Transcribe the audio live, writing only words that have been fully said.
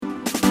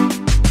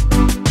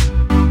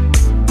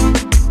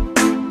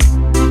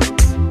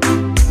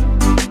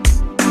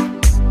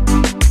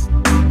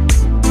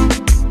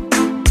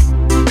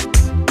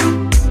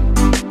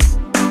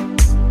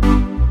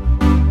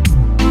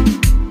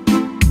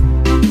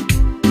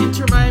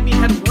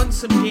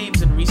won some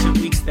games in recent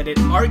weeks that it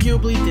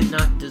arguably did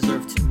not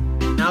deserve to.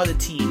 Now the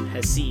team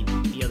has seen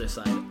the other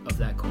side of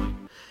that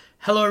coin.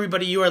 Hello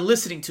everybody, you are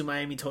listening to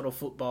Miami Total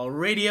Football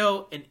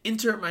Radio, an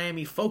Inter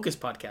Miami focused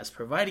podcast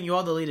providing you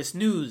all the latest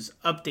news,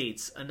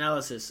 updates,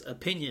 analysis,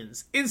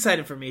 opinions, inside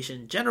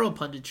information, general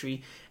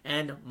punditry,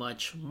 and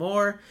much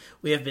more.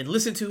 We have been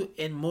listened to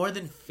in more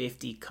than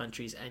 50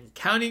 countries and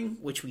counting,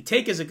 which we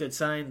take as a good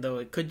sign, though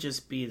it could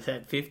just be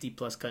that 50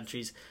 plus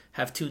countries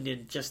have tuned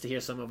in just to hear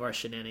some of our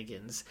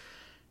shenanigans.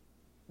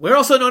 We're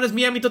also known as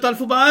Miami Total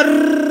Football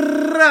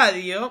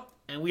Radio,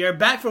 and we are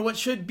back for what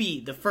should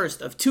be the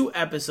first of 2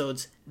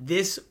 episodes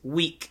this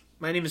week.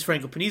 My name is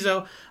Franco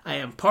Panizo. I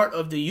am part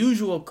of the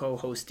usual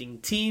co-hosting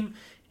team,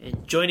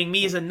 and joining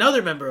me is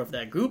another member of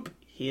that group.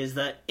 He is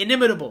the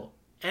inimitable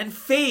and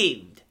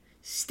famed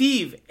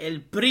Steve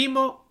El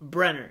Primo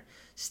Brenner.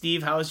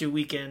 Steve, how was your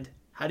weekend?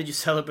 How did you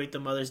celebrate the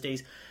Mother's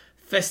Day's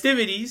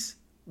festivities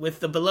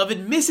with the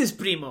beloved Mrs.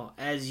 Primo,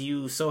 as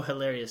you so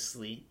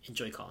hilariously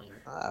enjoy calling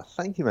her?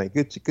 Thank you, mate.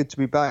 Good to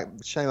be back.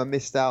 Shame I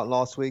missed out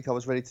last week. I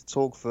was ready to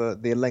talk for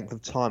the length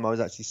of time. I was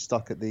actually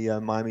stuck at the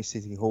Miami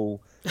City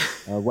Hall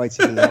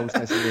waiting for the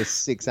hostess in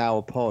this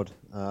 6-hour pod.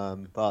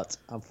 But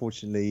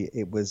unfortunately,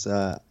 it was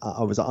I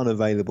was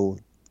unavailable,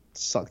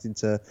 sucked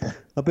into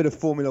a bit of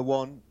Formula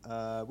One,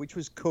 which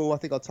was cool. I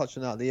think I'll touch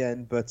on that at the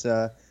end. But,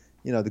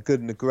 the good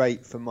and the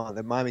great for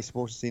the Miami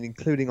sports scene,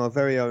 including our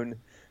very own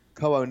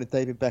co-owner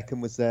David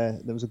Beckham was there.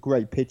 There was a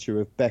great picture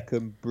of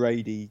Beckham,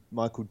 Brady,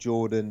 Michael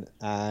Jordan,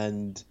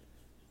 and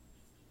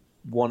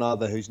one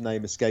other whose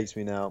name escapes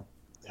me now.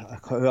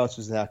 Who else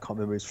was there? I can't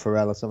remember. It was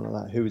Pharrell or something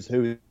like that. Who was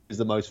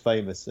the most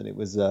famous? And it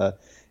was a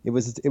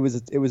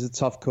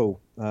tough call.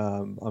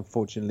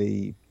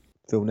 Unfortunately,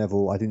 Phil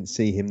Neville, I didn't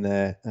see him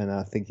there, and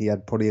I think he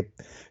had probably a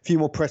few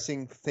more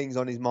pressing things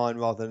on his mind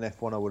rather than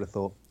F1. I would have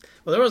thought.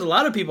 Well, there was a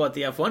lot of people at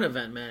the F1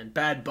 event, man.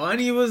 Bad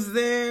Bunny was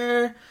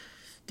there.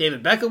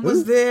 David Beckham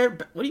was there.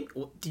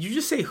 Did you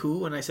just say who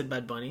when I said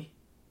Bad Bunny?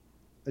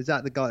 Is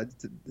that the guy?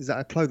 Is that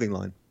a clothing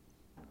line?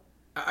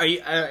 Are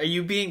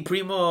you being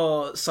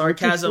primo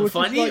sarcasm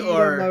funny, like or you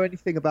don't know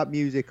anything about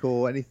music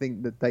or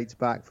anything that dates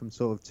back from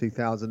sort of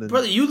 2000?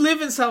 Brother, you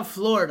live in South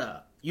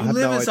Florida.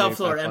 South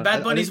Florida, and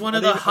Bad Bunny's one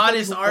of the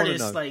hottest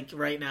artists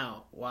right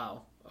now.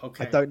 Wow.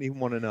 Okay. I don't even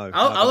want to know.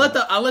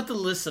 I'll let the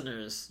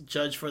listeners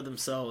judge for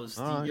themselves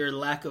your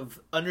lack of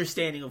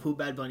understanding of who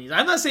Bad Bunny is.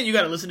 I'm not saying you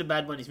got to listen to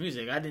Bad Bunny's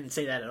music. I didn't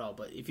say that at all.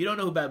 But if you don't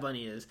know who Bad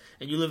Bunny is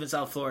and you live in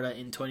South Florida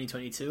in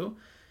 2022,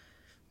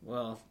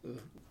 well.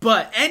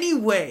 But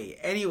anyway,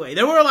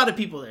 there were a lot of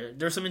people there.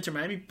 There were some Inter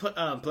Miami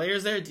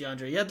players there.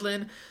 DeAndre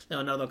Yedlin,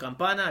 Leonardo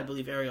Campana. I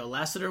believe Ariel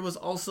Lassiter was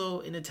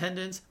also in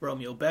attendance.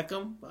 Romeo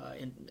Beckham,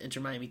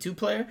 Inter Miami 2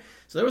 player.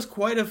 So there was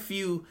quite a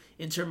few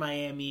Inter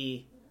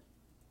Miami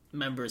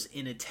members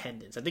in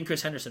attendance. I think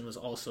Chris Henderson was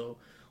also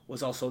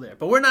there.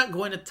 But we're not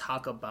going to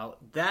talk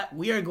about that.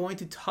 We are going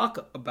to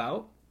talk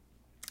about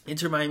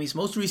Inter Miami's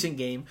most recent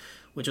game,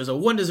 which was a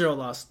 1-0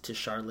 loss to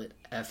Charlotte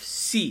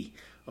FC.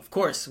 Of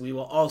course, we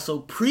will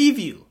also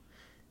preview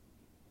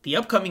the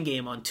upcoming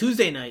game on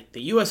Tuesday night,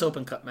 the U.S.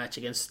 Open Cup match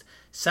against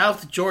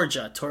South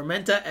Georgia,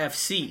 Tormenta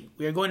FC.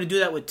 We are going to do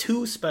that with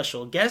 2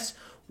 special guests.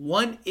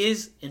 One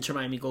is Inter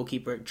Miami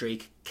goalkeeper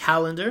Drake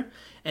Callender,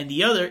 and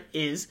the other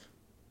is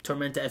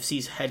Tormenta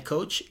FC's head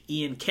coach,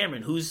 Ian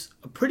Cameron, who's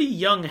a pretty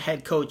young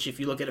head coach if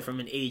you look at it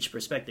from an age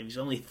perspective. He's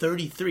only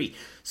 33.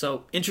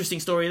 So, interesting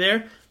story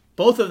there.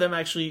 Both of them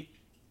actually,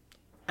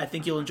 I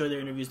think you'll enjoy their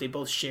interviews. They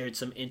both shared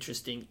some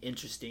interesting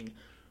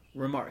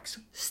remarks.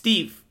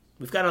 Steve,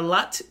 we've got a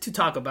lot to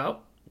talk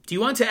about. Do you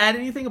want to add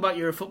anything about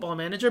your football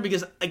manager?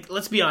 Because,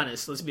 let's be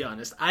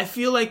honest. I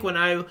feel like when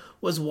I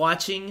was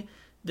watching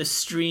the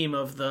stream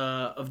of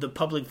the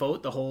public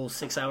vote, the whole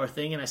 6-hour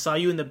thing, and I saw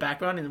you in the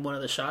background in one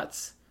of the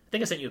shots, I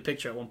think I sent you a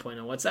picture at one point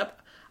on WhatsApp.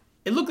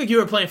 It looked like you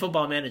were playing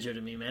Football Manager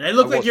to me, man. It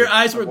looked like your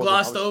eyes were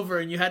glossed over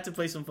and you had to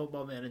play some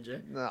Football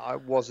Manager. No, I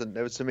wasn't.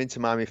 There was some Inter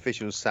Miami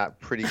officials sat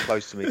pretty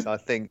close to me. So I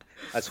think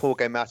as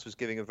Jorge Mas was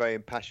giving a very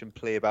impassioned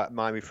plea about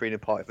Miami Freedom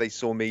Park, if they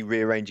saw me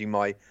rearranging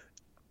my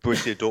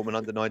Borussia Dortmund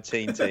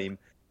under-19 team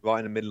right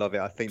in the middle of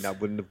it, I think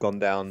that wouldn't have gone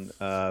down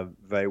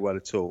very well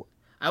at all.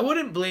 I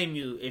wouldn't blame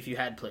you if you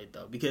had played,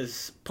 though,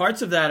 because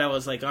parts of that I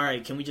was like, all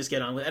right, can we just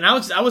get on with it? And I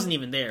wasn't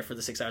even there for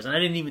the 6 hours, and I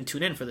didn't even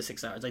tune in for the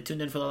 6 hours. I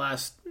tuned in for the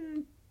last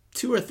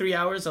 2 or 3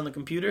 hours on the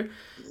computer.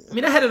 I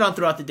mean, I had it on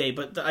throughout the day,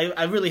 but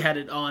I really had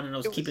it on, and I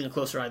was keeping a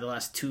closer eye the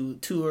last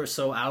two or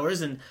so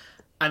hours. And,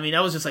 I mean, I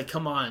was just like,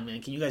 come on,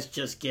 man, can you guys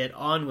just get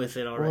on with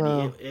it already?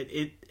 Wow.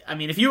 I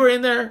mean, if you were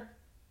in there,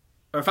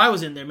 or if I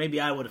was in there, maybe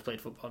I would have played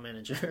Football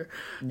Manager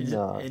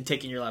and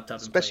taken your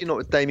laptop. Especially not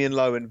with Damien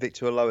Lowe and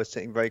Victor Aloa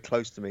sitting very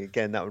close to me.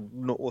 Again, that would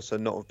not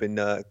have been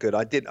good.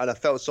 I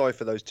felt sorry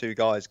for those 2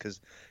 guys because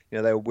they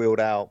were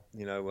wheeled out,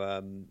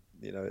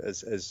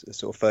 as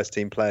sort of first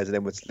team players, and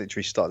then would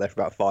literally start there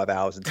for about 5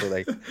 hours until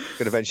they could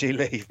eventually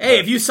leave. Hey,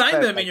 if you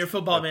signed them in your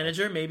Football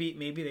Manager,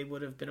 maybe they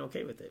would have been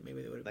okay with it.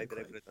 Maybe they would have.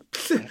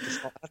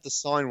 I have to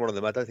sign one of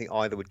them. I don't think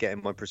either would get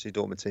in my Borussia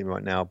Dortmund team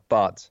right now,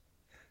 but.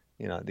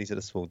 These are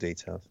the small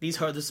details.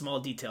 These are the small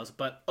details.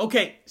 But,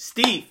 okay,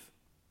 Steve,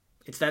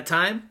 It's that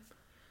time.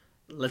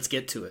 Let's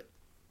get to it.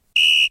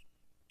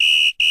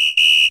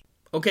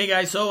 Okay,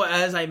 guys, so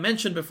as I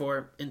mentioned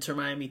before, Inter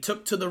Miami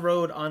took to the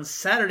road on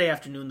Saturday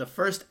afternoon, the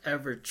first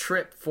ever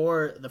trip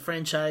for the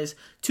franchise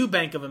to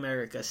Bank of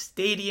America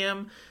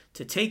Stadium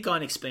to take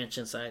on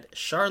expansion side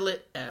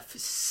Charlotte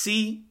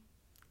FC.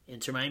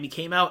 Inter Miami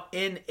came out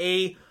in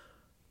a,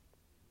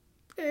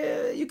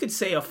 you could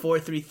say a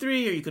 4-3-3,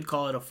 or you could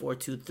call it a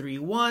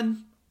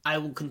 4-2-3-1. I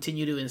will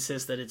continue to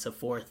insist that it's a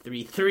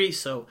 4-3-3,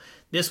 so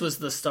this was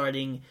the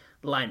starting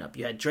lineup.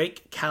 You had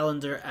Drake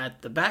Callender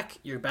at the back.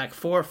 Your back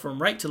four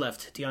from right to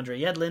left: DeAndre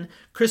Yedlin,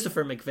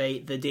 Christopher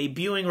McVeigh, the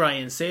debuting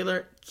Ryan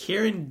Saylor,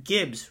 Kieran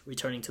Gibbs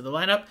returning to the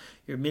lineup.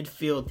 Your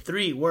midfield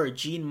three were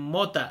Jean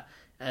Mota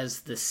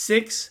as the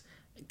 6,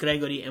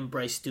 Gregory and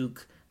Bryce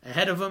Duke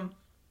ahead of him.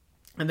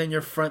 And then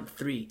your front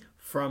three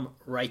from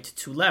right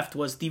to left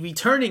was the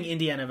returning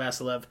Indiana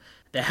Vassilev,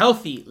 the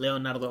healthy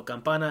Leonardo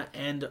Campana,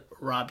 and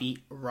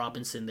Robbie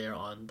Robinson there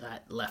on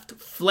that left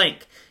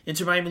flank.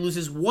 Inter Miami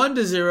loses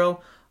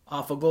 1-0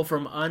 off a goal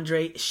from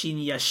Andre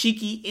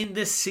Shinyashiki in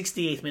the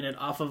 68th minute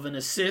off of an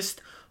assist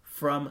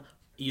from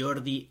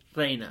Jordi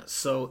Reina.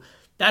 So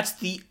that's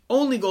the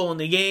only goal in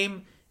the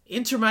game.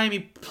 Inter Miami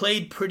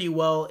played pretty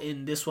well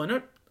in this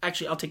one.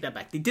 Actually, I'll take that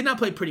back. They did not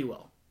play pretty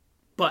well,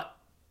 but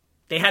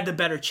they had the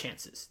better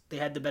chances.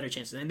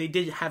 And they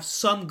did have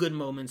some good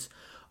moments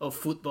of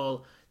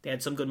football. They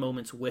had some good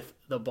moments with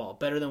the ball.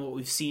 Better than what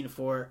we've seen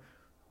for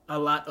a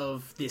lot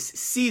of this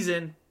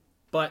season,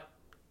 but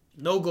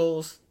no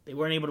goals. They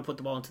weren't able to put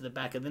the ball into the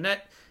back of the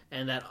net,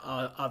 and that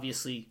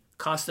obviously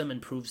cost them and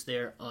proves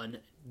their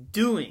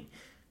undoing.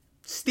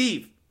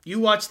 Steve, you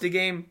watched the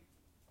game.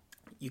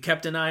 You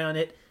kept an eye on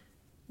it.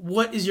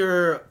 What is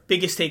your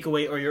biggest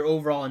takeaway or your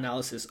overall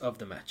analysis of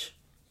the match?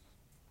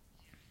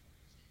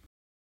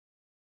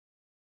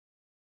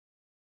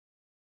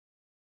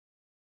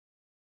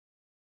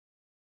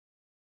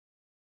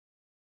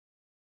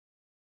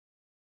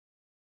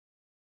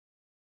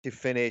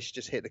 Finish,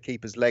 just hit the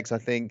keeper's legs, I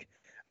think.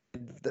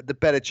 The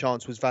better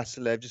chance was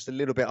Vassilev just a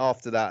little bit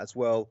after that as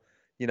well.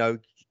 You know,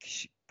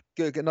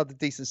 another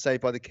decent save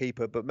by the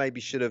keeper, but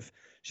maybe should have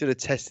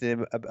tested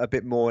him a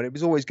bit more. And it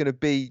was always going to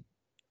be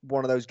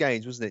one of those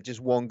games, wasn't it? Just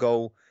one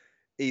goal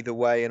either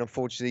way. And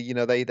unfortunately, you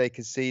know, they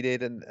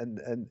conceded, and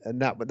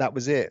that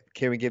was it.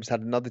 Kieran Gibbs had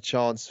another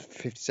chance,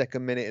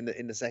 52nd minute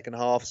in the second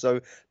half.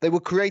 So they were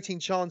creating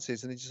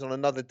chances, and it's just on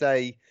another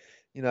day,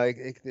 you know,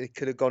 it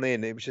could have gone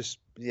in. It was just,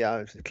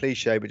 it's a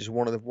cliche, but just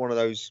one of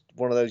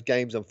those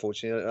games,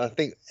 unfortunately. And I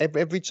think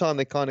every time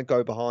they kind of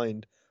go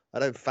behind, I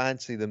don't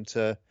fancy them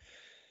to.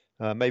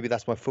 Maybe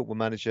that's my football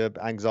manager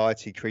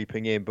anxiety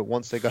creeping in. But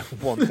once they go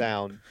one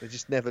down, they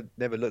just never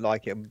look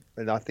like it.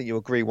 And I think you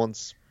agree.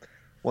 Once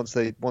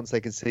they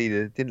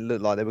conceded, it didn't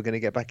look like they were going to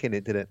get back in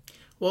it, did it?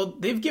 Well,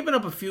 they've given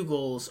up a few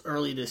goals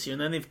early this year,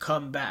 and then they've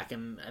come back.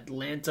 And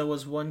Atlanta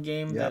was one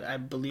game that I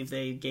believe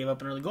they gave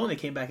up an early goal, and they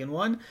came back and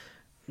won.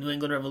 New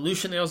England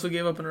Revolution, they also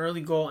gave up an early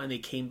goal, and they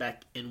came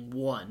back and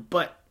won.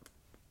 But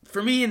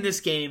for me in this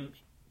game,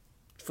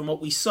 from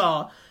what we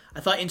saw, I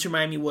thought Inter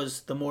Miami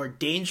was the more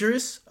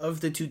dangerous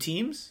of the two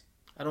teams.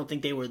 I don't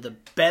think they were the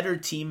better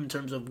team in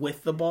terms of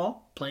with the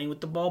ball, playing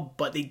with the ball,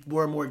 but they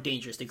were more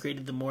dangerous. They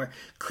created the more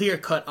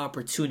clear-cut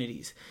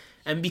opportunities.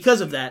 And because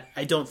of that,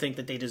 I don't think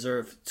that they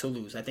deserve to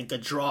lose. I think a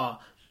draw,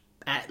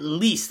 at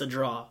least a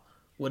draw,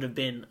 would have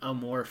been a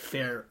more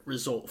fair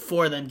result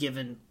for them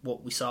given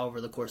what we saw over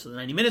the course of the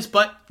 90 minutes.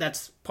 But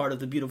that's part of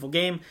the beautiful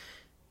game.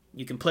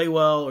 You can play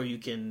well, or you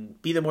can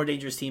be the more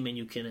dangerous team, and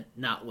you can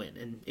not win.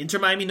 And Inter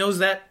Miami knows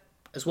that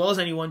as well as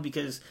anyone,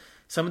 because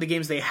some of the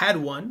games they had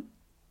won,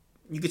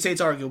 you could say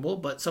it's arguable,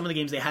 but some of the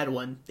games they had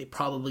won, they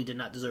probably did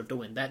not deserve to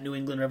win. That New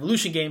England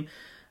Revolution game,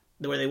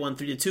 where they won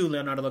 3-2,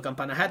 Leonardo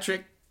Campana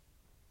hat-trick,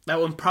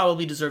 that one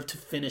probably deserved to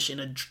finish in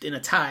a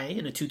tie,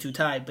 in a 2-2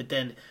 tie, but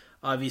then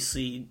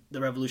obviously the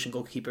Revolution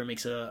goalkeeper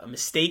makes a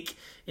mistake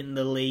in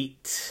the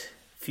last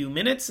few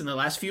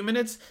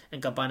minutes,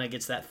 and Campana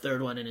gets that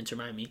third one, and Inter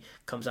Miami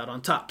comes out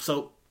on top.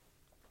 So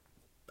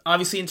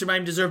obviously Inter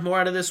Miami deserved more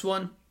out of this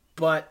one,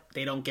 but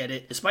they don't get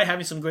it, despite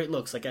having some great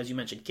looks. Like, as you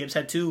mentioned, Gibbs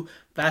had 2,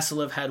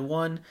 Vassilev had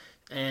 1,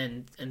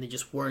 and they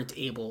just weren't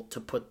able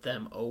to put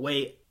them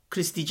away.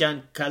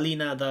 Cristijan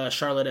Kalina, the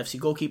Charlotte FC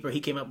goalkeeper,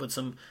 he came up with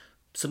some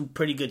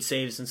pretty good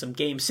saves and some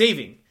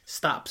game-saving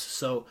stops.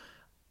 So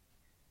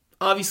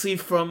obviously,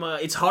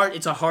 it's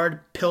a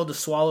hard pill to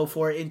swallow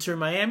for Inter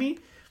Miami,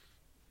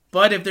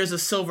 but if there's a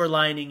silver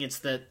lining, it's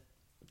that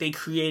they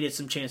created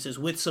some chances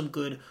with some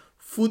good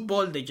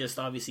football. They just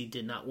obviously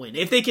did not win.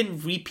 If they can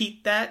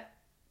repeat that,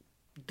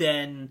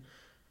 then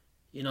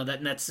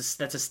that's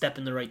a step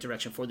in the right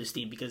direction for this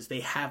team, because they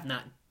have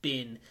not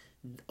been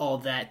all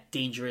that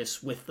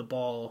dangerous with the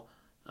ball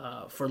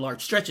for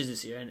large stretches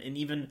this year. And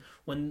even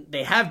when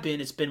they have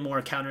been, it's been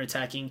more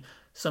counterattacking.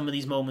 Some of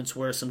these moments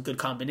were some good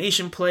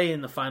combination play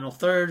in the final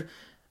third.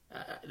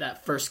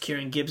 That first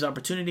Kieran Gibbs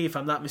opportunity, if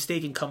I'm not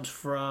mistaken, comes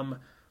from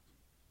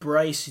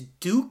Bryce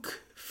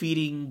Duke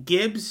feeding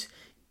Gibbs.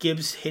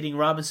 Gibbs hitting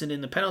Robinson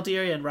in the penalty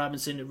area and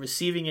Robinson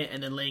receiving it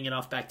and then laying it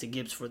off back to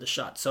Gibbs for the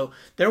shot. So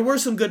there were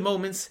some good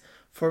moments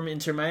from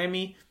Inter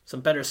Miami, some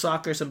better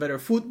soccer, some better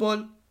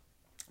football,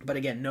 but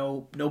again,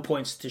 no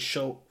points to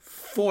show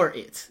for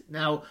it.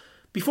 Now,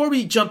 before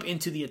we jump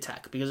into the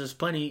attack, because there's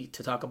plenty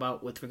to talk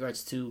about with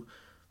regards to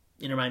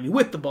Inter Miami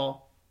with the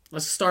ball,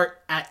 let's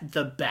start at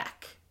the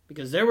back,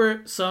 because there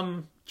were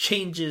some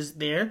changes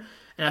there,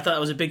 and I thought that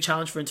was a big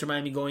challenge for Inter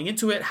Miami going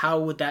into it. How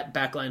would that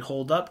backline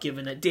hold up,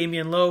 given that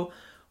Damian Lowe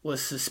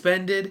was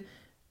suspended,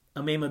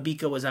 Ame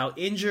Mabika was out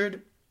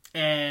injured,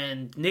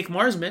 and Nick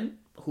Marsman,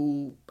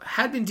 who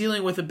had been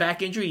dealing with a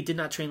back injury, he did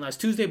not train last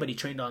Tuesday, but he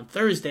trained on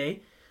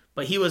Thursday,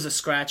 but he was a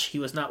scratch. He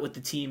was not with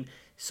the team,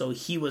 so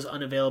he was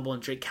unavailable,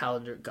 and Drake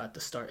Callender got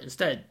the start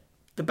instead.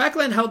 The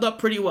backline held up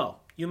pretty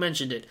well. You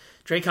mentioned it.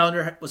 Drake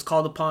Callender was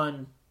called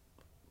upon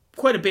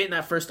quite a bit in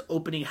that first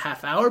opening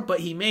half hour,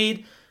 but he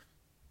made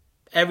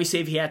every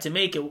save he had to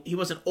make. He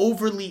wasn't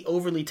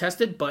overly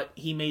tested, but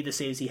he made the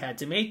saves he had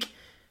to make.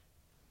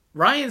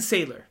 Ryan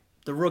Saylor,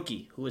 the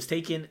rookie, who was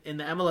taken in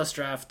the MLS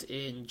draft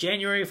in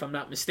January, if I'm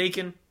not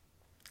mistaken,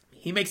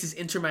 he makes his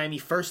Inter Miami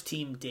first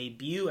team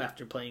debut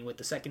after playing with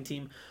the second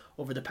team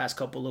over the past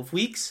couple of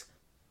weeks.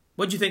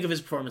 What did you think of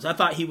his performance? I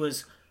thought he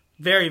was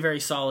very, very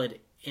solid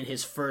in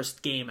his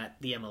first game at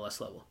the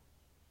MLS level.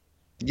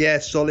 Yeah,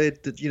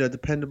 solid.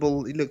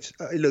 Dependable. He looks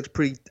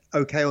pretty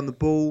okay on the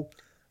ball.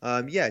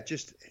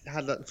 Just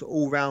had that sort of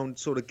all-round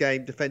sort of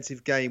game,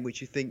 defensive game, which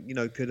you think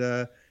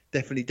could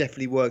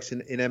definitely works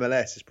in MLS.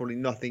 There's probably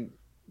nothing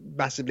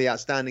massively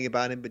outstanding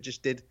about him, but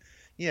just did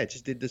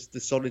the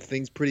solid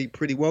things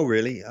pretty well,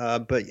 really.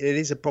 But it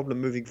is a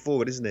problem moving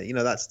forward, isn't it?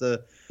 That's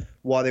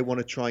why they want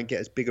to try and get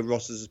as big a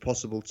rosters as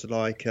possible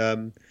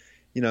to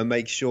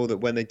make sure that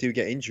when they do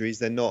get injuries,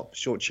 they're not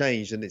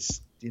shortchanged. And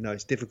it's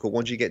difficult.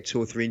 Once you get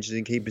 2 or 3 injuries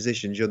in key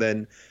positions, you're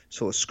then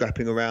sort of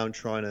scrapping around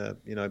trying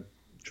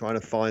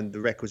to find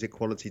the requisite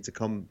quality to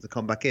come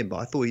back in. But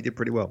I thought he did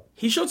pretty well.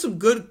 He showed some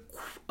good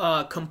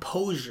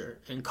composure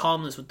and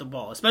calmness with the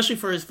ball, especially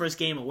for his first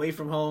game away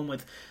from home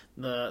with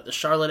the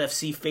Charlotte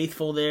FC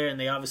faithful there, and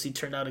they obviously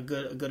turned out a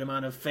good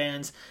amount of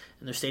fans,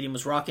 and their stadium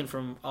was rocking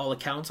from all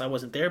accounts. I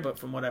wasn't there, but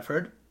from what I've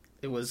heard,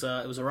 it was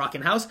a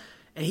rocking house.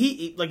 And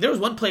he there was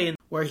one play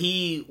where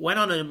he went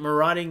on a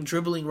marauding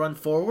dribbling run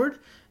forward,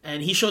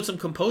 and he showed some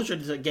composure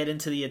to get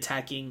into the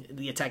attacking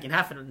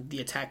half and the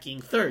attacking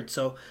third.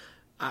 So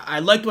I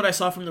liked what I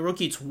saw from the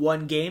rookie. It's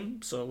one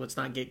game, so let's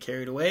not get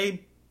carried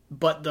away.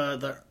 But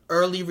the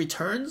early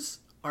returns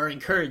are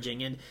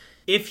encouraging, and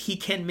if he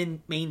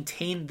can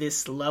maintain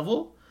this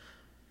level,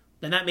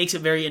 then that makes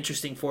it very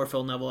interesting for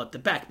Phil Neville at the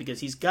back,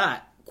 because he's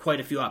got quite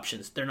a few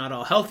options. They're not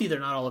all healthy, they're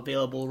not all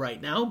available right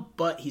now,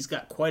 but he's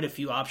got quite a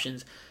few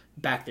options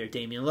back there.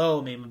 Damian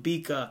Lowe, Ame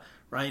Mabika,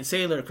 Ryan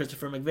Saylor,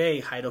 Christopher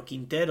McVey, Jairo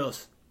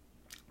Quinteros.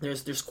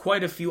 There's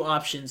quite a few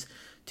options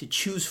to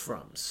choose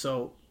from.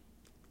 So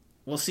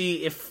we'll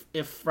see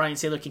if Ryan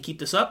Saylor can keep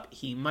this up.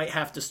 He might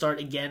have to start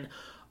again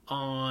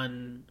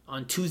on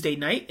Tuesday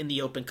night in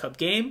the Open Cup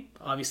game.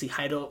 Obviously,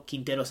 Jairo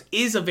Quinteros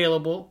is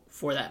available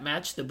for that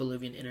match, the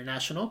Bolivian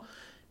international,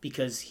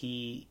 because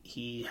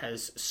he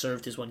has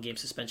served his 1-game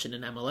suspension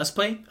in MLS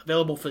play.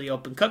 Available for the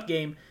Open Cup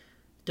game.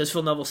 Does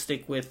Phil Neville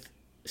stick with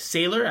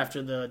Saylor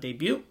after the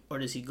debut, or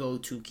does he go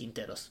to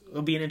Quinteros?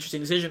 It'll be an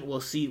interesting decision.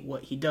 We'll see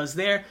what he does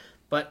there.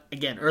 But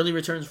again, early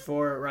returns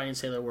for Ryan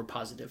Saylor were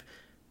positive.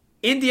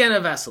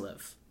 Indiana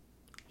Vassilev.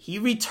 He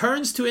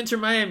returns to Inter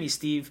Miami,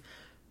 Steve.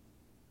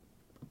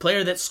 A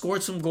player that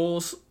scored some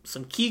goals,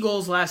 some key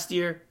goals last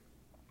year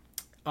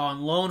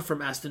on loan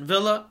from Aston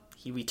Villa.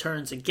 He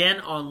returns again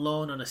on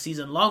loan, on a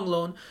season-long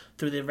loan,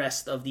 through the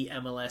rest of the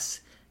MLS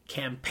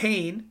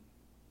campaign.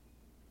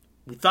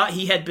 We thought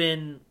he had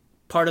been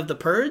part of the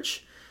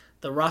purge,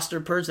 the roster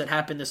purge that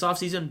happened this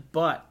offseason,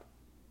 but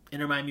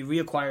Inter Miami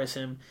reacquires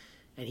him,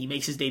 and he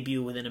makes his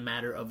debut within a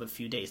matter of a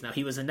few days. Now,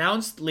 he was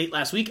announced late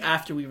last week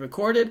after we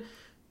recorded,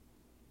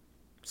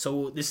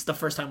 so this is the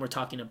first time we're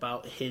talking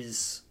about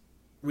his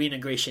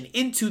reintegration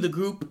into the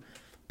group,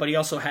 but he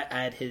also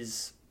had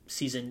his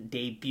season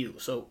debut.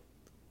 So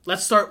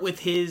let's start with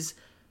his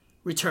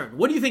return.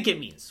 What do you think it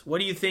means? What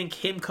do you think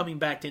him coming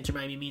back to Inter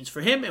Miami means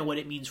for him, and what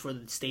it means for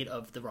the state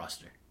of the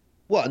roster?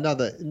 Well,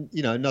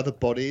 another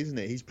body, isn't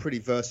it? He's pretty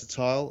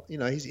versatile.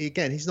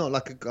 He's not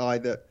like a guy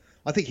that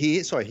I think he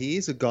is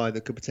a guy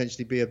that could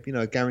potentially be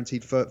a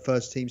guaranteed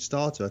first team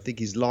starter. I think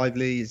he's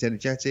lively, he's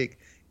energetic,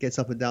 gets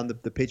up and down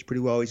the pitch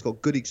pretty well. He's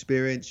got good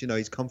experience.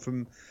 He's come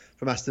from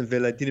Aston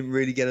Villa, didn't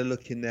really get a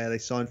look in there. They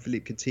signed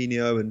Philippe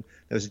Coutinho, and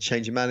there was a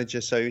change of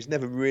manager, so he's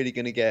never really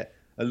going to get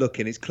a look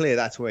in. It's clear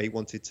that's where he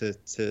wanted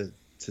to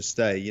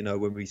stay.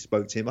 When we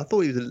spoke to him, I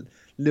thought he was a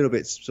little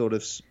bit sort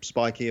of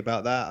spiky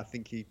about that. I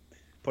think he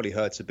probably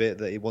hurts a bit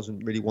that he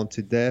wasn't really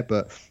wanted there,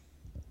 but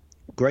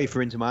great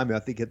for Inter Miami. I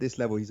think at this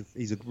level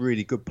he's a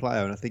really good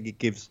player, and I think it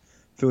gives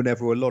Phil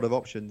Neville a lot of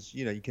options.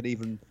 You can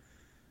even,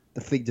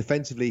 I think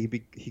defensively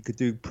he could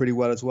do pretty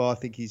well as well. I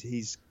think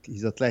he's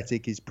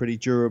athletic, he's pretty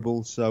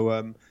durable. So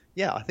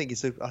I think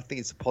it's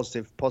a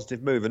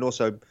positive move, and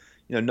also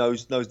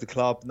knows the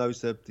club,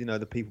 knows the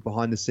the people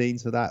behind the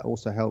scenes. So that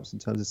also helps in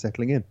terms of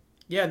settling in.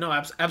 Yeah, no,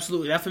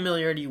 absolutely. That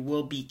familiarity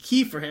will be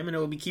key for him, and it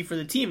will be key for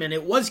the team. And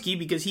it was key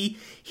because he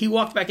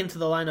walked back into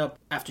the lineup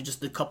after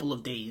just a couple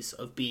of days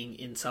of being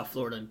in South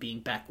Florida and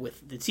being back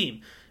with the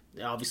team.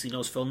 He obviously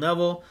knows Phil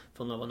Neville.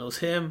 Phil Neville knows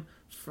him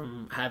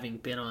from having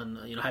been on,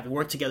 having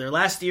worked together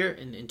last year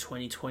in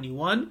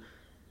 2021.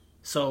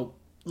 So,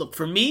 look,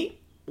 for me,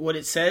 what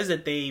it says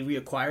that they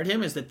reacquired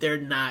him is that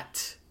they're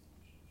not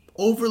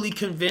overly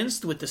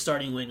convinced with the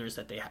starting wingers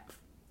that they have.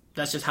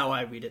 That's just how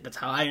I read it. That's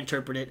how I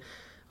interpret it.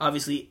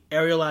 Obviously,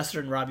 Ariel Lassiter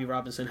and Robbie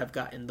Robinson have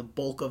gotten the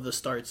bulk of the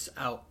starts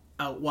out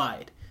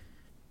wide.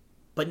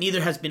 But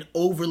neither has been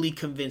overly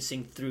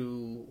convincing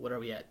through, what are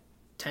we at,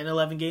 10,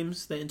 11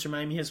 games that Inter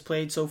Miami has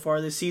played so far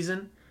this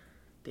season.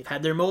 They've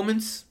had their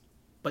moments,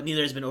 but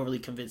neither has been overly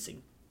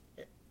convincing.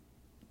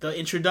 The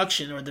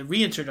introduction or the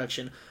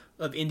reintroduction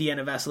of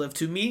Indiana Vassilev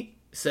to me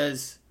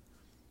says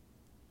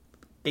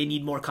they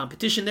need more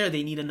competition there.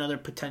 They need another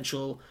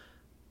potential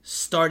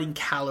starting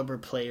caliber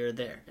player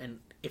there. And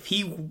if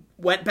he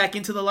went back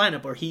into the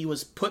lineup or he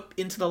was put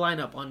into the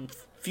lineup on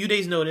a few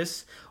days'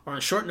 notice or on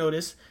short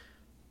notice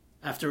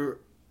after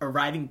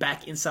arriving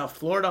back in South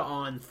Florida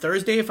on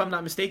Thursday, if I'm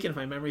not mistaken, if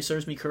my memory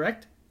serves me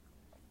correct,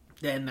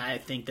 then I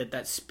think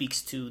that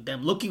speaks to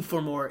them looking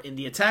for more in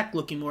the attack,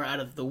 looking more out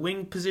of the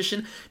wing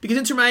position. Because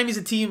Inter Miami is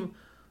a team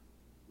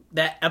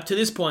that, up to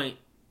this point,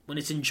 when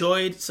it's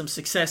enjoyed some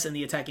success in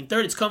the attacking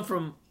third, it's come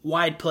from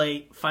wide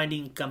play,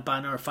 finding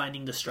Campana or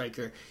finding the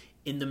striker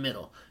in the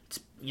middle. It's,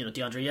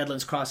 DeAndre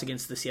Yedlin's cross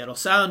against the Seattle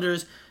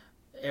Sounders,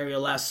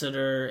 Ariel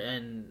Lassiter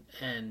and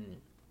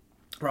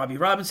Robbie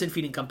Robinson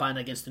feeding Campana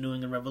against the New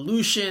England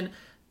Revolution.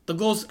 The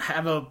goals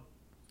have a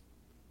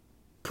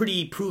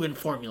pretty proven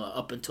formula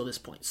up until this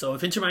point. So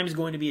if Inter Miami is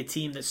going to be a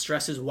team that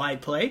stresses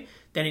wide play,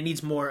 then it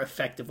needs more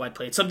effective wide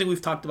play. It's something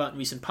we've talked about in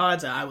recent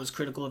pods. I was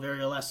critical of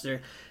Ariel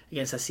Lassiter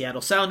against the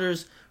Seattle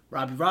Sounders.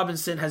 Robbie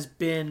Robinson hasn't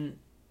been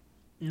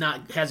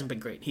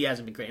great. He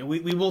hasn't been great. And we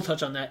will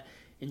touch on that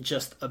in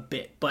just a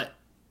bit. But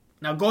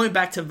now going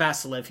back to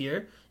Vassilev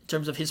here, in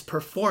terms of his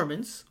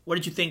performance, what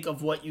did you think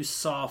of what you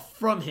saw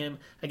from him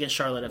against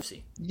Charlotte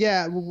FC?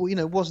 Yeah,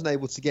 well, wasn't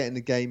able to get in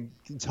the game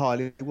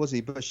entirely, was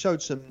he? But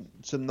showed some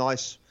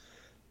nice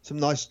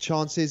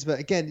chances. But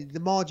again, the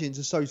margins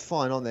are so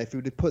fine, aren't they? If we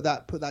would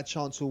have put that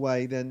chance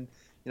away, then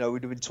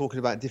we'd have been talking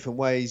about different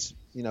ways.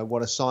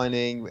 What a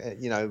signing.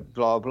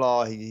 Blah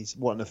blah. He's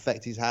what an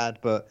effect he's had.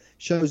 But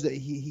shows that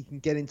he can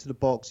get into the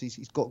box.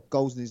 He's got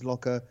goals in his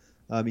locker.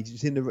 He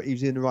was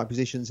in the right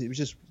positions. It was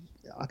just,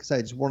 like I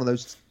say, just one of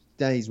those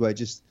days where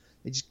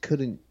they just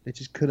couldn't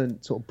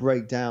sort of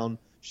break down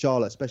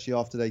Charlotte, especially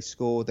after they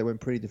scored. They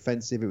went pretty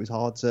defensive. It was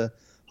hard to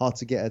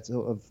get a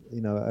sort of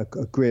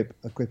a grip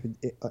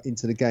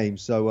into the game.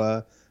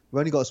 So we've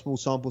only got a small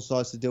sample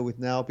size to deal with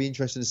now. Be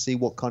interested to see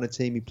what kind of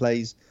team he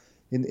plays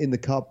in the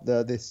cup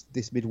this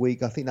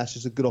midweek. I think that's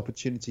just a good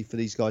opportunity for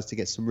these guys to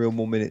get some real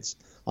more minutes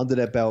under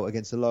their belt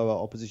against a lower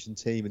opposition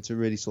team and to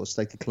really sort of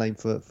stake a claim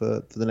for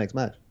the next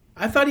match.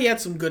 I thought he had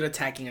some good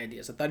attacking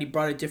ideas. I thought he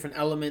brought a different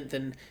element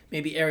than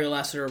maybe Ariel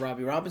Lassiter or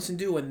Robbie Robinson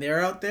do when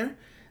they're out there.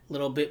 A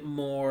little bit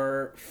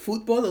more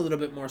football, a little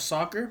bit more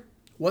soccer.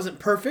 Wasn't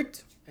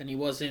perfect, and he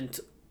wasn't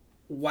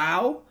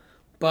wow,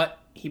 but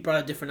he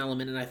brought a different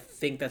element, and I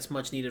think that's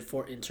much needed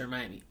for Inter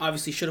Miami.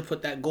 Obviously, should have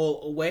put that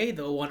goal away,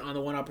 the one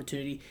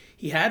opportunity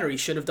he had, or he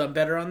should have done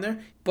better on there.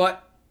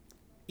 But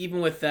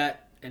even with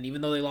that, and even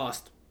though they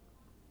lost,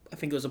 I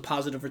think it was a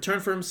positive return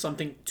for him,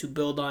 something to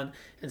build on,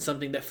 and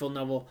something that Phil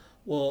Neville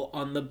will,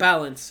 on the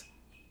balance,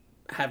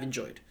 have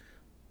enjoyed.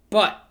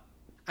 But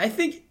I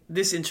think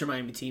this Inter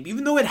Miami team,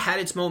 even though it had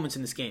its moments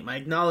in this game, I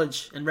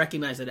acknowledge and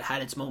recognize that it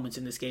had its moments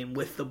in this game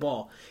with the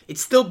ball,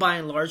 it's still by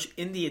and large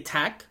in the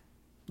attack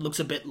looks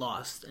a bit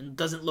lost and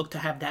doesn't look to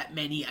have that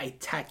many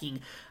attacking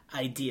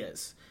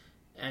ideas.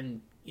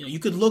 And you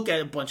could look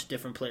at a bunch of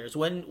different players.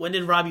 When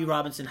did Robbie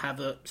Robinson have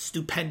a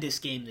stupendous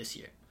game this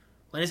year?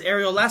 When has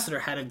Ariel Lassiter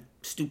had a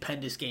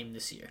stupendous game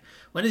this year?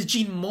 When is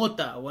Jean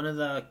Mota, one of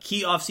the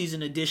key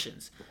offseason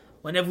additions?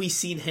 When have we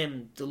seen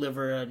him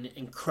deliver an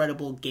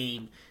incredible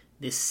game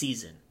this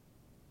season?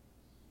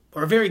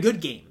 Or a very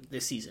good game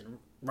this season?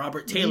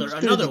 Robert Taylor,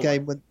 another one.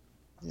 Game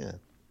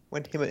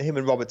when him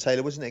and Robert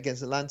Taylor, wasn't it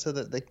against Atlanta,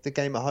 the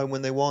game at home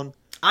when they won?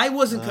 I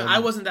wasn't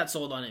that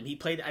sold on him. He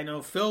played. I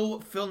know Phil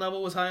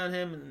Neville was high on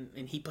him,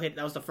 and he played.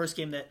 That was the first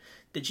game that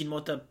Jean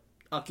Mota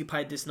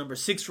occupied this number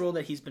 6 role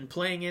that he's been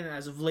playing in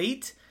as of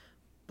late.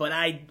 But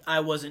I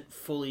wasn't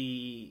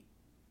fully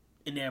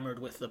enamored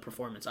with the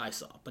performance I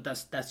saw. But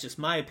that's just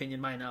my opinion,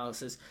 my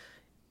analysis.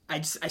 I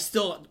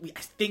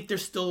think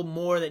there's still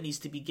more that needs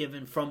to be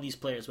given from these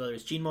players, whether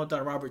it's Jean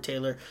Mota, Robert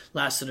Taylor,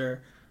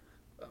 Lassiter,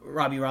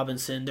 Robbie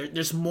Robinson.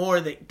 There's more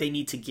that they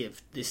need to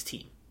give this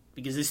team,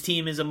 because this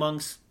team is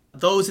amongst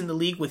those in the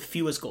league with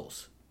fewest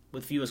goals.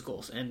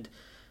 And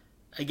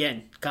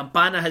again,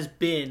 Campana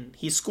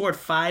he's scored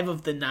 5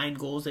 of the 9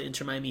 goals that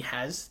Inter Miami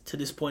has to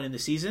this point in the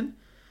season.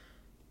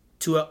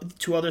 Two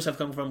others have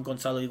come from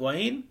Gonzalo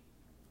Higuain.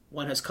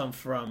 One has come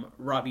from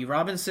Robbie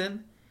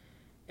Robinson.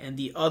 And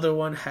the other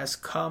one has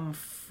come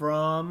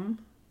from...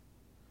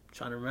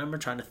 trying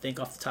to think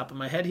off the top of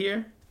my head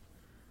here.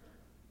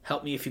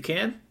 Help me if you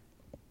can.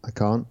 I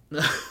can't.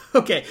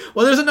 Okay.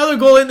 Well, there's another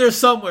goal in there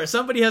somewhere.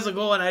 Somebody has a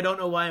goal, and I don't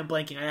know why I'm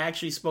blanking. I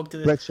actually spoke to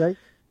this. Red Shea?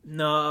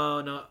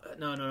 No.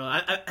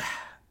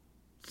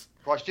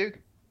 Bryce Duke?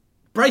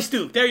 Bryce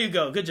Duke. There you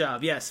go. Good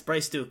job. Yes,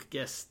 Bryce Duke.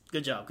 Yes.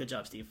 Good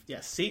job, Steve.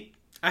 Yes. See?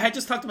 I had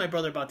just talked to my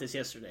brother about this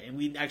yesterday,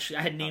 and I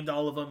had named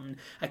all of them.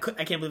 I can't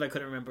believe I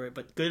couldn't remember it,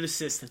 but good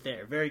assist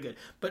there. Very good.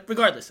 But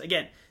regardless,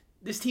 again,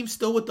 this team's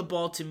still with the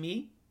ball to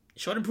me.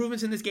 Showed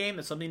improvements in this game.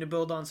 That's something to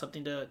build on,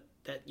 something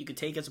that you could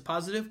take as a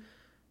positive,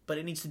 but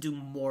it needs to do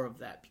more of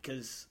that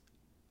because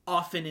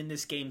often in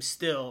this game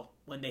still,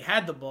 when they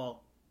had the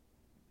ball,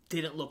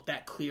 didn't look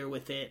that clear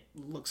with it,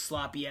 looked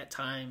sloppy at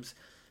times.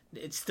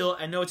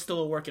 I know it's still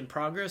a work in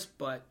progress,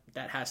 but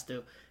that has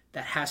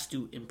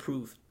to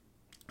improve.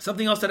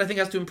 Something else that I think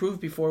has to improve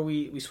before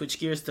we switch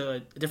gears to a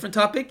different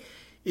topic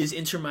is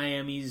Inter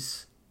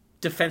Miami's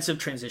defensive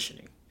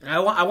transitioning. And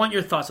I want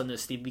your thoughts on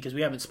this, Steve, because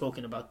we haven't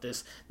spoken about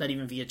this, not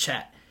even via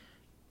chat.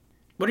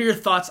 What are your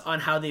thoughts on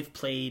how they've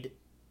played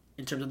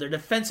in terms of their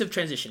defensive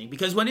transitioning?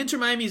 Because when Inter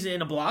Miami is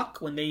in a block,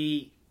 when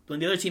the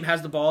other team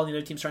has the ball and the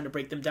other team's trying to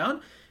break them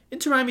down,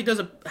 Inter Miami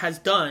has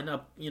done,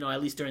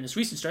 at least during this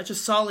recent stretch, a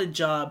solid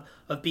job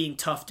of being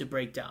tough to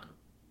break down,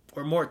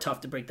 or more tough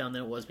to break down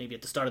than it was maybe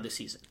at the start of the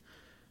season.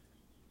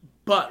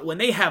 But when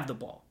they have the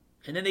ball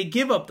and then they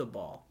give up the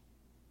ball,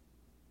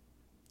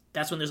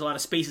 that's when there's a lot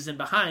of spaces in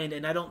behind,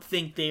 and I don't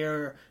think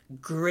they're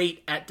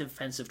great at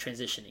defensive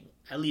transitioning,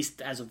 at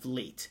least as of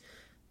late.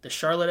 The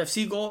Charlotte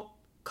FC goal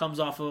comes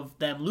off of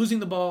them losing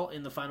the ball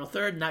in the final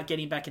third, not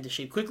getting back into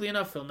shape quickly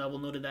enough. Phil Neville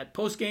noted that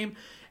post-game.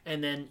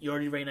 And then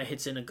Jordi Reyna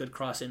hits in a good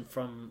cross in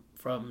from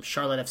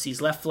Charlotte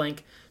FC's left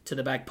flank to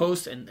the back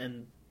post,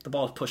 and the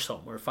ball is pushed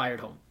home or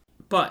fired home.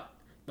 But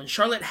when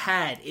Charlotte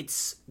had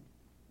its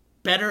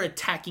better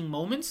attacking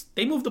moments,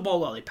 they moved the ball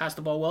well. They passed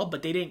the ball well,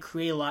 but they didn't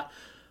create a lot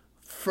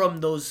from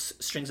those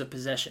strings of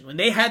possession. When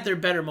they had their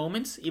better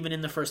moments, even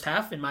in the first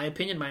half, in my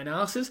opinion, my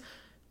analysis,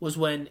 was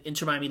when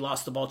Inter Miami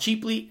lost the ball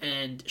cheaply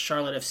and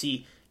Charlotte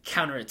FC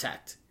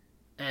counterattacked.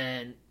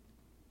 And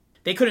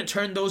they couldn't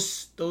turn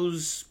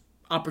those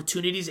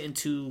opportunities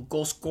into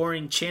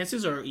goal-scoring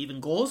chances or even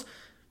goals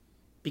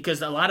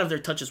because a lot of their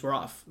touches were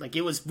off. Like,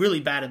 it was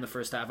really bad in the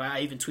first half. I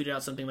even tweeted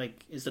out something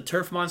like, is the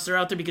turf monster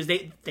out there? Because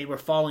they were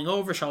falling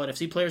over. Charlotte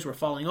FC players were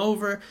falling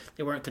over.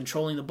 They weren't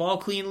controlling the ball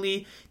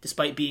cleanly,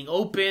 despite being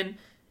open.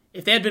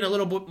 If they had been a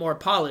little bit more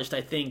polished,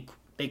 I think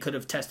they could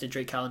have tested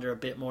Drake Callender a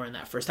bit more in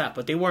that first half,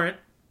 but they weren't.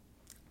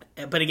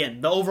 But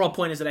again, the overall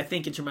point is that I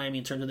think Inter Miami,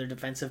 in terms of their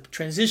defensive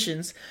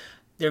transitions,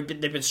 they've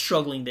been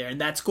struggling there,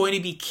 and that's going to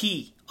be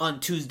key on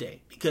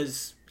Tuesday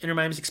because Inter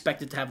Miami is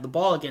expected to have the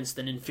ball against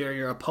an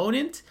inferior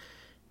opponent,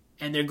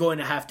 and they're going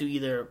to have to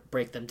either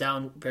break them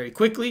down very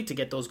quickly to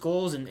get those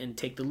goals and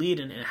take the lead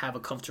and have a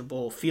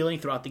comfortable feeling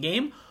throughout the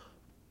game.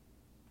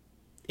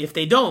 If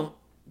they don't,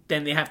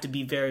 then they have to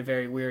be very,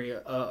 very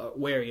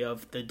wary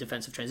of the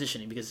defensive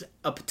transitioning because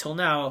up until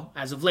now,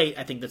 as of late,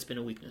 I think that's been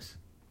a weakness.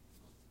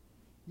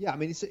 Yeah, I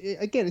mean,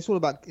 it's all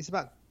about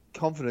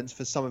confidence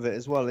for some of it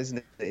as well, isn't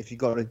it? If you've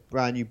got a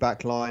brand new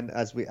back line,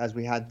 as we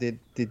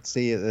did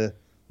see at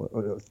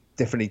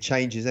definitely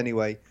changes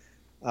anyway.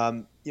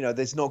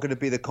 There's not going to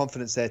be the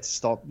confidence there to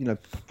stop,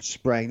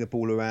 spraying the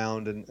ball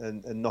around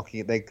and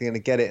knocking it. They're going to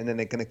get it, and then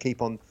they're going to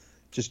keep on,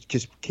 just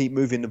keep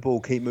moving the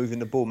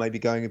ball, maybe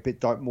going a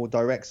bit more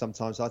direct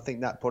sometimes. So I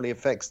think that probably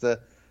affects the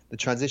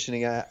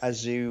transitioning.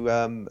 As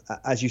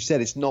you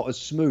said, it's not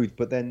as smooth,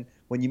 but then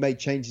when you make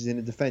changes in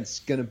the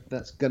defence,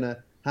 that's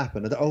gonna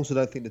happen. I also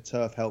don't think the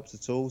turf helps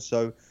at all.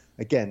 So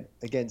again,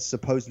 against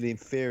supposedly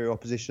inferior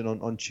opposition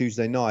on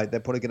Tuesday night, they're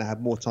probably going to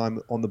have more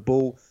time on the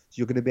ball. So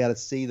you're going to be able to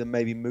see them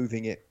maybe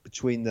moving it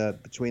between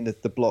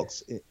the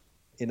blocks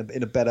in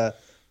a better,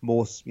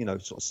 more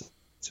sort of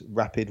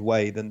rapid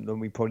way than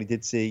we probably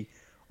did see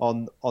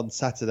on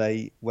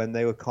Saturday when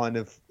they were kind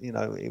of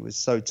it was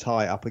so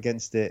tight up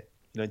against it.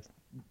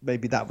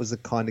 Maybe that was the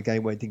kind of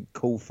game where it didn't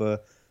call for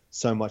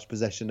so much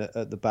possession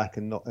at the back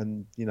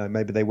and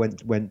maybe they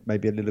went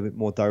maybe a little bit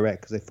more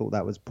direct because they thought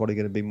that was probably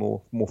going to be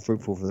more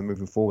fruitful for them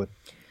moving forward.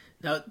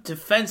 Now,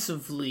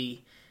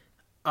 defensively,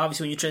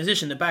 obviously when you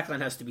transition, the back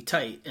line has to be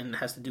tight and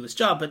has to do its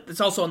job, but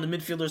it's also on the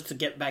midfielders to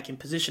get back in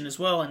position as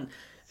well. And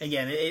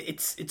again,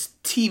 it's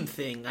team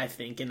thing, I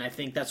think, and I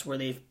think that's where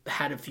they've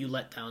had a few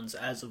letdowns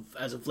as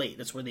of late.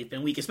 That's where they've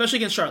been weak, especially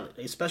against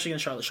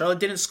Charlotte. Charlotte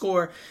didn't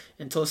score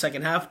until the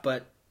second half,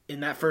 but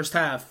in that first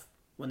half,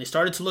 when they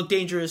started to look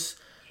dangerous,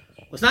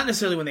 was not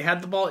necessarily when they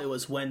had the ball, it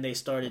was when they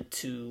started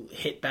to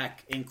hit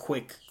back in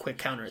quick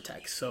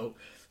counterattacks. So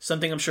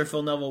something I'm sure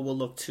Phil Neville will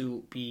look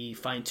to be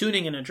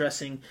fine-tuning and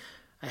addressing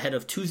ahead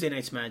of Tuesday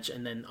night's match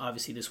and then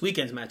obviously this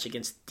weekend's match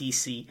against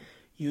DC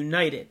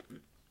United.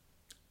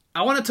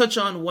 I want to touch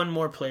on one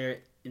more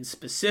player in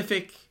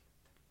specific,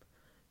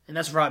 and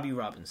that's Robbie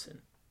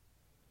Robinson.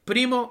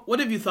 Primo, what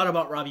have you thought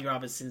about Robbie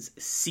Robinson's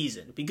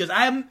season? Because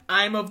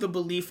I'm of the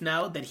belief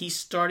now that he's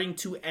starting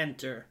to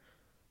enter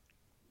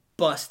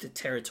bust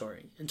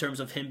territory in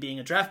terms of him being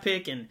a draft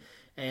pick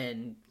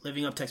and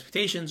living up to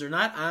expectations or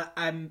not.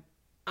 I'm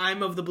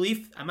of the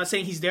belief, I'm not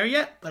saying he's there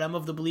yet, but I'm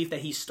of the belief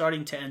that he's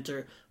starting to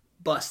enter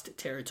bust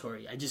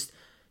territory. I just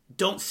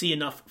don't see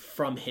enough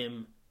from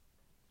him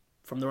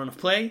from the run of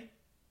play.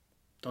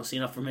 Don't see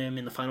enough from him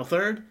in the final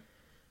third.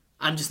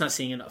 I'm just not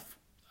seeing enough.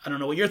 I don't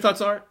know what your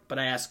thoughts are, but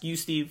I ask you,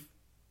 Steve,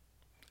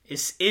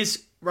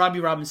 is Robbie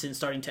Robinson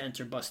starting to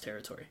enter bust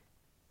territory?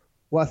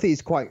 Well, I think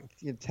it's quite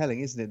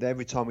telling, isn't it? That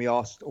every time we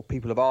asked, or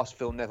people have asked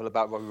Phil Neville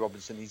about Robbie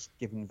Robinson, he's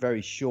given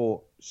very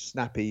short,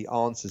 snappy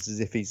answers as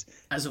if he's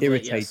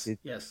irritated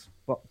yes.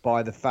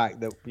 by the fact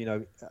that,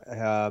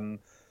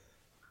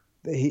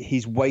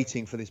 he's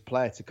waiting for this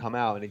player to come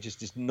out, and it's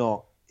just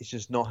not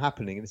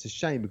happening. And it's a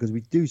shame because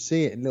we do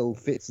see it in little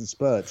fits and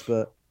spurts,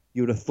 but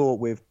you would have thought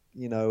with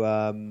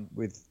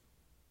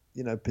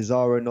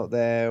Pizarro not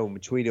there or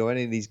Matuidi or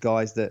any of these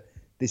guys that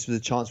this was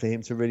a chance for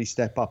him to really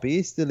step up. He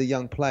is still a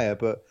young player,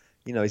 but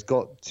he's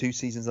got 2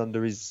 seasons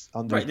under his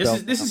belt.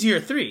 This is year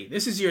 3.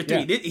 This is year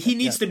 3. Yeah. He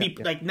needs to be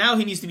now.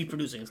 He needs to be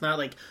producing. It's not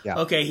like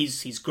okay,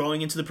 he's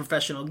growing into the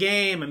professional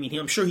game. I mean,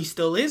 I'm sure he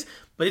still is,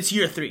 but it's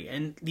year 3,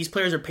 and these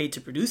players are paid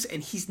to produce,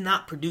 and he's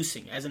not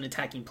producing as an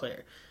attacking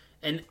player.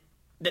 And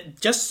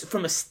just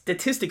from a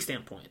statistic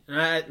standpoint,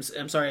 and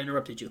I'm sorry I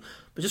interrupted you,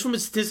 but just from a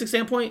statistic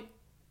standpoint,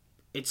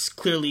 it's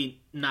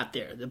clearly not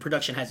there. The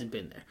production hasn't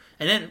been there.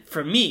 And then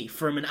for me,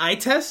 from an eye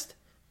test,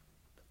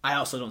 I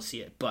also don't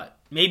see it, but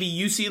maybe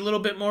you see a little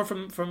bit more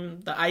from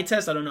the eye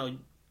test. I don't know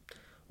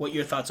what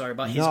your thoughts are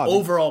about his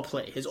overall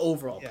play.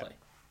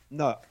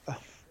 No,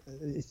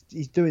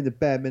 he's doing the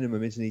bare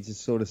minimum, isn't he, to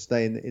sort of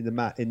stay in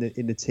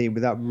the team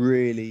without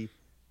really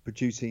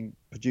producing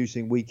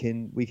week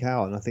in, week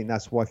out. And I think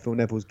that's why Phil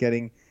Neville's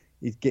getting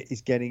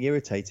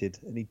irritated,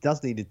 and he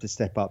does need to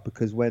step up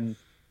because when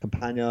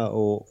Campagna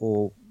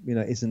or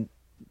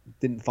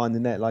didn't find the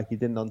net like he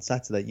didn't on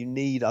Saturday, you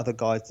need other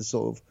guys to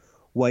sort of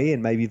weigh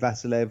in. Maybe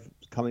Vasilev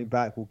coming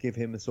back will give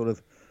him a sort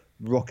of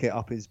rocket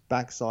up his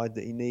backside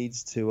that he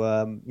needs to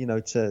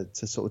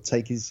to sort of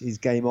take his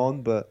game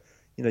on. But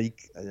I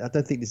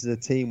don't think this is a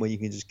team where you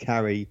can just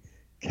carry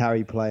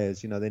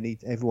players.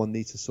 Everyone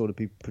needs to sort of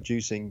be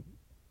producing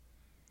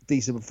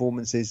decent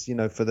performances,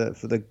 for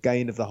the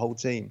gain of the whole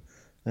team.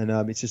 And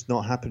it's just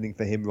not happening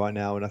for him right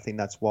now, and I think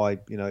that's why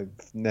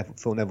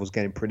Phil Neville's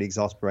getting pretty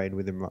exasperated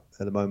with him at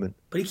the moment.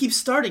 But he keeps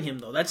starting him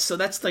though. That's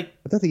like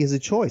I don't think he has a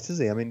choice, does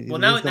he? I mean,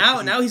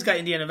 now he's got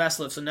Indiana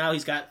Vasilev, so now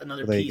he's got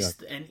another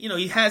piece, and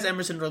he has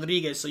Emerson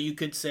Rodriguez, so you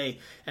could say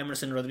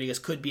Emerson Rodriguez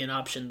could be an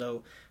option.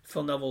 Though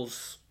Phil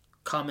Neville's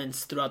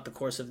comments throughout the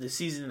course of the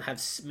season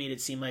have made it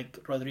seem like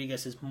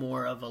Rodriguez is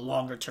more of a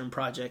longer term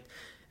project,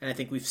 and I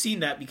think we've seen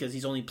that because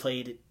he's only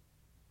played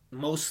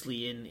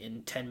mostly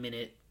in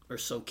 10-minute or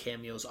so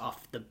cameos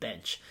off the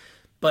bench.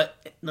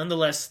 But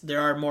nonetheless,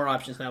 there are more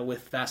options now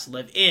with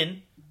Vasilev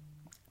in.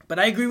 But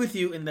I agree with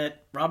you in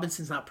that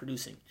Robinson's not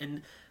producing.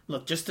 And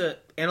look, just to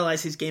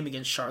analyze his game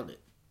against Charlotte,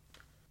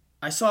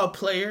 I saw a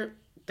player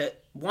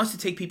that wants to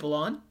take people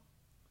on,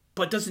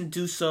 but doesn't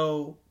do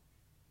so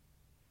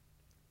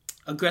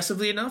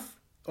aggressively enough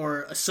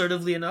or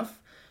assertively enough.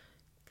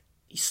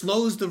 He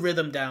slows the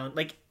rhythm down.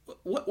 Like,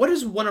 what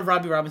is one of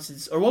Robbie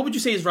Robinson's, or what would you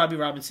say is Robbie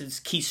Robinson's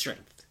key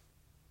strength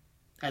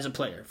as a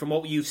player, from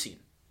what you've seen?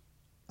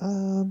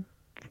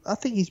 I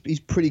think he's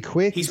pretty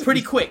quick. He's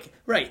pretty quick.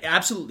 Right,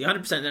 absolutely,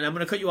 100%. And I'm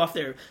going to cut you off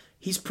there.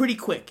 He's pretty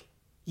quick.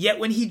 Yet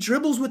when he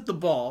dribbles with the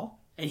ball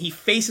and he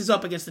faces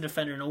up against the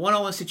defender in a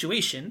one-on-one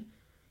situation,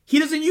 he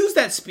doesn't use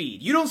that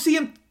speed. You don't see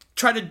him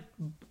try to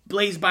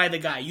blaze by the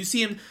guy. You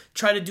see him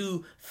try to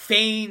do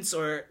feints,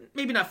 or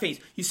maybe not feints.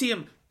 You see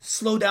him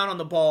slow down on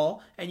the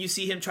ball, and you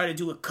see him try to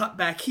do a cut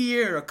back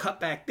here or a cut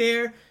back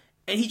there,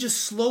 and he just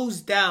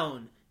slows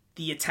down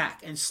the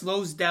attack and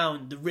slows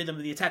down the rhythm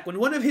of the attack, when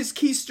one of his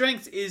key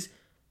strengths is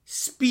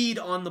speed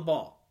on the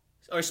ball,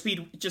 or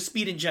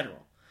speed in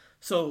general.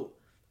 So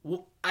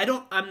I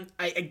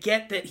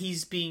get that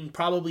he's being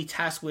probably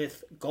tasked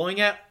with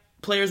going at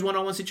players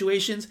one-on-one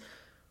situations,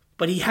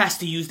 but he has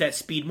to use that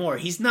speed more.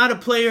 He's not a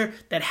player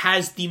that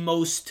has the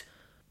most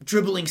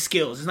dribbling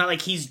skills. It's not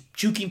like he's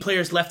juking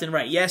players left and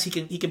right. Yes,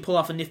 he can pull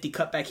off a nifty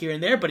cutback here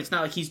and there, but it's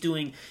not like he's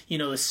doing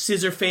the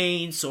scissor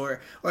feints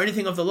or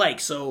anything of the like.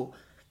 So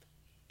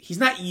he's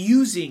not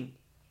using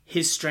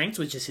his strengths,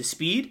 which is his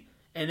speed,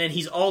 and then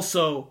he's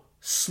also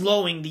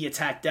slowing the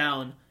attack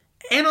down.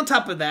 And on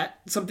top of that,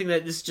 something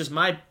that this is just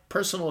my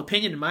personal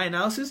opinion and my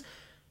analysis,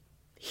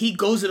 he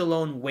goes it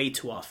alone way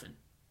too often.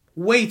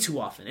 Way too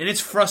often. And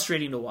it's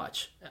frustrating to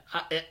watch.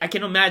 I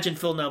can imagine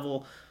Phil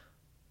Neville,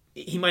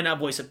 he might not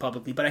voice it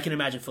publicly, but I can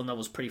imagine Phil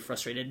Neville's pretty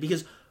frustrated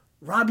because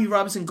Robbie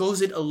Robinson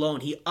goes it alone.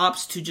 He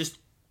opts to just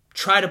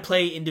try to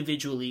play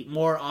individually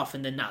more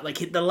often than not.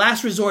 Like, the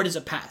last resort is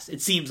a pass.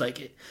 It seems like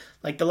it.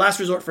 Like, the last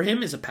resort for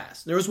him is a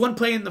pass. There was one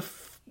play in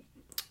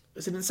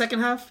was it in the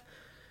second half?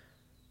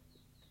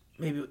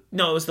 It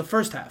was the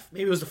first half.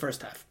 Maybe it was the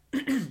first half.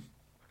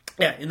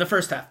 Yeah, in the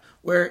first half,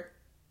 where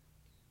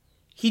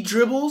he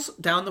dribbles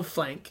down the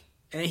flank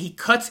and he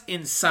cuts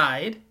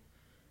inside,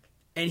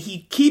 and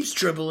he keeps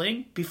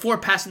dribbling before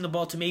passing the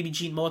ball to maybe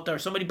Jean Mota or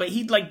somebody, but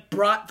he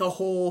brought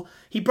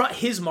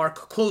his mark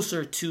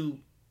closer to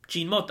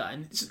Jean Mota,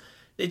 and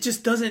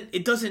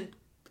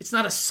it's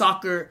not a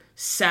soccer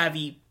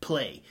savvy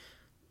play.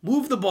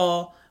 Move the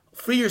ball,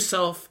 free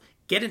yourself,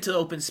 get into the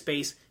open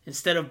space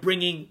instead of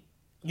bringing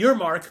your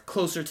mark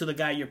closer to the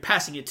guy you're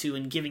passing it to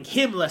and giving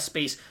him less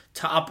space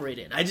to operate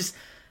in. It's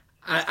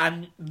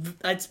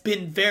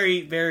been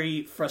very,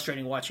 very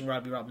frustrating watching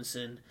Robbie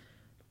Robinson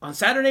on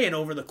Saturday and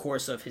over the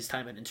course of his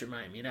time at Inter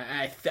Miami. And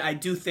I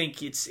do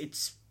think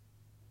it's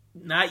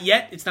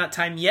not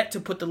time yet to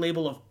put the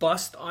label of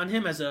bust on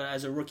him as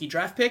a rookie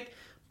draft pick,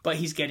 but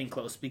he's getting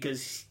close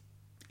because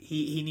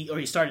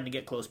he's starting to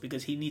get close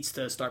because he needs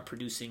to start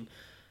producing.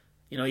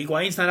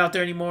 Higuain's not out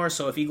there anymore,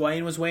 so if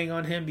Higuain was weighing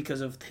on him because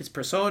of his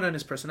persona and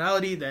his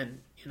personality,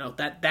 then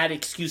that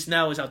excuse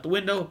now is out the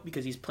window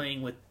because he's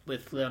playing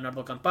with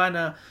Leonardo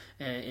Campana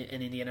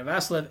and Indiana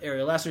Vassilev,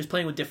 Ariel Lassiter. He's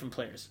playing with different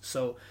players.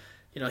 So,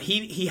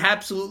 he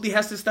absolutely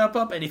has to step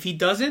up, and if he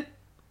doesn't,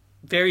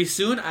 very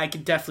soon, I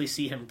could definitely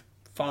see him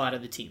fall out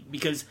of the team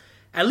because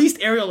at least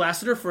Ariel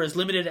Lassiter, for as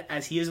limited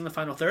as he is in the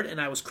final third, and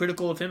I was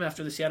critical of him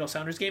after the Seattle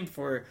Sounders game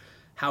for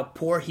how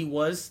poor he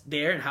was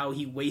there and how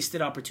he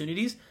wasted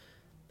opportunities,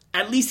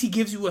 at least he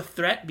gives you a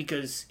threat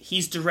because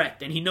he's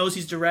direct and he knows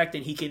he's direct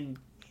and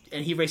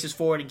he races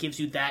forward and gives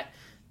you that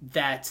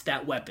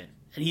weapon.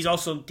 And he's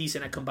also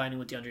decent at combining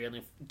with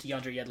DeAndre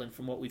Yedlin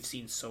from what we've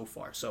seen so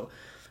far. So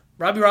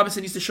Robbie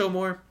Robinson needs to show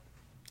more.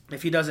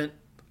 If he doesn't,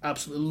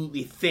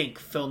 absolutely think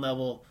Phil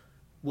Neville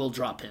will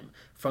drop him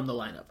from the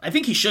lineup. I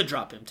think he should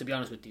drop him, to be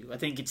honest with you. I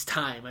think it's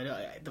time.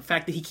 The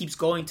fact that he keeps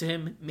going to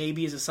him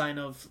maybe is a sign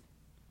of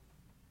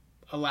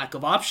a lack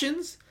of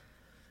options.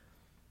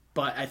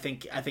 But I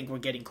think we're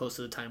getting close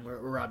to the time where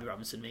Robbie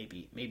Robinson may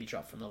be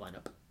dropped from the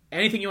lineup.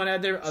 Anything you want to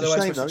add there?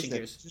 Otherwise, we're switching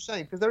gears. It's a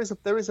shame because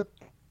there is a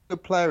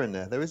good player in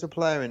there. There is a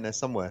player in there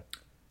somewhere.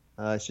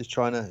 It's just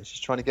trying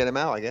to get him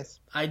out, I guess.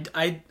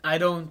 I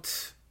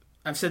don't.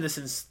 I've said this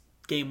since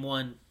game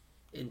 1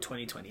 in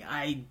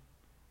 2020.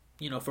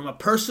 From a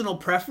personal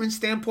preference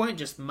standpoint,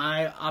 just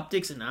my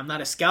optics, and I'm not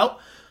a scout,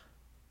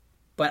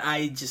 but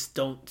I just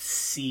don't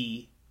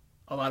see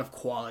a lot of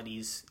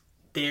qualities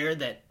there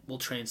that will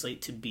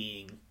translate to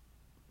being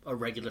a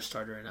regular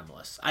starter in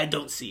MLS. I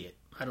don't see it.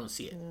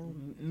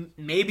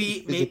 Maybe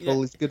he's physical, maybe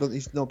he's good.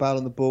 He's not bad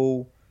on the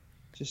ball.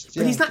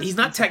 But he's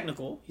not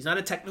technical. He's not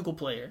a technical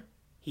player.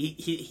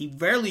 He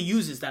rarely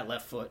uses that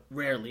left foot.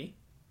 Rarely.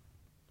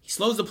 He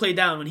slows the play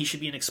down when he should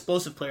be an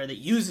explosive player that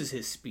uses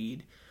his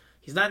speed.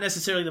 He's not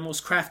necessarily the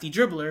most crafty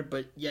dribbler,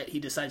 but yet he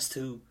decides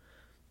to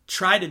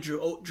try to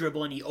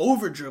dribble and he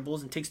over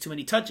dribbles and takes too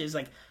many touches.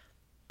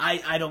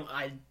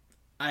 I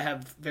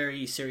have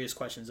very serious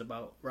questions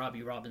about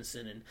Robbie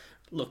Robinson. And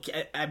look,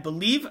 I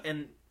believe,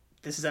 and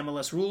this is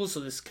MLS rules, so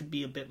this could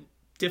be a bit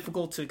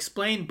difficult to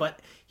explain, but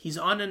he's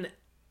on a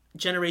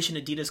Generation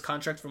Adidas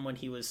contract from when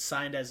he was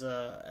signed as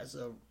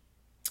a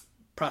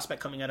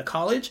prospect coming out of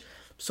college.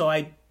 So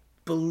I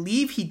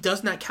believe he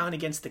does not count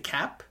against the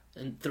cap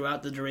and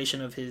throughout the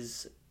duration of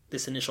this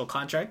initial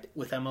contract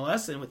with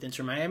MLS and with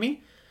Inter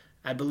Miami,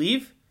 I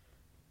believe.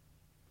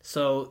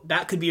 So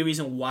that could be a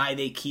reason why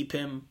they keep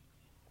him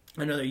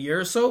another year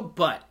or so.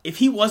 But if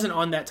he wasn't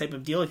on that type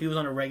of deal, if he was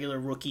on a regular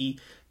rookie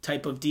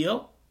type of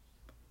deal,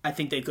 I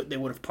think they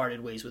would have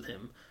parted ways with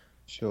him.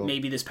 Sure.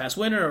 Maybe this past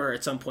winter or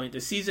at some point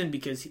this season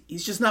because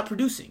he's just not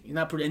producing.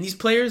 And these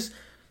players,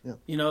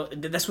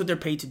 that's what they're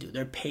paid to do.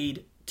 They're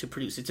paid to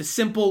produce. It's a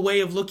simple way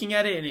of looking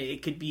at it, and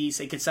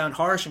it could sound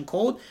harsh and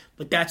cold,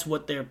 but that's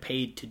what they're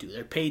paid to do.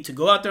 They're paid to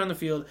go out there on the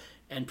field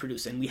and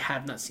produce, and we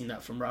have not seen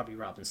that from Robbie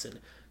Robinson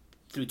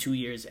through 2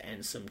 years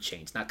and some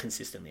change, not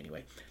consistently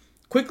anyway.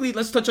 Quickly,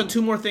 let's touch on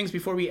 2 more things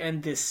before we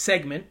end this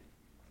segment.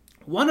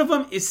 One of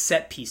them is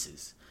set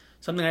pieces,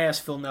 something I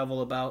asked Phil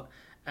Neville about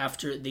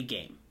after the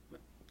game.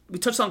 We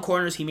touched on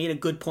corners. He made a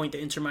good point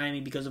that Inter Miami,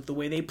 because of the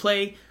way they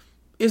play,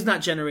 is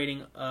not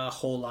generating a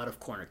whole lot of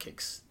corner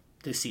kicks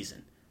this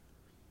season.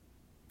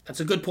 That's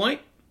a good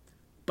point.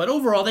 But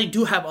overall, they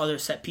do have other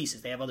set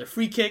pieces. They have other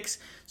free kicks.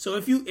 So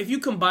if you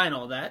combine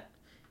all that,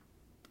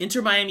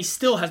 Inter Miami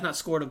still has not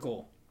scored a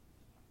goal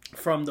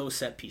from those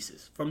set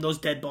pieces, from those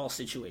dead ball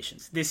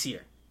situations this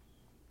year.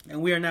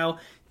 And we are now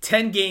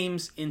 10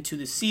 games into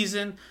the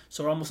season,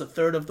 so we're almost a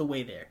third of the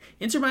way there.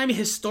 Inter Miami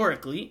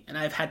historically, and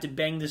I've had to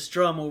bang this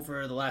drum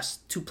over the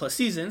last 2+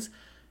 seasons,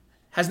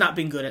 has not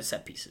been good at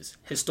set pieces,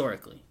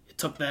 historically. It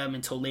took them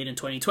until late in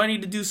 2020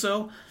 to do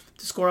so,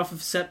 to score off of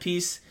a set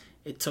piece.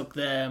 It took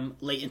them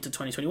late into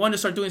 2021 to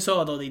start doing so,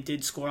 although they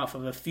did score off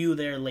of a few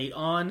there late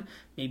on,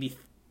 maybe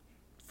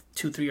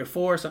 2, 3, or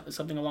 4,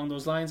 something along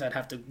those lines. I'd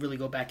have to really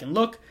go back and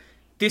look.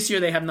 This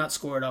year, they have not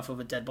scored off of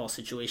a dead ball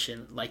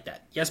situation like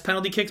that. Yes,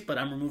 penalty kicks, but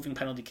I'm removing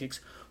penalty kicks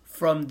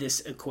from this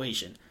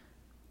equation.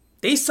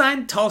 They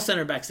signed tall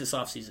center backs this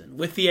offseason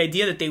with the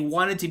idea that they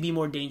wanted to be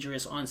more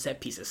dangerous on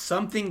set pieces,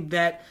 something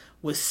that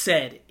was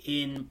said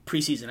in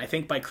preseason, I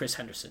think by Chris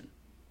Henderson,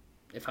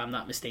 if I'm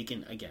not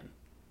mistaken again.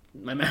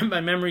 My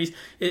memory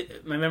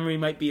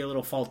might be a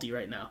little faulty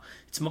right now.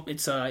 It's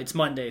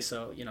Monday,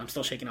 so I'm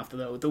still shaking off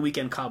the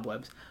weekend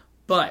cobwebs.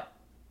 But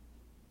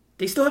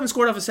they still haven't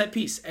scored off a set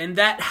piece, and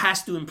that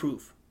has to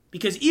improve.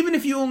 Because even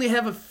if you only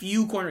have a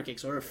few corner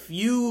kicks or a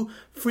few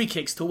free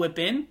kicks to whip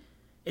in,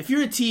 if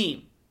you're a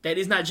team that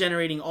is not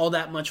generating all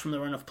that much from the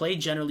run of play,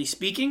 generally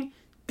speaking,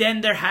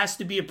 then there has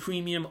to be a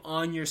premium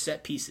on your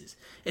set pieces.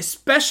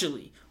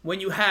 Especially when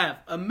you have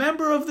a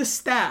member of the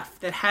staff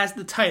that has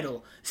the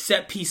title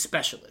set piece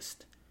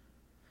specialist.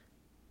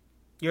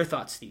 Your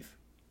thoughts, Steve?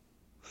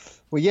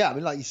 Well, yeah, I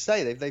mean, like you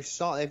say,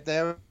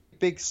 they're a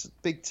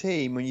big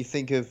team when you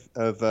think of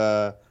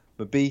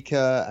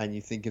Mabika and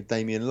you think of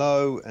Damien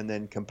Lowe and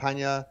then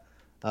Campagna.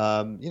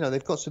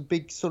 They've got some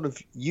big sort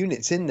of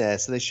units in there,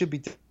 so they should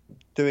be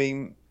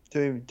doing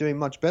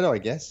much better, I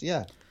guess.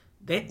 Yeah.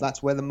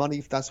 That's where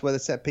the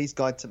set piece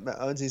guy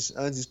earns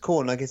his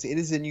corn. I guess it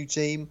is a new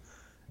team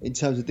in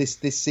terms of this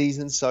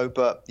season. So,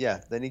 but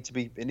yeah, it needs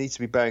to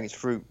be bearing its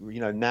fruit,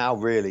 now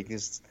really,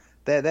 because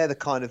they're the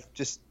kind of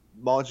just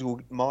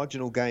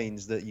marginal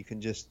gains that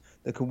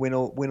that can win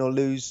or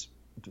lose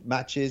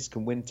matches,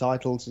 can win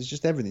titles. It's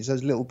just everything. It's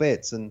those little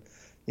bits, and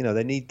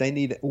they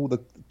need all the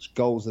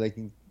goals that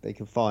they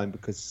can find,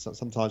 because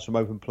sometimes from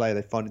open play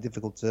they find it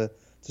difficult to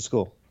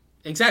score.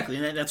 Exactly,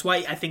 and that's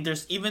why I think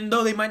even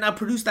though they might not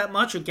produce that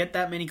much or get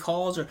that many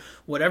calls or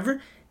whatever,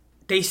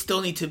 they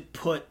still need to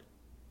put.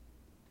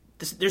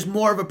 There's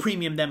more of a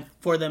premium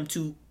for them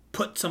to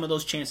put some of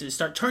those chances,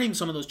 start turning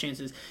some of those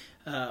chances,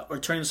 or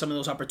turning some of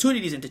those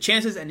opportunities into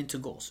chances and into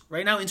goals.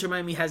 Right now, Inter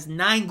Miami has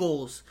 9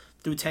 goals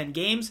through 10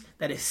 games.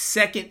 That is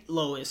second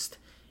lowest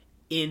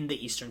in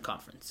the Eastern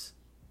Conference.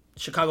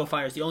 Chicago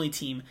Fire is the only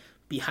team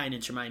behind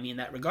Inter Miami in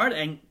that regard,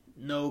 and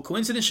no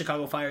coincidence,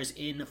 Chicago Fire is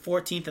in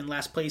 14th and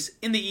last place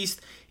in the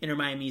East. Inter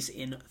Miami's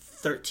in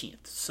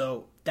 13th.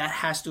 So that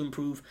has to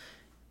improve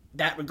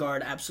that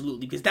regard,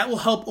 absolutely, because that will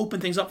help open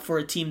things up for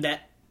a team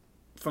that,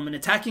 from an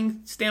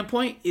attacking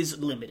standpoint, is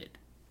limited.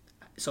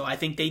 So I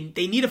think they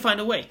need to find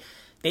a way.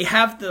 They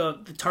have the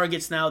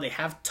targets now. They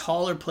have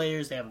taller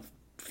players. They have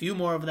a few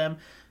more of them.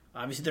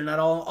 Obviously, they're not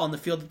all on the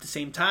field at the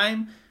same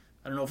time.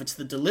 I don't know if it's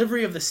the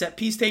delivery of the set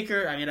piece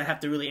taker. I mean, I'd have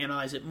to really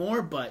analyze it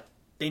more, but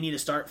they need to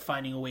start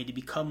finding a way to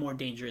become more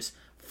dangerous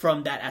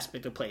from that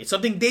aspect of play. It's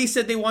something they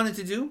said they wanted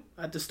to do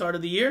at the start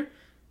of the year,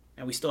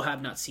 and we still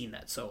have not seen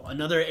that. So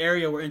another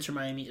area where Inter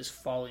Miami is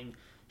falling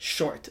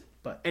short.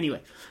 But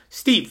anyway,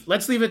 Steve,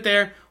 let's leave it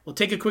there. We'll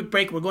take a quick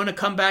break. We're going to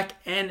come back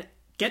and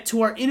get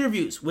to our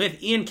interviews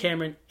with Ian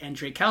Cameron and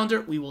Drake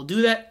Callender. We will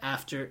do that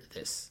after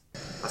this.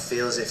 I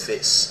feel as if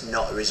it's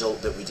not a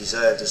result that we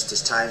deserve.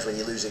 There's times when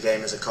you lose a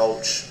game as a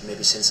coach,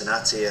 maybe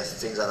Cincinnati or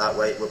things like that,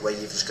 where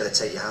you've just got to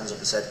take your hands up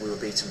and said we were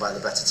beaten by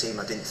the better team.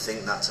 I didn't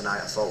think that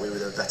tonight. I thought we were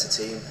the better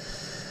team,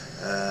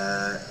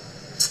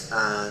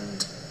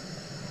 and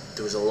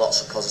there was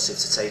lots of positive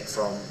to take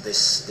from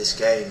this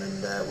game.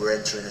 And we're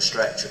entering a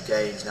stretch of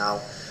games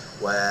now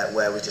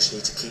where we just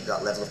need to keep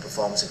that level of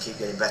performance and keep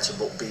getting better,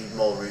 but be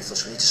more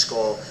ruthless. We need to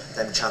score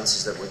them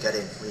chances that we're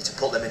getting. We need to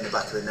put them in the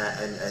back of the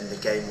net, and the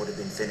game would have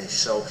been finished.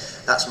 So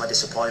that's my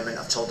disappointment.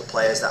 I've told the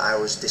players that I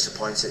was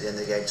disappointed at the end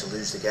of the game to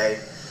lose the game,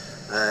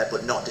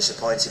 but not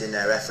disappointed in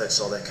their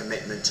efforts or their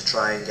commitment to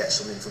try and get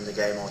something from the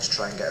game or to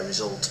try and get a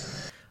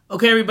result.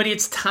 Okay, everybody,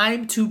 it's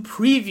time to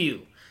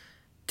preview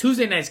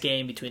Tuesday night's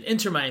game between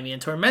Inter Miami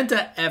and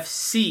Tormenta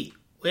FC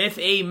with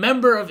a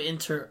member of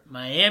Inter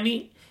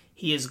Miami.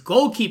 He is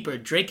goalkeeper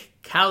Drake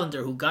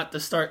Callender, who got the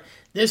start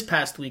this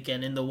past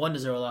weekend in the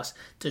 1-0 loss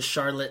to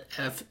Charlotte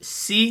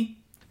FC.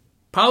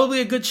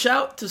 Probably a good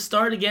shout to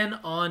start again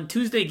on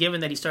Tuesday, given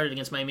that he started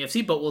against Miami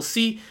FC, but we'll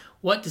see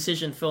what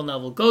decision Phil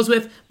Neville goes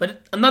with.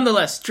 But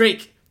nonetheless,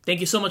 Drake, thank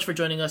you so much for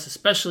joining us,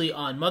 especially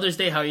on Mother's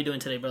Day. How are you doing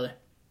today, brother?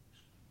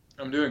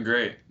 I'm doing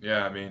great.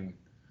 Yeah, I mean,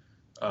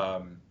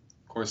 of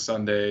course,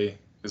 Sunday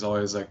is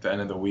always like the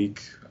end of the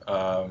week.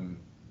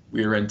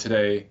 We were in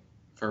today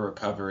for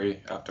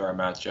recovery after our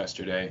match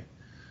yesterday,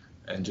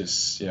 and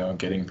just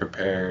getting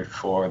prepared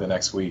for the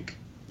next week.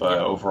 But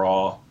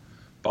overall,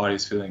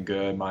 body's feeling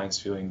good, mind's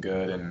feeling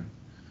good, and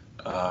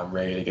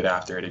ready to get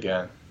after it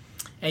again.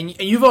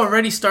 And you've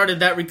already started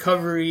that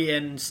recovery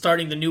and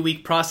starting the new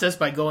week process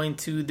by going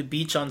to the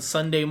beach on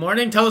Sunday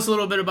morning. Tell us a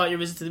little bit about your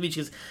visit to the beach,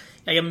 because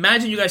I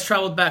imagine you guys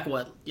traveled back,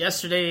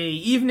 yesterday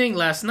evening,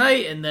 last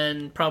night, and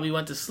then probably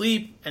went to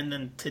sleep, and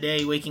then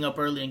today waking up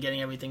early and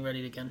getting everything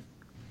ready again.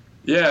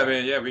 Yeah, I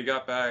mean, we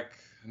got back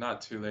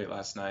not too late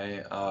last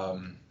night.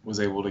 Was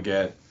able to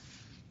get,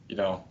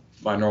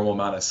 my normal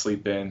amount of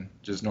sleep in,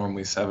 just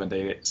normally 7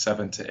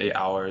 to 8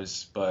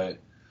 hours. But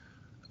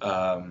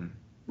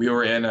we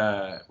were in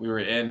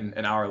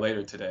an hour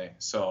later today,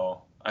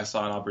 so I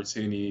saw an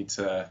opportunity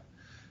to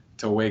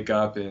wake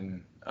up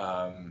and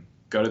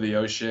go to the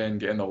ocean,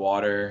 get in the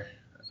water.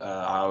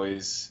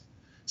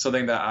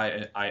 Something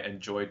that I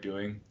enjoy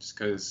doing, just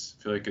because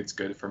I feel like it's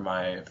good for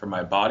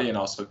my body and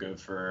also good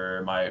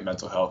for my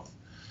mental health.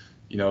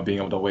 Being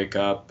able to wake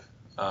up,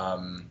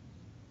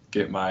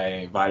 get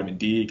my vitamin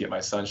D, get my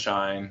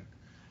sunshine,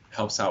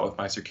 helps out with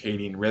my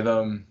circadian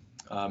rhythm,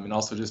 and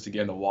also just to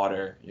get in the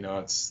water.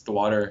 The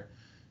water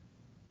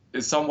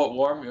is somewhat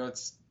warm.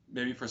 It's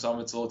maybe for some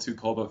it's a little too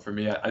cold, but for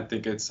me, I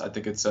think it's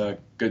a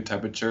good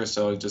temperature.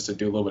 So just to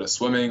do a little bit of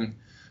swimming,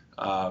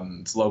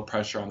 it's low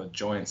pressure on the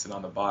joints and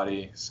on the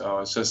body. So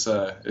it's just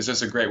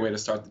a great way to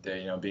start the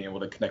day. Being able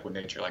to connect with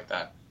nature like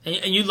that.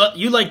 And you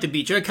like the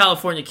beach. You're a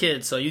California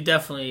kid, so you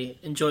definitely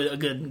enjoy a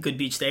good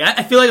beach day.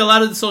 I feel like a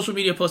lot of the social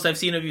media posts I've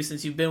seen of you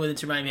since you've been with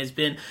Inter Miami has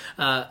been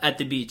at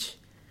the beach.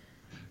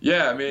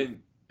 Yeah,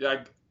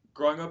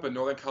 growing up in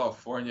Northern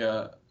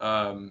California,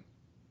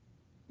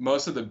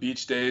 most of the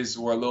beach days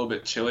were a little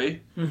bit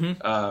chilly.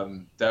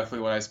 Mm-hmm. Definitely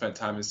when I spent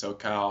time in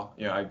SoCal,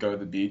 I'd go to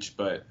the beach,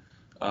 but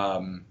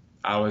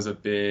I was a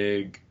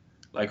big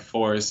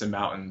forests and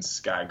mountains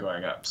guy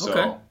growing up.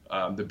 So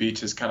the beach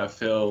has kind of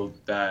filled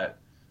that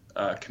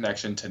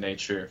connection to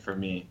nature for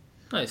me.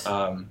 Nice.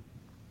 And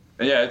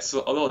yeah, it's a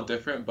little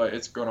different, but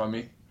it's grown on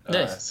me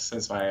nice.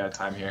 Since my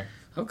time here.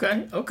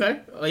 Okay.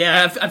 Well,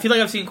 yeah, I feel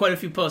like I've seen quite a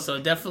few posts, so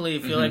definitely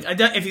feel like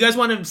if you guys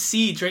want to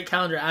see Drake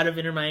Callender out of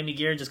Inter Miami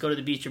gear, just go to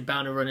the beach. You're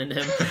bound to run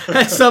into him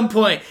at some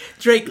point.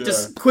 Drake,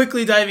 just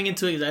quickly diving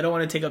into it because I don't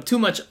want to take up too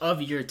much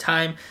of your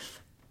time.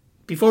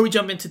 Before we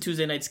jump into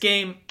Tuesday night's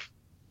game,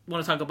 I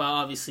want to talk about,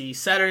 obviously,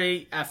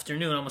 Saturday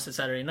afternoon, almost a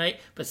Saturday night,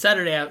 but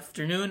Saturday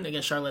afternoon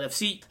against Charlotte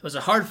FC. It was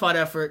a hard-fought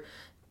effort.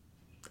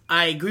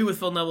 I agree with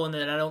Phil Neville in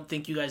that I don't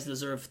think you guys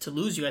deserve to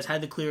lose. You guys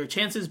had the clearer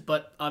chances,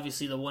 but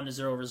obviously the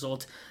 1-0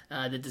 result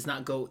that does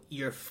not go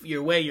your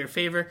way, your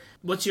favor.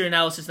 What's your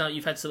analysis now that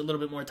you've had a little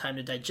bit more time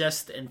to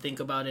digest and think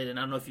about it? And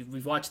I don't know if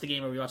we've watched the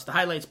game or we watched the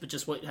highlights, but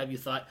just what have you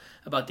thought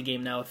about the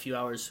game now a few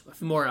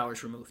more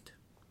hours removed?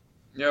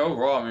 Yeah,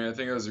 overall, I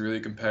think it was a really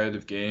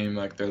competitive game.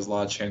 There's a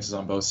lot of chances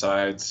on both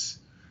sides.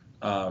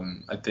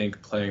 I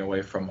think playing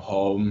away from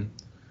home,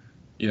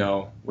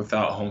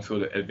 without home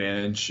field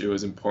advantage, it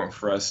was important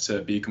for us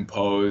to be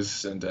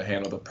composed and to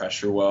handle the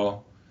pressure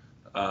well.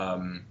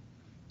 I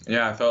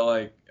felt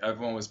like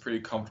everyone was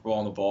pretty comfortable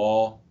on the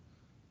ball.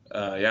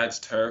 It's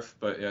turf,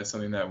 but it's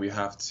something that we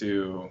have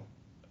to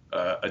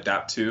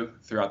adapt to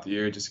throughout the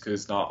year just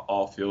because not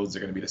all fields are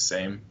going to be the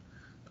same.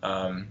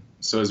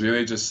 So it was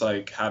really just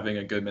having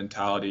a good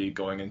mentality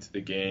going into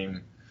the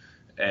game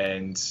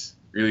and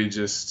really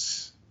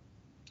just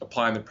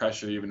applying the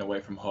pressure even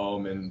away from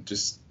home and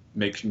just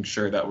making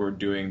sure that we're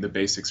doing the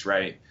basics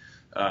right,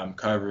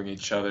 covering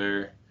each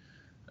other,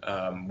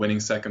 winning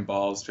second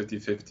balls,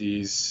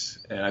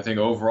 50-50s. And I think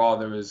overall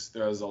there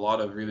was a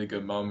lot of really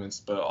good moments,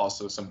 but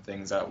also some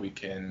things that we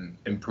can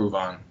improve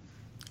on.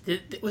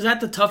 Was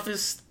that the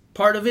toughest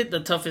part of it?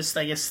 The toughest,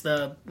 I guess,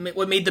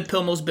 what made the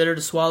pill most bitter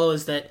to swallow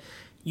is that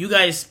you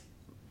guys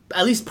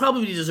at least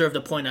probably deserved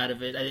a point out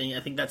of it. I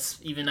think that's,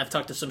 even I've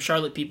talked to some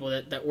Charlotte people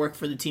that work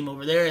for the team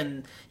over there,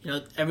 and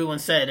everyone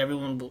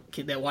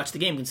that watched the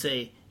game can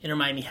say Inter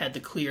Miami had the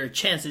clear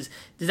chances.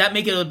 Does that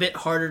make it a bit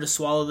harder to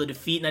swallow the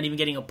defeat, not even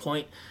getting a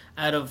point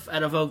out of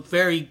a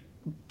very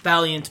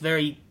valiant,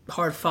 very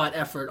hard fought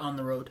effort on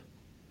the road?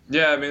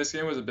 Yeah, this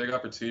game was a big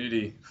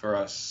opportunity for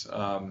us.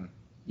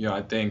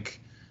 I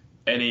think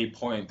any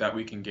point that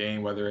we can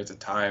gain, whether it's a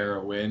tie or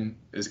a win,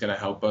 is going to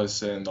help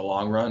us in the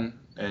long run.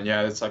 And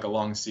it's a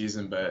long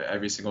season, but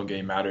every single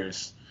game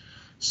matters.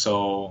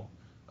 So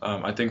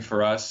I think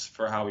for us,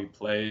 for how we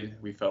played,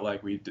 we felt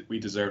like we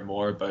deserved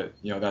more. But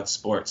that's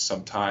sports.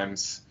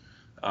 Sometimes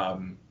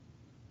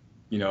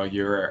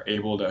you're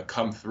able to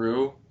come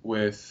through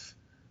with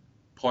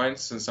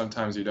points, and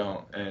sometimes you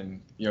don't.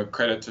 And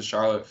credit to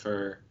Charlotte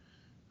for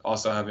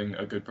also having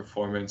a good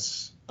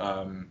performance.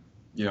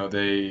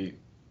 They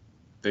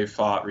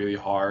fought really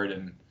hard,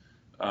 and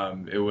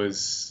it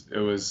was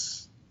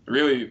a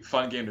really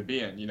fun game to be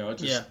in.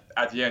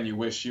 At the end, you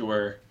wish you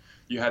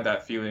had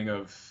that feeling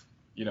of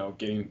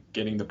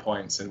getting the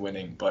points and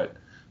winning. But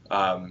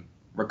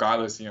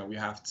regardless, we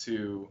have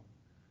to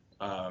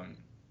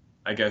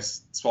I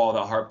guess swallow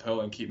that hard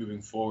pill and keep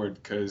moving forward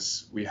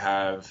because we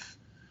have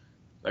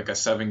a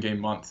 7-game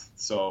month.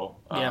 So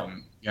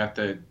you have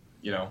to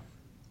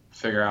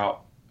figure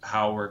out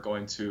how we're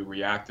going to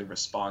react and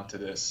respond to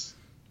this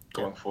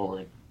going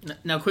forward.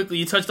 Now, quickly,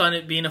 you touched on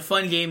it being a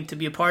fun game to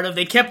be a part of.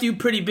 They kept you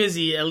pretty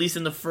busy, at least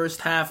in the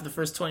first half, the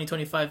first 20,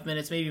 25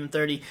 minutes, maybe even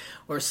 30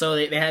 or so.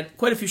 They had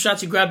quite a few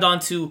shots you grabbed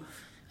onto,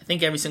 I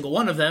think, every single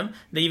one of them.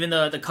 Even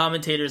the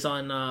commentators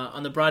on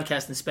the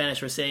broadcast in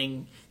Spanish were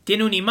saying,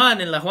 "Tiene un imán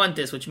en las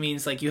guantes," which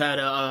means you had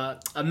a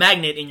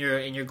magnet in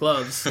your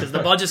gloves because the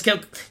ball just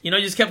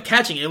kept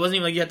catching it. It wasn't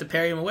even like you had to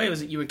parry him away. It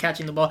was you were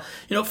catching the ball.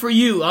 For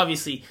you,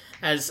 obviously,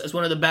 as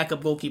one of the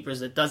backup goalkeepers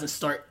that doesn't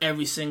start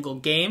every single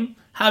game,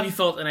 how have you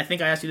felt? And I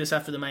think I asked you this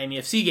after the Miami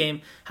FC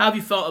game. How have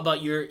you felt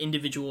about your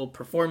individual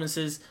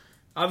performances?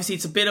 Obviously,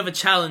 it's a bit of a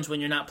challenge when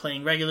you're not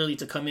playing regularly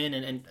to come in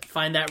and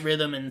find that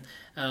rhythm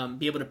and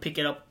be able to pick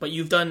it up. But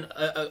you've done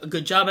a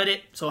good job at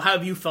it. So how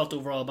have you felt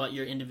overall about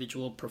your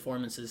individual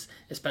performances,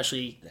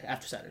 especially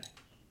after Saturday?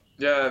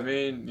 Yeah,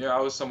 I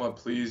was somewhat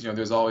pleased.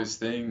 There's always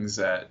things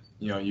that,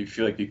 you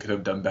feel like you could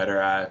have done better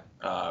at.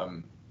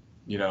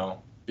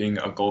 Being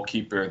a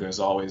goalkeeper, there's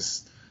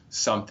always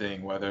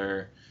something,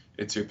 whether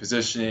it's your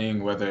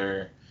positioning,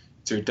 whether,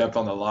 to your depth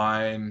on the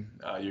line,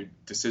 your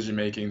decision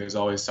making. There's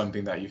always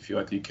something that you feel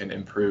like you can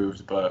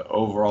improve. But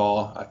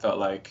overall, I felt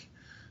like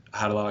I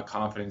had a lot of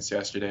confidence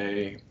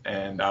yesterday,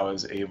 and I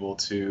was able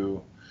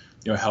to,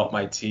 help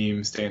my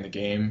team stay in the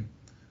game.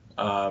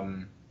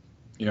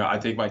 I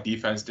think my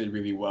defense did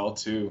really well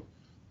too.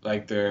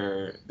 Like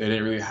they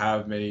didn't really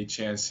have many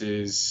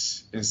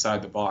chances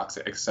inside the box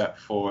except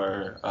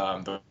for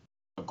the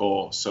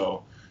goal.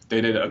 So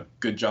they did a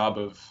good job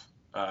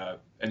of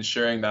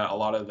ensuring that a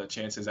lot of the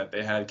chances that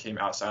they had came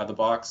outside the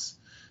box.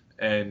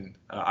 And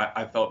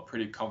I felt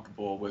pretty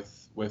comfortable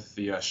with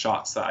the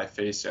shots that I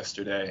faced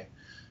yesterday.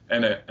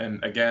 And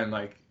again,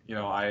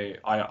 I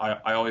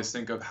always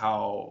think of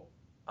how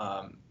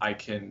I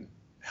can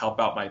help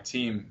out my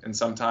team. And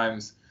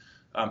sometimes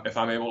if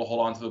I'm able to hold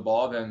on to the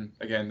ball, then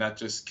again, that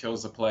just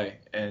kills the play.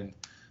 And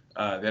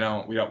we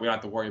don't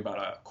have to worry about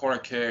a corner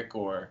kick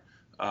or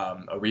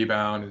a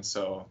rebound. And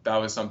so that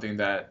was something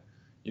that,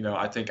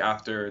 I think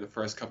after the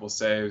first couple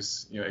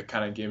saves, it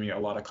kind of gave me a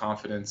lot of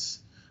confidence,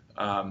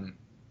 and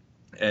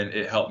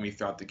it helped me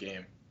throughout the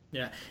game.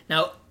 Yeah.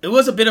 Now, it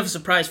was a bit of a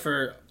surprise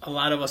for a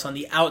lot of us on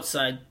the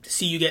outside to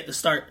see you get the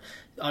start.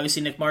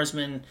 Obviously, Nick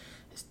Marsman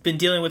has been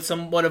dealing with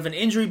somewhat of an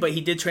injury, but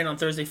he did train on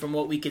Thursday from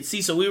what we could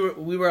see. So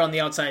we were on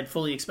the outside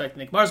fully expecting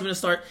Nick Marsman to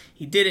start.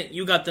 He didn't.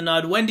 You got the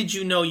nod. When did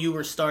you know you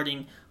were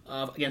starting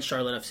against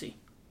Charlotte FC?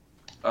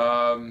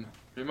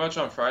 Pretty much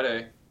on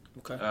Friday.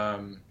 Okay.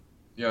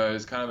 It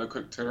was kind of a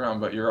quick turnaround,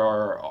 but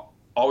you're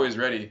always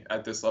ready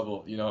at this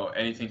level.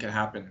 Anything can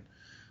happen.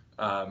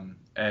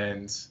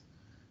 And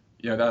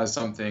that is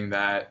something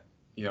that,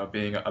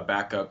 being a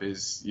backup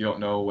is, you don't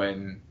know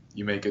when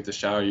you may get the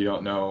shower. You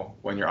don't know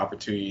when your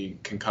opportunity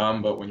can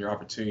come, but when your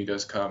opportunity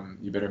does come,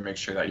 you better make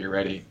sure that you're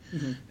ready.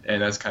 Mm-hmm.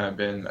 And that's kind of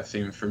been a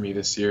theme for me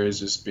this year, is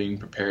just being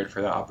prepared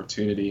for that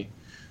opportunity.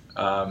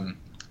 And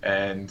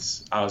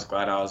I was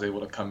glad I was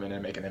able to come in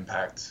and make an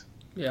impact.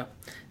 Yeah.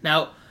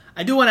 Now,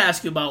 I do want to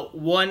ask you about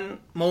one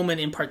moment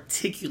in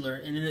particular,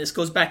 and this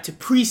goes back to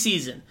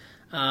preseason.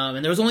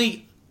 And there was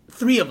only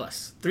three of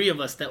us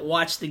that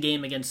watched the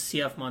game against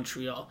CF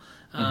Montreal.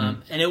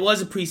 And it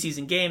was a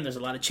preseason game. There's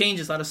a lot of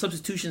changes, a lot of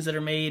substitutions that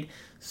are made.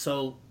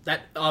 So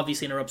that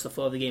obviously interrupts the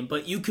flow of the game.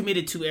 But you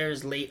committed 2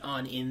 errors late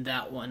on in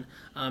that one.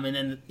 And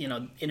then,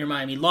 Inter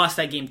Miami lost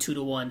that game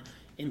 2-1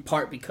 in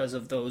part because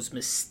of those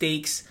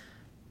mistakes.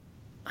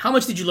 How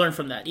much did you learn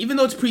from that? Even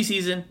though it's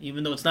preseason,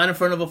 even though it's not in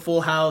front of a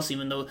full house,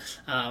 even though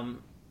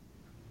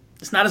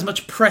it's not as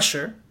much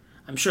pressure,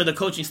 I'm sure the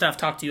coaching staff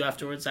talked to you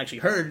afterwards. I've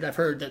heard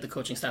that the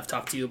coaching staff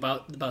talked to you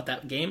about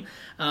that game.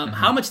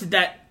 How much did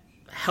that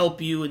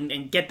help you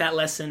and get that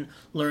lesson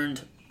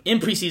learned in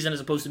preseason as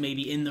opposed to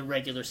maybe in the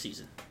regular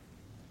season?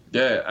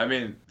 Yeah, I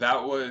mean,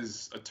 that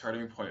was a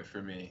turning point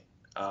for me.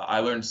 I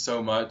learned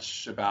so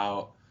much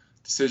about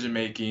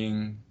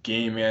decision-making,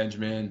 game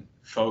management,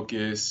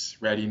 focus,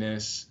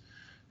 readiness.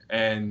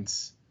 And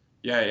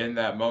yeah, in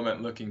that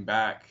moment, looking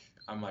back,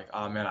 I'm like,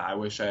 oh man, I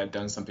wish I had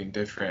done something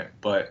different.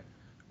 But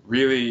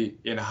really,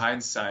 in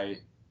hindsight,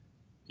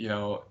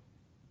 I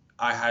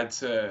had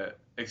to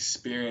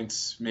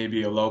experience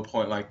maybe a low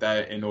point like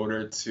that in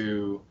order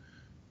to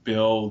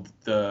build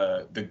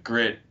the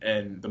grit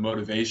and the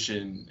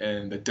motivation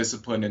and the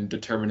discipline and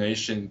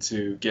determination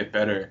to get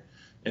better.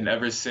 And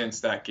ever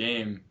since that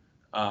game,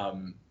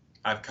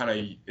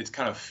 it's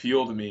kind of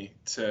fueled me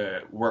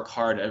to work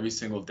hard every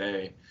single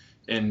day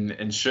and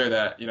ensure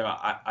that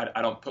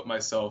I don't put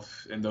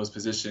myself in those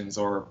positions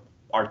or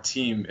our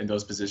team in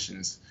those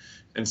positions.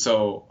 And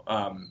so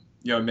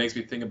it makes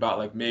me think about,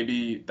 like,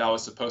 maybe that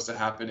was supposed to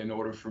happen in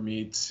order for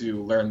me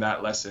to learn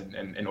that lesson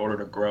and in order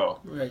to grow.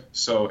 Right.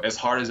 So as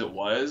hard as it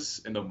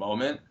was in the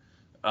moment,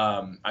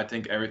 I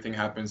think everything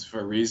happens for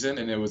a reason,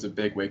 and it was a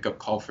big wake-up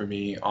call for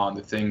me on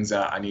the things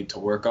that I need to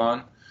work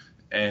on,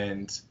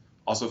 and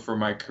also for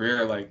my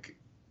career, like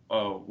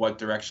what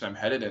direction I'm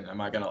headed in.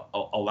 Am I going to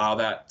allow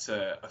that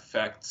to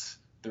affect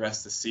the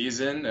rest of the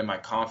season and my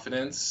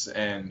confidence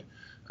and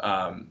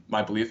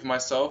my belief in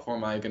myself, or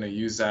am I going to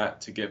use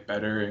that to get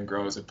better and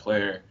grow as a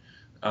player,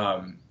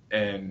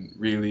 and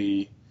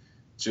really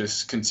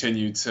just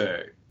continue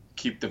to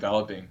keep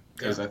developing?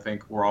 Because I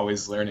think we're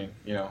always learning,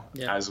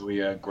 as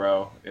we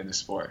grow in the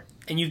sport.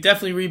 And you've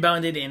definitely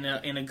rebounded in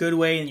a good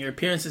way, and your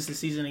appearances this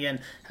season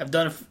again have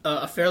done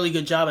a fairly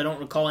good job. I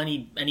don't recall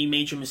any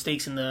major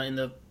mistakes in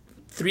the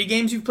 3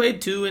 games you've played,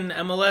 2 in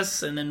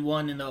MLS and then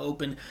 1 in the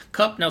Open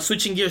Cup. Now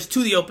switching gears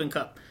to the Open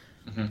Cup.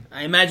 Mm-hmm.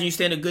 I imagine you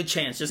stand a good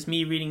chance. Just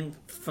me reading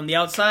from the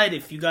outside,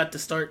 if you got to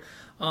start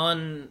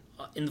in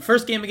the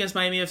first game against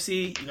Miami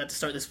FC, you got to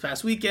start this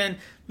past weekend,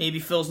 maybe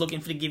Phil's looking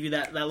to give you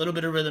that little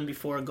bit of rhythm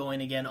before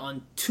going again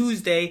on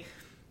Tuesday.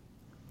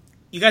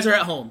 You guys are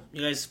at home.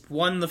 You guys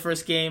won the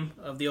first game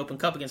of the Open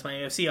Cup against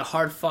Miami FC, a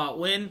hard-fought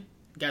win.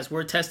 You guys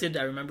were tested.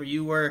 I remember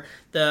you were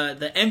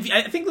the MVP.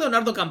 I think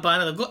Leonardo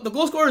Campana, the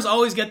goal scorers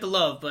always get the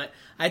love, but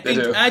I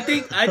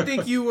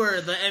think you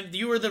were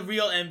the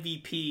real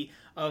MVP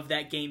of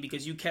that game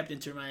because you kept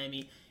Inter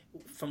Miami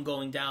from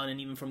going down and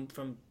even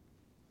from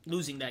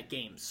losing that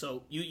game.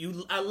 So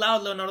you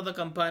allowed Leonardo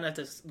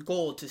Campana's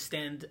goal to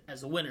stand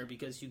as a winner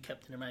because you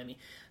kept Inter Miami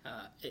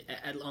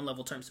on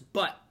level terms.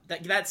 But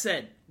that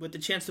said, with the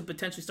chance to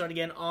potentially start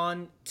again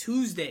on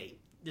Tuesday,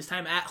 this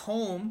time at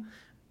home,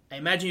 I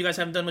imagine you guys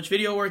haven't done much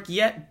video work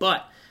yet,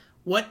 but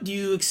what do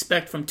you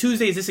expect from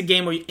Tuesday? Is this a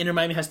game where Inter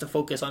Miami has to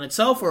focus on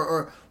itself,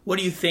 or what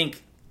do you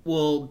think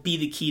will be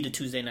the key to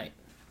Tuesday night?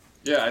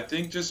 Yeah, I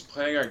think just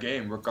playing our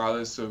game,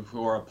 regardless of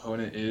who our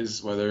opponent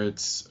is, whether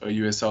it's a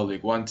USL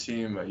League One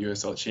team, a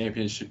USL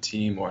Championship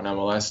team, or an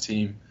MLS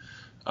team,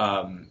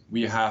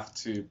 we have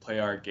to play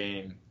our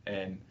game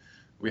and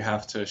we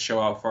have to show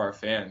out for our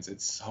fans.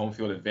 It's home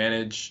field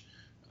advantage.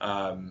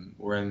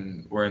 We're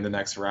in the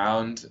next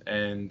round,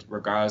 and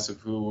regardless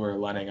of who we're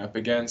lining up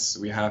against,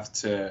 we have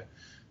to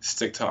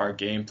stick to our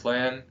game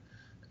plan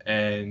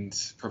and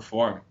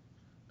perform.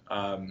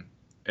 And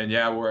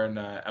yeah, we're in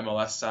the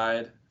MLS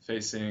side,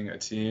 facing a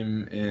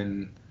team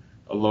in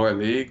a lower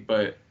league,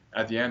 but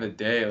at the end of the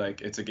day,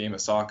 like, it's a game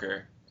of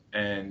soccer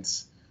and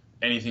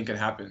anything can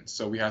happen.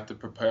 So we have to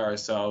prepare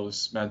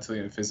ourselves mentally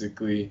and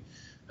physically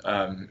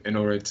in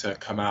order to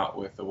come out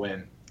with a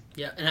win.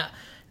 Yeah. And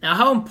now,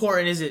 how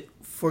important is it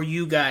for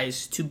you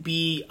guys to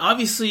be,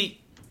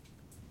 obviously,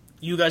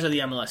 you guys are the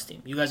MLS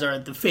team. You guys are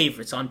the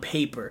favorites on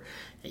paper.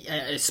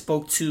 I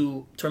spoke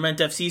to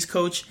Tormenta FC's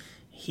coach.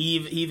 He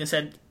even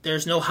said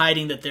there's no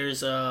hiding that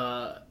there's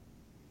a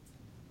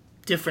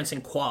difference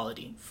in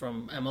quality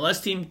from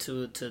MLS team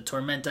to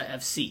Tormenta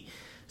FC.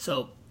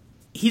 So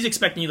he's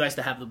expecting you guys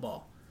to have the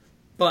ball.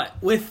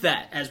 But with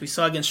that, as we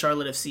saw against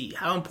Charlotte FC,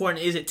 how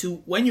important is it to,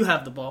 when you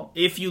have the ball,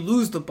 if you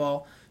lose the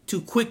ball, to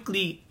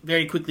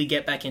very quickly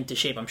get back into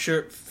shape? I'm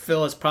sure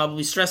Phil has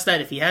probably stressed that.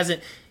 If he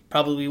hasn't,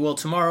 probably will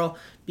tomorrow.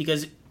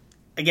 Because,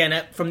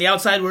 again, from the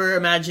outside, we're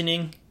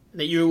imagining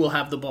that you will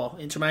have the ball.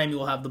 Inter Miami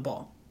will have the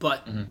ball.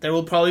 But there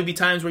will probably be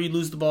times where you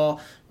lose the ball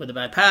with a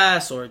bad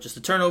pass or just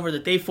a turnover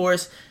that they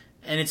force.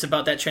 And it's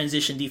about that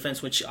transition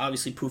defense, which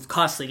obviously proved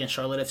costly against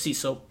Charlotte FC.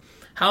 So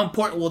how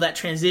important will that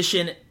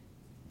transition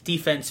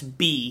defense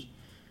be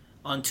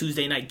on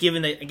Tuesday night,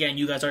 given that, again,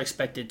 you guys are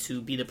expected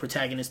to be the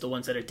protagonists, the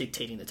ones that are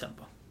dictating the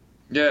tempo?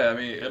 Yeah, I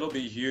mean, it'll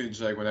be huge,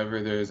 like,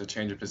 whenever there's a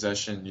change of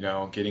possession,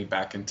 getting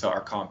back into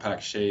our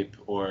compact shape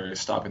or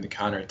stopping the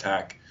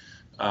counterattack.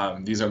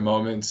 These are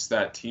moments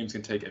that teams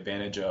can take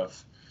advantage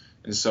of.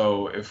 And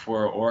so if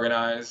we're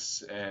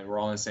organized and we're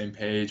all on the same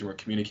page and we're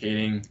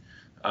communicating,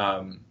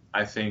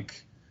 I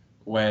think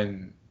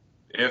when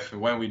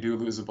we do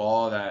lose the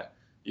ball, that,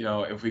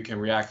 if we can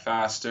react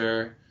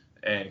faster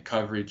and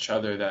cover each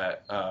other,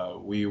 that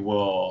we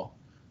will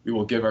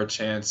give our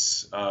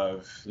chance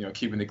of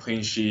keeping the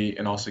clean sheet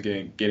and also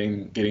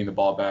getting the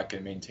ball back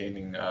and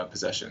maintaining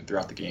possession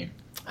throughout the game.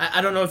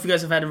 I don't know if you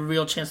guys have had a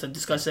real chance to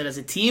discuss it as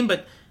a team,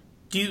 but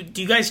do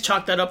you guys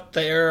chalk that up,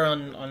 the error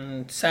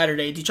on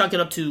Saturday? Do you chalk it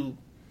up to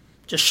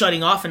just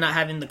shutting off and not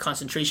having the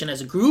concentration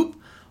as a group?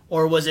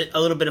 Or was it a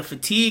little bit of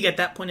fatigue at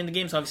that point in the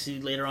game? So obviously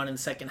later on in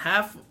the second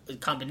half, a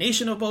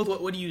combination of both.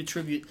 What do you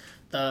attribute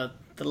the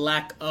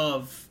lack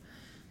of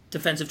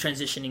defensive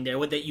transitioning there?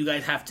 What that you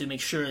guys have to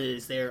make sure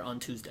is there on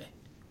Tuesday?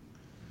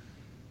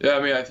 Yeah,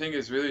 I mean, I think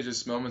it's really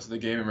just moments of the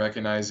game and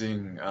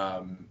recognizing,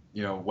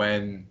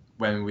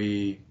 when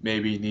we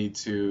maybe need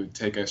to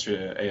take a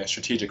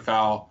strategic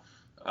foul.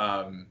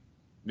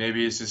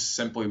 Maybe it's just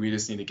simply we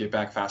just need to get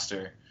back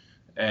faster.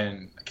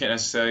 And I can't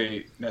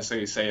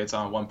necessarily say it's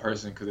on one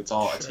person because it's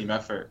all a team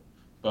effort.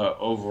 But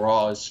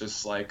overall, it's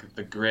just like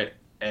the grit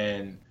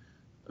and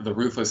the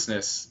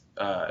ruthlessness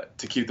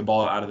to keep the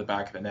ball out of the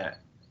back of the net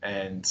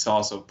and to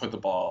also put the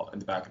ball in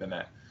the back of the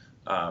net.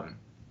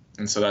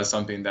 And so that's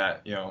something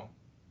that,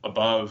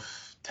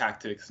 above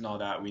tactics and all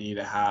that, we need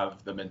to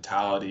have the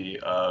mentality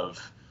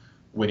of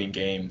winning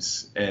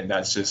games. And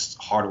that's just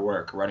hard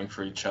work, running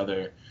for each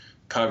other,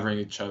 covering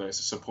each other,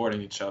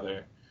 supporting each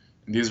other.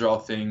 And these are all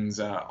things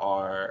that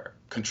are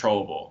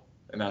controllable,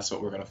 and that's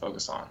what we're going to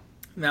focus on.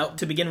 Now,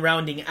 to begin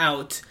rounding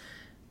out,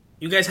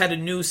 you guys had a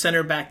new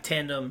center-back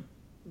tandem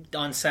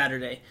on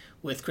Saturday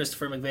with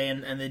Christopher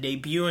McVeigh and the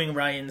debuting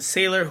Ryan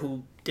Saylor,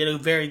 who did a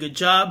very good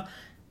job.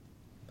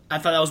 I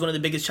thought that was one of the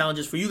biggest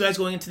challenges for you guys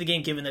going into the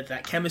game, given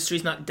that chemistry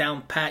is not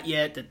down pat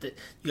yet, that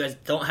you guys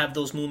don't have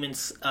those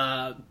movements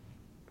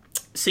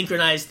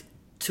synchronized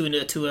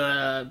to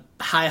a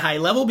high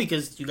level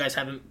because you guys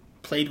haven't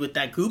played with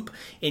that group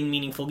in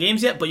meaningful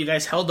games yet, but you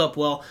guys held up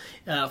well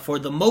for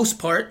the most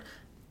part.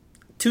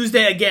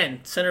 Tuesday, again,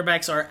 center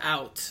backs are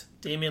out.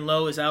 Damian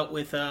Lowe is out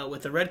with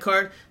a red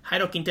card.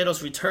 Jairo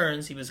Quinteros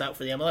returns. He was out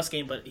for the MLS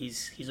game, but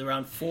he's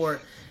around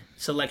for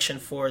selection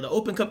for the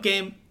Open Cup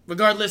game.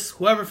 Regardless,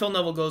 whoever Phil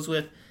Neville goes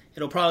with,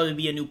 it'll probably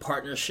be a new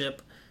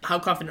partnership. How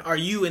confident are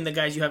you in the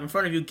guys you have in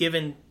front of you,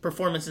 given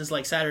performances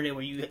like Saturday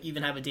where you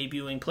even have a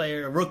debuting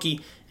player, a rookie,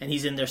 and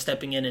he's in there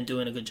stepping in and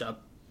doing a good job?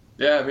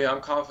 Yeah, I mean,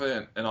 I'm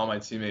confident in all my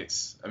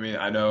teammates. I mean,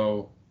 I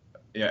know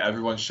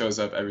everyone shows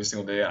up every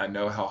single day. I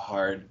know how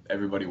hard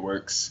everybody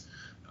works.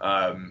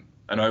 I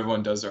know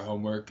everyone does their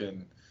homework,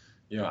 and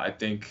I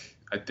think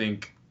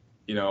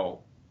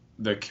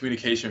the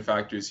communication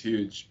factor is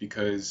huge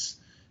because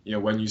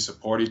when you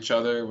support each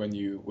other, when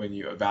you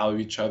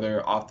evaluate each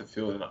other off the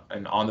field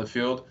and on the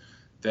field,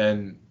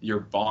 then your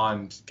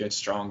bond gets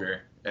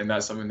stronger. And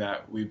that's something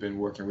that we've been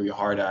working really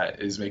hard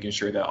at, is making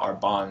sure that our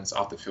bonds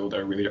off the field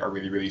are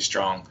really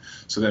strong.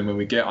 So then when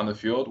we get on the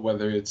field,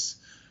 whether it's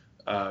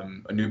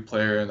a new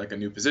player in like a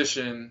new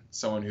position,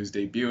 someone who's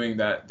debuting,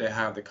 that they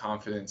have the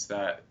confidence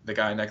that the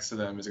guy next to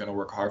them is going to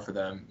work hard for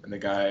them, and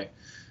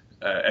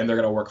and they're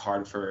going to work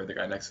hard for the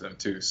guy next to them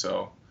too.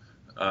 So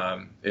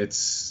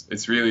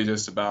it's really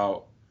just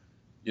about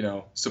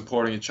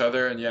supporting each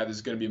other. And yeah,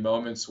 there's going to be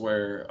moments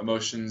where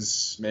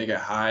emotions may get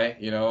high,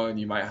 and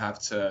you might have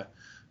to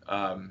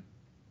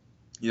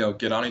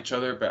get on each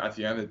other, but at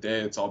the end of the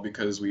day, it's all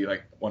because we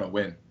want to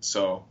win.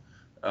 So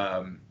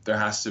there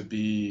has to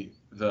be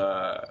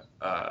the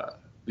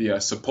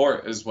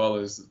support, as well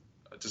as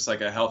just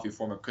like a healthy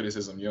form of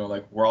criticism.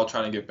 We're all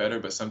trying to get better,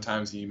 but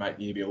sometimes you might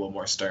need to be a little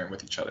more stern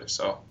with each other.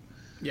 So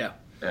yeah.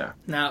 Yeah.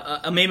 Now,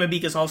 Ame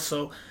Mabika is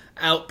also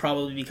out,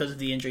 probably because of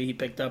the injury he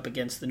picked up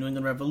against the New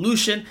England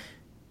Revolution.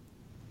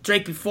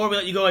 Drake, before we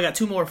let you go, I got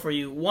two more for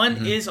you.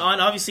 One is on,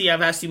 obviously,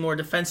 I've asked you more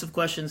defensive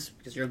questions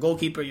because you're a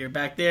goalkeeper, you're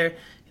back there.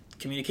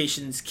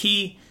 Communication is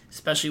key,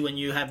 especially when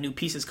you have new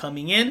pieces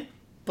coming in.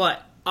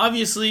 But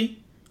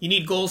obviously, you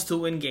need goals to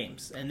win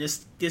games. And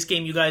this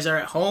game, you guys are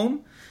at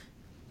home.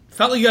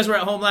 Felt like you guys were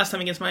at home last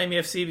time against Miami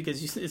FC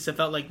because it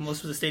felt like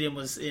most of the stadium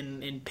was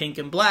in pink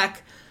and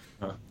black.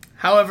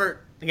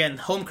 However, again,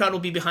 home crowd will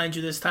be behind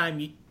you this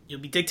time. You'll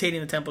be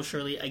dictating the tempo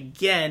surely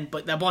again,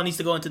 but that ball needs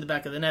to go into the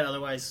back of the net.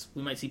 Otherwise,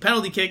 we might see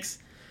penalty kicks.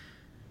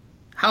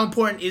 How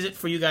important is it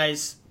for you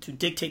guys to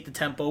dictate the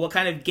tempo? What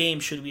kind of game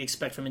should we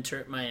expect from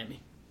Inter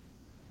Miami?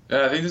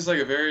 Yeah, I think it's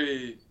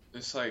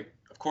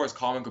of course,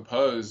 calm and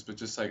composed, but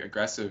just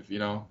aggressive,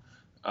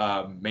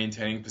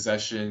 maintaining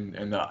possession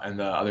in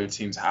the other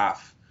team's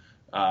half,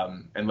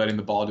 and letting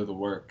the ball do the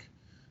work,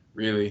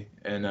 really,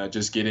 and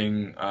just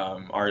getting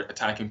our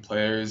attacking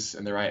players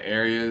in the right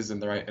areas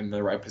and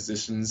the right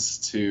positions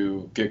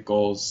to get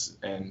goals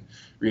and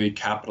really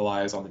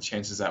capitalize on the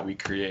chances that we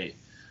create.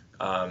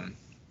 And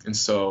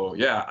so,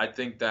 yeah, I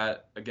think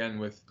that again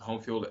with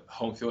home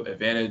field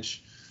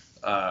advantage,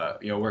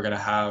 we're gonna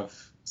have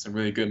some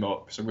really good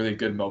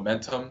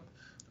momentum,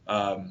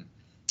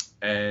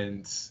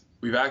 and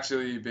we've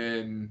actually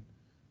been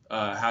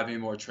having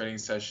more training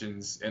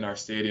sessions in our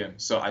stadium.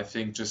 So I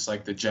think just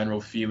the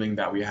general feeling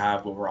that we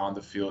have when we're on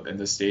the field in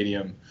the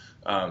stadium,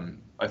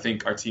 I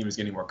think our team is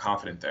getting more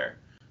confident there.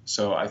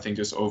 So I think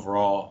just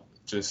overall,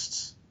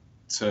 just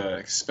to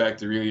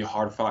expect a really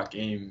hard-fought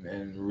game,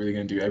 and we're really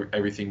going to do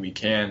everything we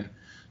can,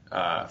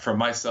 from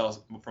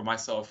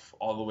myself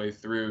all the way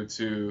through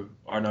to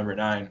our number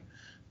 9,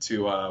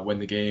 to win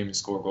the game,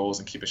 score goals,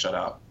 and keep a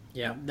shutout.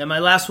 Yeah. Then my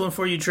last one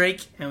for you,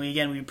 Drake, and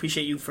we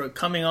appreciate you for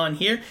coming on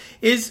here,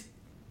 is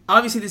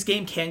obviously this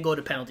game can go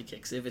to penalty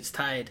kicks if it's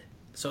tied.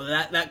 So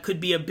that could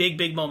be a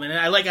big moment. And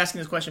I like asking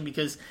this question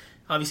because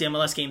obviously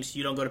MLS games,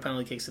 you don't go to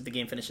penalty kicks if the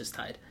game finishes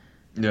tied.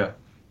 Yeah.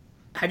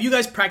 Have you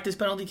guys practiced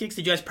penalty kicks?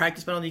 Did you guys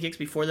practice penalty kicks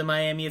before the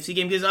Miami FC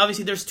game? Because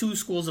obviously there's two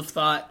schools of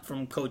thought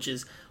from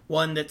coaches.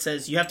 One that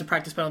says you have to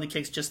practice penalty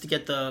kicks just to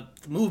get the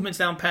movements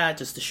down pat,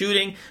 just the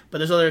shooting. But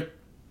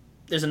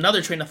there's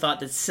another train of thought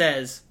that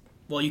says,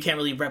 well, you can't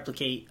really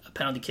replicate a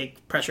penalty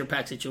kick pressure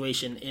pack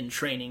situation in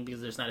training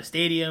because there's not a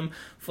stadium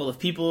full of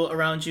people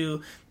around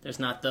you. There's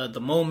not the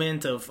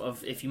moment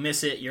of if you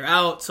miss it, you're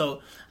out.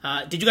 So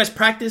did you guys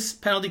practice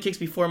penalty kicks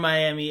before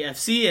Miami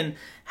FC? And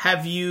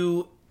have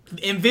you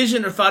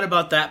envisioned or thought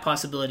about that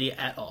possibility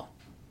at all?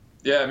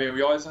 Yeah, I mean,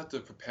 we always have to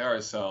prepare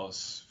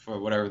ourselves for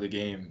whatever the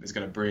game is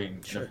going to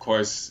bring. Sure. And of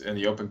course, in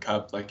the Open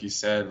Cup, like you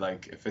said,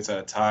 if it's at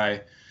a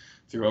tie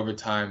through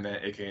overtime, then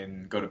it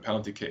can go to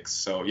penalty kicks.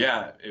 So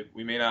yeah,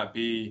 we may not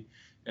be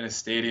in a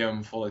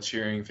stadium full of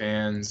cheering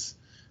fans,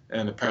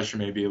 and the pressure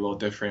may be a little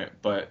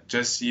different, but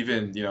just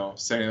even,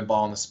 setting the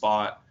ball on the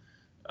spot,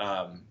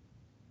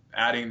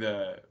 adding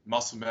the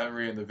muscle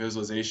memory and the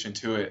visualization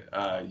to it,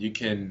 you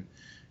can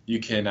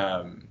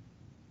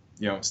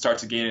start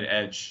to gain an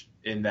edge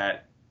in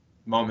that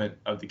moment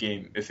of the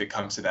game if it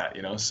comes to that,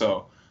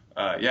 So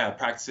yeah,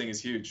 practicing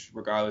is huge,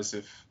 regardless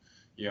if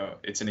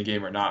it's in a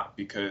game or not,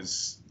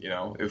 because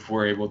if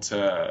we're able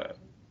to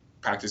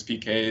practice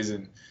PKs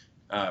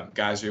and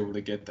guys are able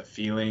to get the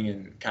feeling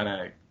and kind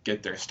of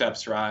get their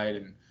steps right,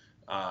 and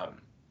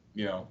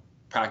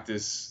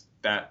practice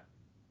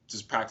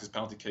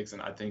penalty kicks,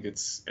 and I think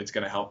it's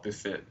going to help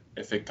if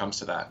it comes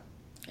to that.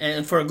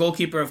 And for a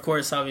goalkeeper, of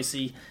course,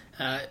 obviously,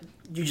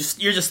 you're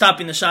just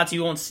stopping the shots.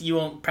 You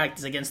won't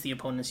practice against the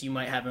opponents you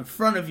might have in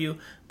front of you,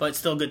 but it's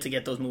still good to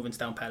get those movements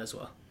down pat as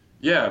well.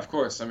 Yeah, of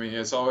course. I mean,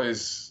 it's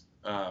always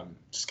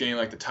just getting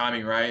the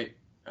timing right,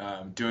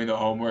 doing the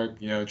homework,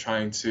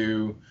 trying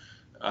to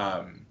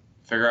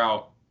figure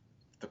out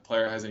if the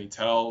player has any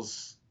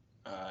tells,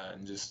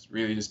 and just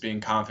really just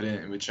being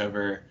confident in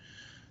whichever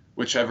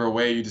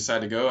way you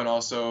decide to go. And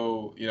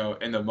also,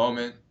 in the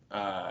moment,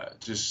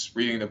 just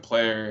reading the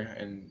player,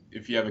 and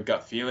if you have a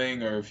gut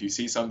feeling or if you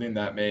see something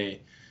that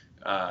may,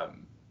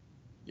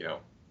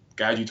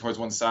 guide you towards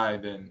one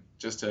side than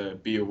just to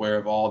be aware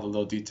of all the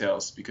little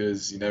details,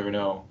 because you never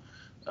know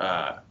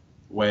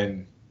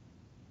when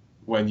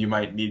you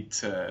might need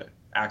to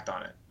act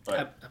on it.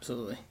 But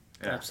absolutely.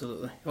 Yeah.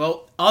 Absolutely.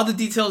 Well, all the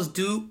details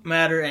do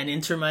matter, and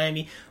Inter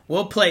Miami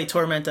will play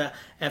Tormenta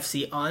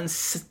FC on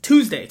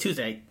Tuesday.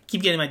 I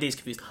keep getting my days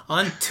confused.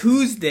 On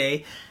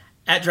Tuesday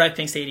at DRV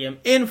PNK Stadium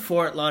in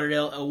Fort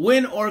Lauderdale. A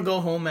win or go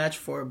home match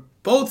for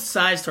both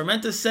sides.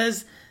 Tormenta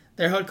says,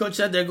 their head coach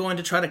said they're going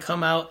to try to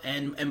come out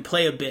and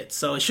play a bit.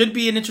 So it should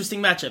be an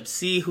interesting matchup.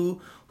 See who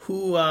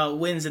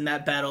wins in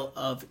that battle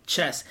of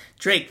chess.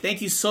 Drake,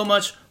 thank you so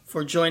much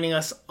for joining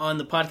us on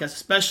the podcast,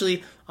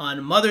 especially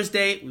on Mother's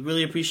Day. We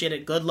really appreciate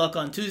it. Good luck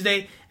on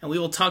Tuesday, and we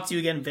will talk to you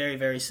again very,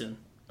 very soon.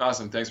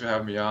 Awesome. Thanks for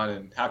having me on,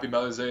 and happy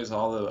Mother's Day to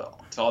all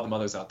the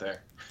mothers out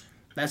there.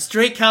 That's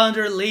Drake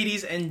Callender,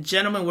 ladies and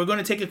gentlemen. We're going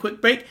to take a quick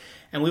break,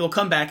 and we will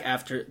come back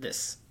after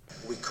this.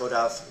 We could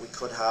have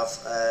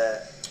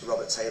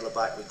Robert Taylor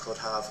back. We could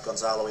have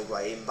Gonzalo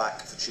Higuain back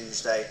for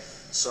Tuesday.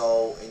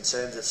 So in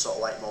terms of sort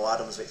of like Mo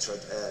Adams, Victor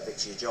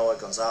Ulloa,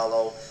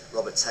 Gonzalo,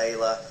 Robert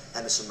Taylor,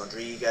 Emerson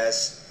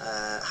Rodriguez,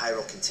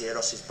 Jairo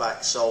Quinteros is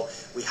back. So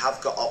we have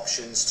got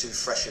options to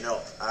freshen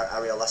up.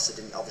 Ariel Lester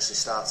didn't obviously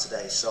start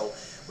today, so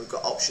we've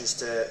got options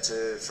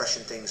to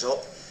freshen things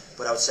up.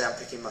 But I would say I'm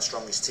picking my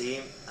strongest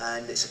team,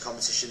 and it's a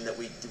competition that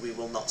we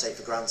will not take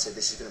for granted.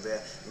 This is going to be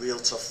a real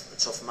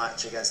tough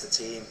match against a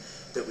team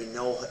that we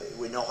know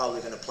how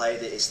they're going to play.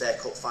 It's their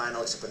cup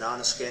final. It's a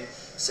banana skin,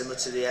 similar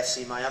to the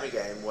FC Miami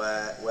game,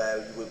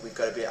 where we've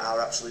got to be at our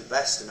absolute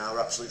best and our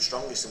absolute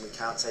strongest, and we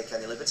can't take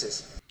any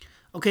liberties.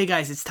 Okay,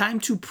 guys, it's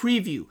time to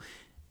preview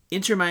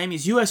Inter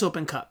Miami's U.S.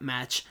 Open Cup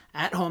match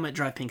at home at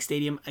DRV PNK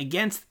Stadium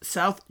against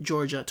South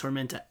Georgia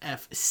Tormenta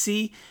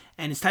FC,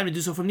 and it's time to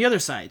do so from the other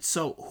side.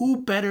 So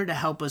who better to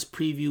help us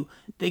preview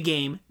the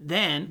game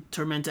than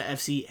Tormenta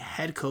FC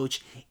head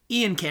coach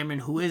Ian Cameron,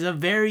 who is a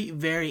very,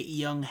 very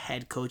young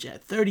head coach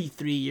at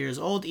 33 years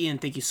old. Ian,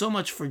 thank you so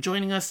much for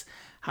joining us.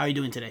 How are you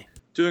doing today?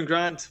 Doing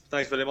grand.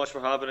 Thanks very much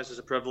for having us. It's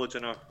a privilege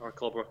in our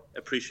club. We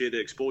appreciate the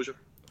exposure.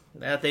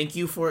 Thank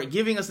you for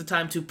giving us the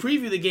time to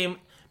preview the game,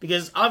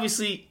 because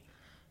obviously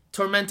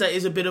Tormenta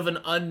is a bit of an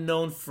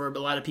unknown for a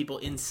lot of people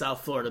in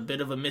South Florida, a bit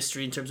of a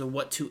mystery in terms of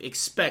what to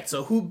expect.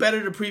 So who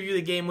better to preview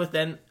the game with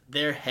than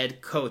their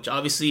head coach?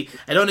 Obviously,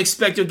 I don't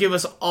expect you'll give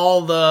us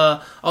all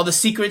the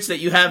secrets that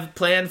you have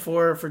planned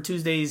for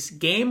Tuesday's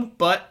game,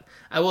 but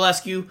I will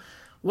ask you,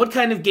 what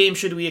kind of game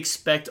should we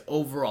expect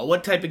overall?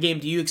 What type of game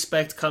do you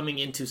expect coming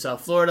into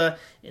South Florida?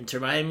 Inter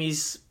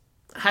Miami's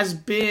has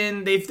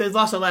been, they've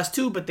lost their last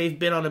two, but they've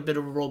been on a bit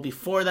of a roll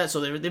before that,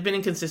 so they've been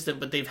inconsistent,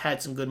 but they've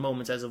had some good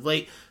moments as of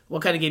late.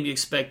 What kind of game do you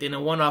expect in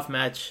a one-off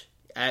match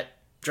at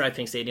DRV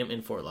PNK Stadium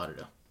in Fort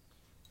Lauderdale?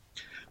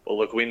 Well,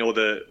 look, we know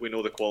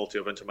the quality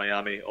of Inter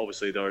Miami.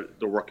 Obviously, they're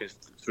working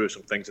through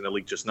some things in the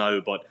league just now,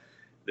 but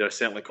they're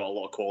certainly got a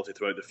lot of quality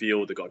throughout the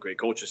field. They've got a great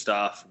coaching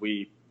staff.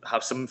 We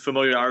have some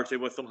familiarity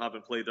with them,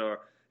 having played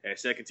our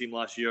second team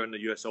last year in the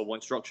USL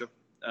 1 structure.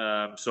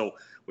 So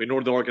we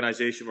know the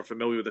organisation, we're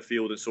familiar with the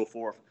field and so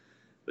forth.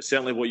 But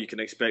certainly what you can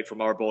expect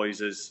from our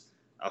boys is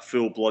a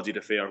full-blooded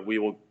affair. We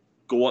will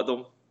go at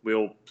them,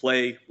 we'll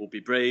play, we'll be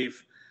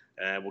brave,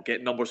 we'll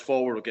get numbers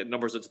forward, we'll get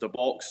numbers into the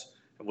box,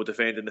 and we'll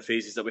defend in the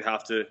phases that we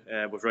have to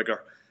with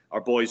rigour.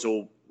 Our boys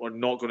are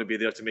not going to be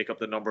there to make up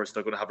the numbers.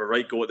 They're going to have a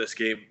right go at this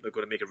game. They're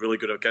going to make a really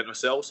good account of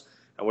themselves.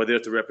 And we're there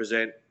to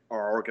represent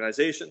our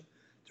organisation,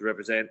 to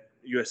represent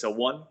USL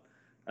 1,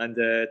 and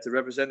to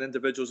represent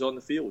individuals on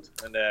the field.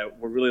 And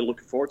we're really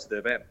looking forward to the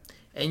event.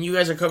 And you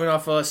guys are coming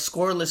off a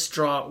scoreless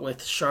draw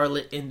with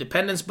Charlotte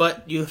Independence,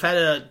 but you've had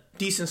a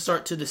decent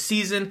start to the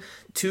season.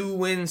 2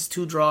 wins,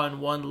 2 draw, and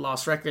 1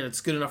 loss record.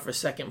 That's good enough for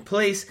second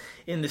place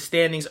in the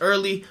standings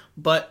early,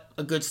 but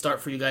a good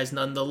start for you guys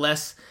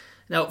nonetheless.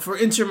 Now, for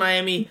Inter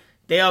Miami,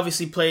 they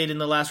obviously played in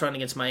the last round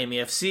against Miami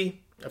FC,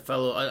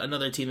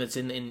 another team that's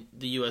in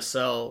the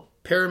USL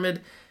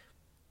pyramid.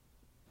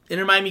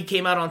 Inter Miami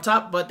came out on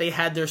top, but they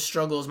had their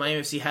struggles.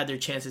 Miami FC had their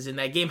chances in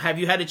that game. Have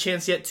you had a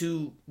chance yet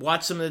to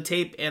watch some of the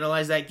tape,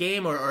 analyze that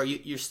game, or are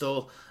you're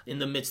still in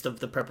the midst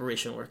of the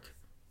preparation work?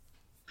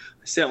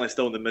 Certainly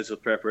still in the midst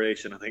of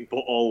preparation. I think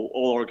all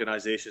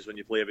organisations, when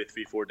you play every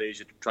 3-4 days,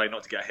 you try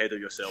not to get ahead of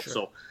yourself. Sure.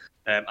 So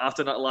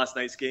after that last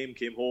night's game,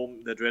 came home,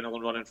 the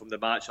adrenaline running from the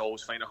match, I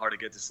always find it hard to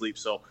get to sleep.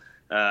 So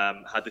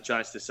had the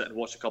chance to sit and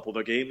watch a couple of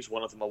their games.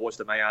 One of them I watched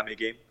the Miami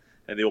game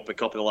in the Open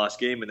Cup in the last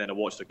game, and then I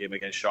watched their game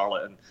against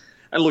Charlotte.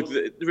 And look,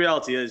 the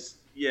reality is,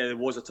 yeah, it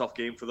was a tough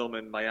game for them,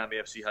 and Miami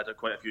FC had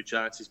quite a few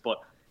chances. But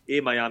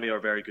A, Miami are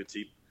a very good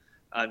team,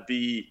 and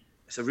B,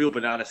 it's a real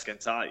banana skin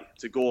tie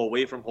to go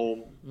away from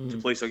home to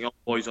play some young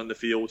boys on the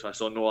field. I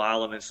saw Noah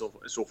Allen and so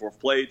forth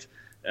played.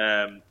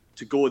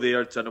 To go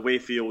there to an away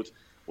field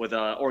with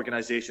an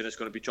organisation that's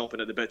going to be chomping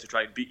at the bit to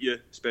try and beat you,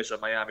 especially a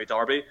Miami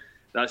derby,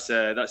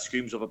 that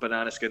screams of a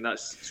banana skin. That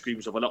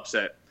screams of an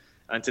upset.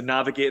 And to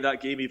navigate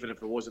that game, even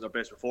if it wasn't their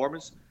best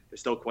performance,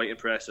 it's still quite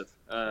impressive.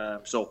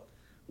 So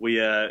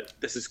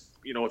this is,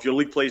 if your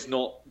league play is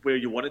not where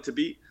you want it to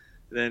be,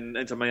 then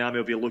Inter Miami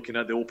will be looking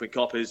at the Open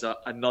Cup as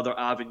another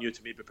avenue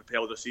to maybe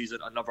propel their season,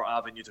 another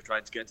avenue to try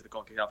and get into the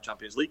CONCACAF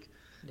Champions League.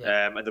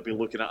 And they'll be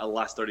looking at a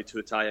last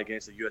 32 tie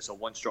against the USL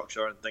 1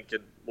 structure and thinking,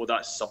 well,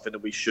 that's something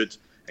that we should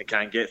and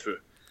can get through.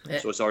 Yeah.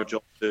 So it's our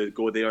job to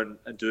go there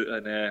and do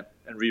and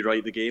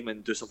rewrite the game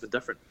and do something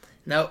different.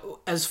 Now,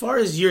 as far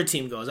as your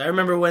team goes, I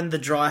remember when the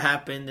draw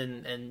happened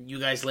and you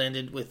guys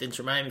landed with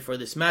Inter Miami for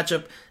this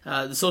matchup.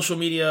 The social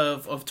media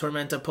of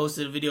Tormenta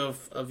posted a video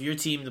of your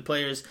team, the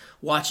players,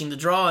 watching the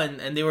draw,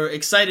 and they were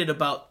excited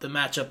about the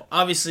matchup.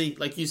 Obviously,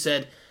 like you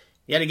said,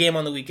 you had a game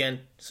on the weekend,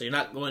 so you're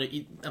not going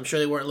to... I'm sure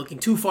they weren't looking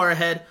too far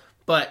ahead,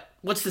 but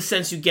what's the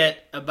sense you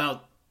get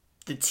about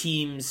the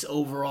team's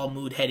overall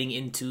mood heading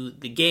into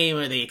the game?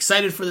 Are they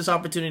excited for this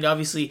opportunity?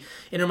 Obviously,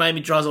 Inter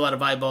Miami draws a lot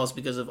of eyeballs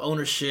because of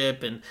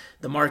ownership and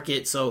the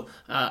market. So,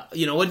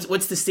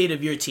 what's the state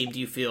of your team, do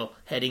you feel,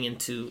 heading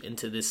into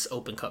this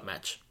Open Cup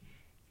match?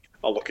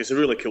 Oh, look, it's a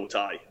really cool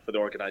tie for the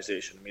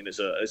organisation. I mean, it's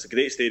a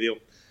great stadium,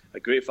 a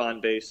great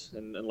fan base,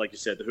 and like you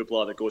said, the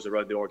hoopla that goes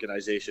around the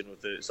organisation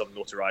with some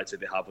notoriety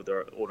they have with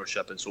their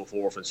ownership and so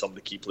forth, and some of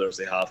the key players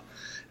they have.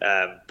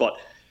 But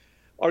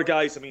our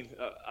guys, I mean,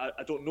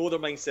 I don't know their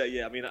mindset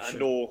yet. I mean, I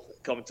know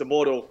coming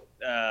tomorrow,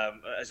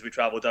 as we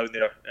travel down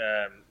there,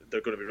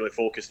 they're going to be really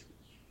focused.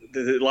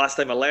 The last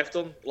time I left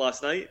them,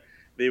 last night,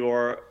 they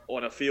were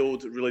on a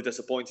field really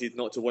disappointed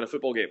not to win a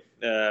football game.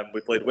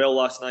 We played well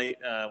last night.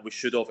 We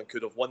should have and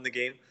could have won the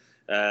game.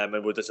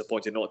 And we're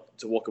disappointed not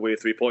to walk away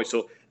with 3 points.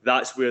 So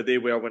that's where they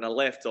were when I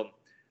left them.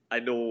 I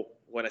know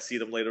when I see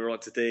them later on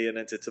today and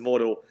into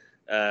tomorrow,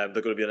 they're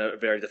going to be in a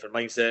very different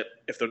mindset.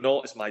 If they're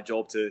not, it's my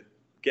job to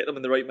get them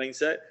in the right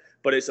mindset,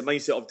 but it's a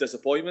mindset of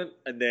disappointment.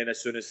 And then as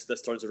soon as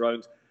this turns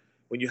around,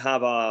 when you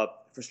have a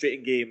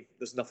frustrating game,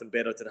 there's nothing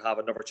better than have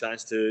another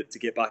chance to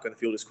get back on the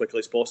field as quickly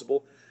as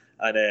possible.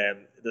 And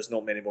there's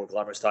not many more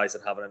glamorous ties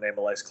than having an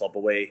MLS club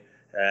away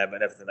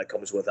and everything that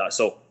comes with that.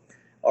 So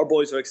our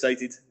boys are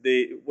excited.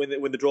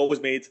 When the draw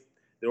was made,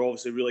 they were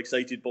obviously really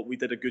excited, but we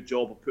did a good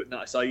job of putting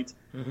that aside.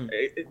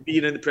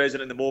 Being in the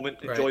present in the moment,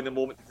 enjoying the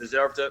moment,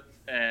 deserved it,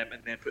 and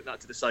then putting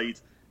that to the side,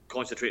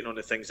 concentrating on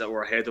the things that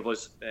were ahead of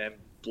us,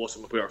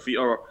 blossom up where our feet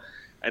are,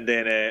 and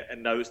then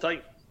and now it's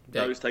time.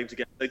 Now it's time to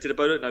get excited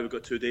about it. Now we've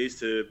got 2 days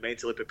to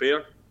mentally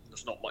prepare.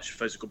 There's not much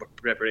physical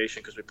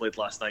preparation because we played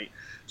last night,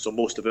 so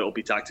most of it will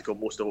be tactical,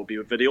 most of it will be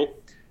with video,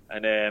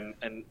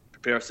 and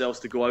prepare ourselves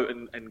to go out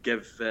and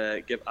give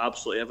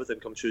absolutely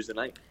everything come Tuesday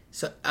night.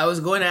 So I was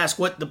going to ask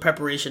what the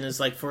preparation is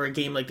like for a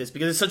game like this,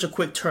 because it's such a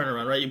quick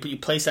turnaround, right? You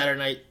play Saturday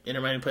night,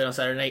 Inter Miami played on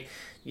Saturday night.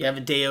 You have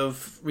a day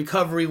of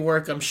recovery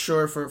work, I'm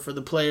sure, for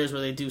the players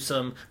where they do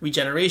some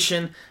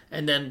regeneration.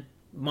 And then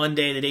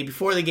Monday, the day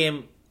before the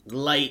game,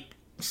 light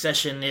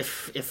session,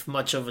 if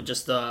much of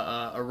just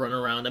a run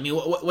around. I mean,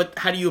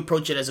 how do you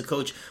approach it as a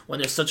coach when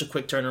there's such a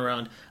quick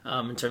turnaround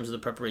in terms of the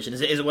preparation?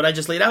 Is it what I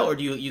just laid out, or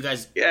do you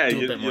guys do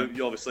a bit more?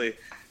 You're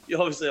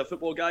obviously a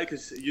football guy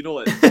because you know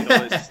it.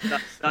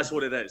 That's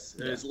what it is.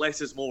 Yeah. It's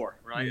less is more,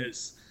 right? Mm-hmm.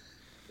 It's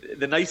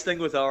the nice thing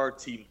with our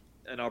team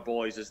and our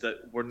boys is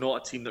that we're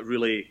not a team that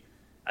really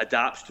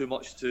adapts too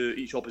much to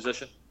each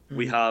opposition. Mm-hmm.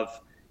 We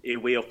have a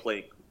way of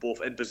playing,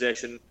 both in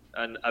possession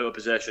and out of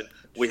possession.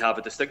 We have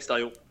a distinct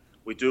style.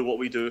 We do what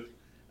we do.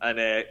 And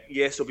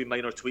yes, there'll be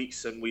minor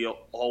tweaks, and we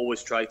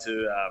always try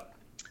to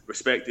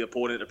respect the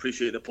opponent,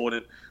 appreciate the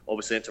opponent.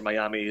 Obviously, Inter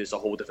Miami is a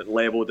whole different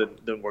level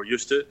than we're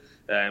used to.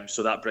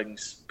 So that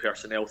brings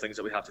personnel things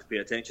that we have to pay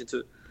attention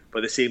to. But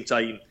at the same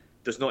time,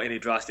 there's not any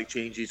drastic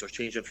changes or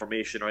change in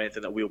formation or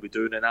anything that we'll be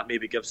doing, and that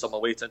maybe gives some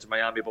away to Inter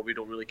Miami, but we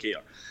don't really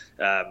care.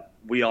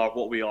 We are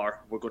what we are.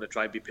 We're going to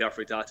try and be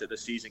perfect at it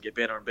this season, get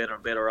better and better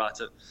and better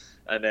at it,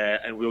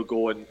 and we'll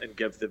go and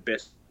give the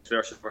best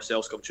version of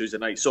ourselves come Tuesday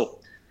night. So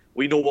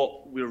we know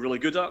what we're really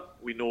good at.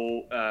 We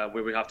know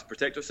where we have to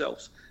protect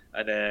ourselves,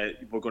 and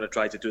we're going to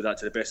try to do that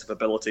to the best of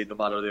ability, no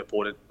matter the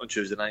opponent, on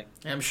Tuesday night.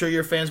 I'm sure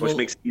your fans which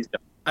makes it easier.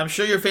 I'm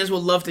sure your fans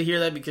will love to hear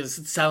that, because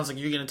it sounds like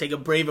you're going to take a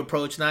brave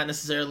approach, not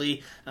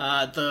necessarily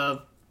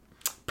the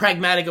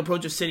pragmatic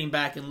approach of sitting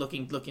back and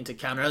looking to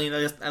counter. I mean,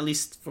 at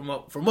least from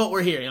what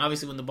we're hearing.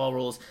 Obviously, when the ball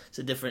rolls, it's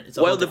a different.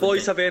 Well, the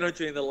boys have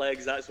energy in the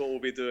legs. That's what we'll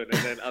be doing.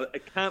 And then I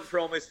can't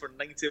promise for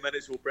 90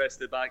 minutes we'll press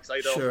the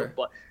backside off them,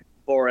 but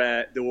for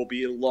there will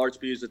be large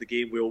periods of the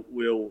game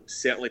we'll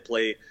certainly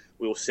play.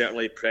 We will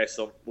certainly press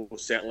them. We will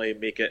certainly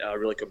make it a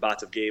really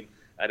combative game.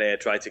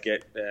 And try to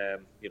get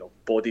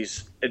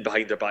bodies in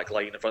behind their back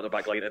line, in front of their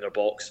back line, in their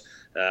box.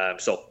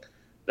 So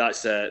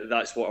that's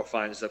what our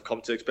fans have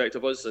come to expect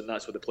of us, and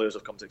that's what the players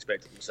have come to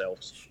expect of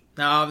themselves.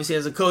 Now, obviously,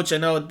 as a coach, I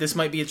know this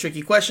might be a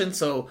tricky question.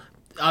 So,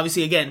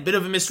 obviously, again, a bit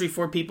of a mystery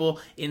for people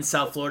in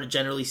South Florida,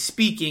 generally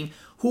speaking.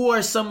 Who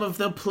are some of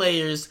the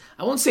players,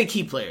 I won't say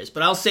key players,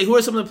 but I'll say who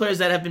are some of the players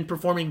that have been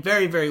performing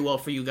very, very well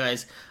for you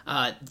guys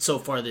so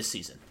far this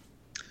season?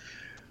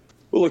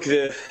 Well, look,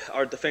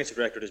 our defensive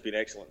record has been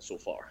excellent so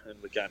far,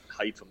 and we can't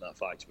hide from that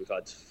fact. We've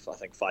had, I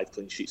think, 5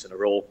 clean sheets in a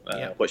row,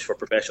 which for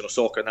professional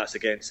soccer, and that's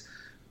against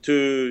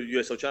two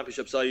USL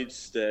Championship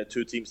sides, the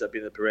two teams that have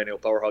been the perennial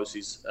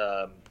powerhouses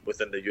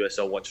within the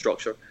USL One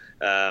structure.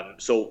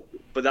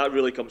 But that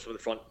really comes from the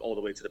front all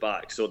the way to the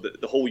back. So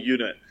the whole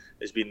unit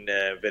has been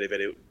very,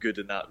 very good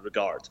in that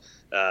regard.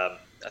 I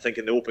think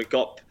in the Open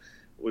Cup,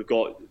 we've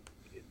got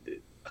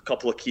a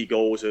couple of key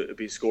goals that have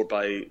been scored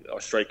by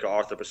our striker,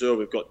 Arthur Basur.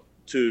 We've got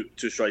two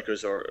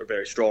strikers are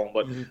very strong,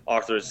 but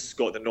Arthur's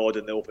got the nod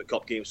in the Open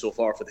Cup game so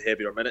far for the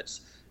heavier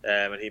minutes.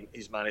 And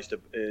he's managed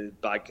to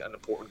bag an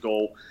important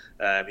goal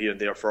here and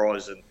there for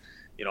us. And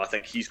I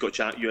think he's got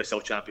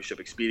USL Championship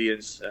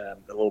experience, a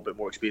little bit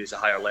more experience at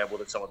a higher level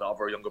than some of the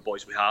other younger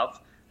boys we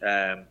have.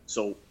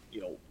 So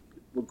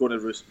we're going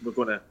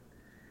to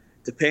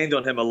depend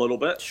on him a little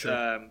bit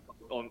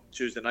on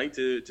Tuesday night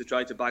to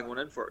try to bang one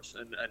in for us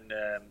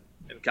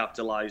and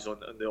capitalise on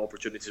the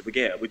opportunities we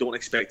get. We don't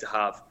expect to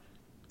have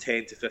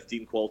 10 to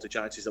 15 quality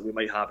chances that we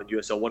might have in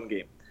USL One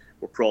game.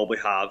 We'll probably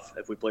have,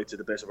 if we play to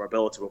the best of our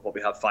ability, we'll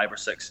probably have 5 or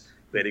 6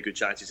 very good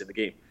chances in the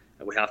game.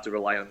 And we have to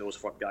rely on those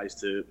front guys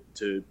to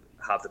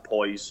have the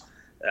poise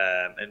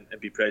and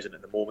be present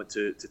in the moment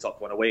to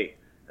tuck one away.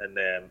 And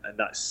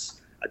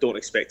that's, I don't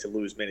expect to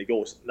lose many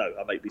goals. Now,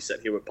 I might be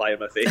sitting here with pie in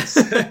my face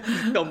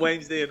on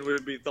Wednesday and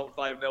we'll be thumped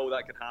 5-0.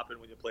 That can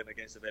happen when you're playing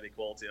against a very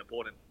quality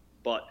opponent.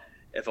 But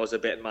if I was a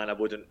betting man, I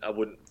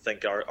wouldn't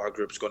think our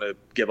group's going to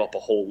give up a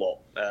whole lot.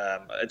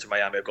 Inter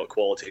Miami have got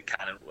quality and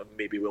can and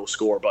maybe will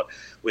score, but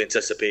we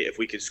anticipate if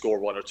we can score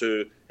 1 or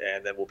 2,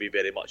 and then we'll be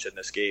very much in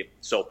this game.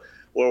 So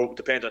we'll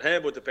depend on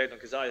him. We'll depend on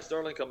Keziah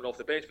Sterling coming off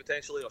the bench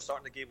potentially, or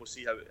starting the game. We'll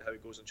see how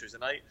it goes on Tuesday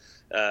night.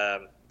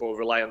 But we'll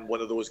rely on one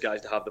of those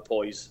guys to have the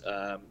poise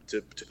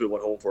to put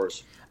one home for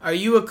us. Are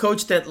you a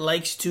coach that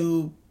likes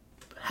to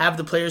have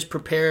the players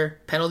prepare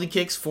penalty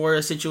kicks for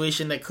a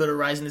situation that could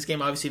arise in this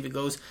game? Obviously,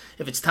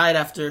 if it's tied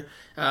after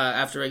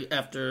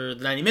the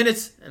 90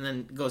 minutes and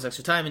then goes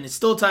extra time and it's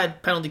still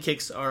tied, penalty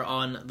kicks are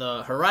on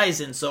the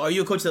horizon. So are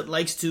you a coach that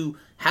likes to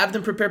have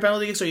them prepare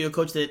penalty kicks, or are you a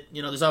coach that,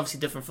 there's obviously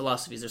different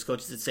philosophies. There's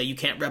coaches that say you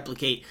can't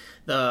replicate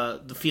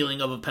the feeling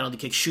of a penalty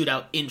kick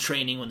shootout in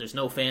training when there's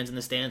no fans in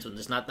the stands, when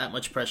there's not that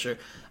much pressure.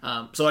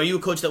 So are you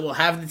a coach that will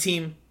have the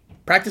team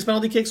practice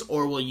penalty kicks,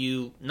 or will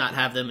you not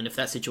have them, and if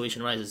that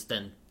situation arises,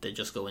 then they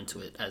just go into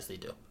it as they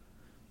do?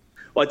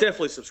 Well, I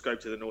definitely subscribe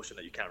to the notion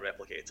that you can't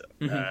replicate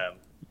it. Mm-hmm.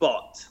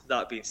 But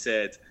that being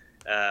said,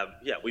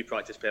 we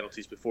practice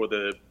penalties before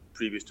the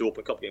previous 2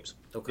 Open Cup games.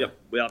 Okay. Yeah,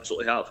 we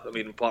absolutely have. I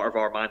mean, part of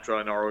our mantra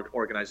in our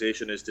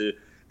organisation is to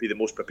be the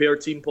most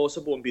prepared team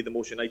possible and be the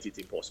most united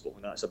team possible,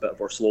 and that's a bit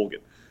of our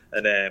slogan.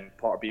 And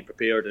part of being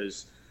prepared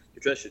is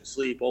nutrition,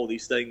 sleep, all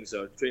these things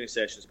are training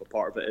sessions, but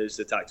part of it is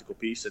the tactical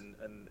piece, and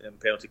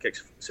penalty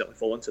kicks certainly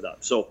fall into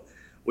that. So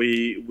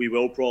we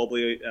will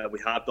probably, we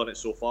have done it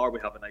so far.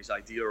 We have a nice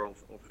idea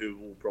of who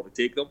will probably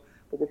take them,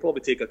 but we'll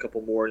probably take a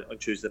couple more on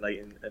Tuesday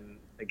night. And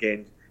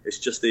again, it's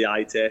just the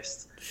eye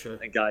test. Sure.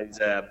 And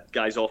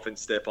guys often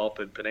step up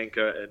in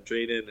Panenka and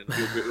training and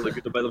feel really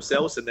good about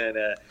themselves, and then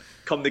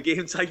come the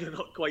game time, you're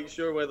not quite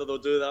sure whether they'll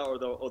do that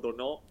or they're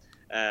not.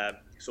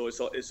 So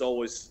it's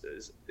always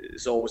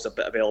a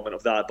bit of element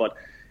of that, but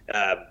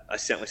I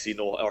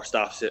certainly our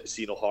staff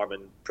see no harm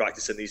in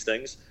practicing these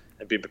things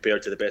and being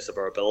prepared to the best of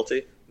our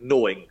ability,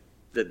 knowing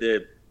that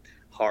the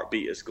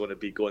heartbeat is going to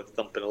be going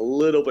thumping a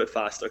little bit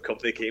faster come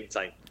the game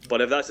time.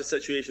 But if that's the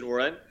situation we're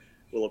in,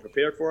 we'll have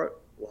prepared for it,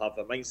 we'll have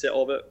a mindset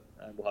of it,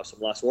 and we'll have some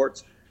last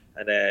words,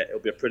 and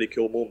it'll be a pretty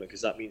cool moment,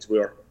 because that means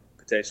we're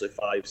potentially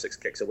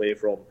 5-6 kicks away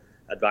from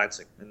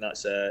advancing, and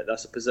that's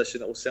a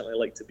position that we'll certainly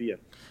like to be in.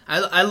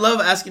 I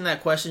love asking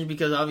that question,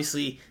 because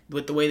obviously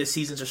with the way the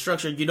seasons are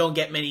structured, you don't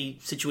get many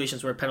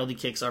situations where penalty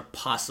kicks are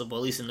possible,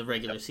 at least in the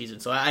regular season.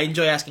 So I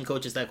enjoy asking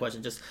coaches that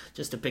question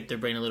just to pick their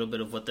brain a little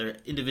bit of what their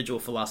individual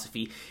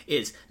philosophy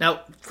is.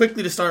 Now,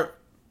 quickly to start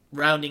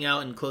rounding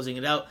out and closing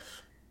it out,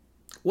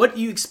 what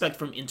do you expect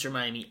from Inter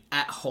Miami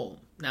at home?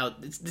 Now,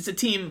 it's a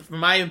team, from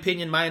my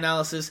opinion, my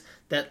analysis,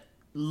 that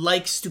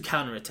likes to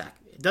counterattack.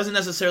 It doesn't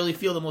necessarily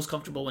feel the most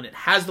comfortable when it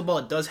has the ball.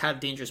 It does have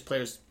dangerous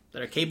players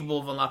that are capable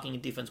of unlocking a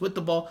defense with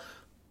the ball.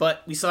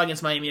 But we saw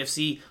against Miami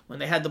FC, when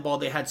they had the ball,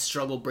 they had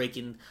struggle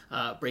breaking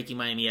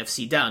Miami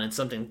FC down. It's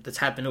something that's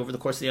happened over the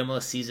course of the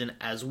MLS season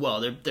as well.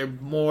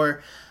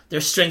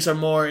 Their strengths are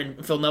more,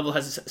 and Phil Neville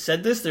has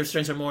said this, their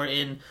strengths are more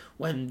in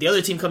when the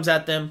other team comes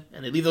at them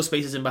and they leave those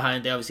spaces in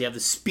behind. They obviously have the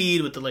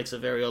speed with the likes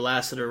of Ariel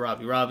Lassiter,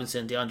 Robbie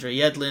Robinson, DeAndre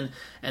Yedlin,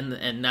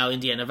 and now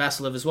Indiana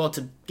Vassilev as well,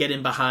 to get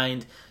in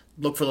behind,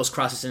 look for those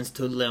crosses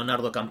into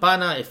Leonardo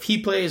Campana if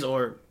he plays,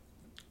 or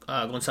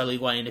Gonzalo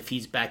Higuain if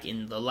he's back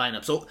in the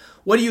lineup. So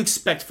what do you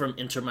expect from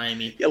Inter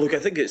Miami? Yeah, look, I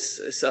think it's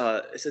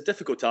a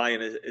difficult tie,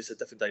 and it's a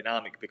different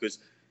dynamic because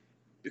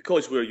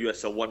we're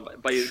USL One,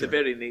 by the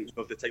very nature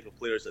of the type of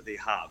players that they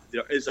have,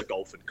 there is a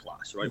golfing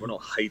class, right? Mm-hmm. We're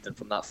not hiding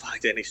from that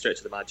fact any stretch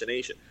of the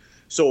imagination.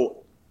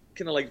 So,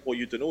 kind of like what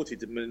you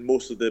denoted, in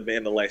most of the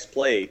MLS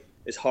play,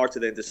 it's hard to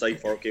then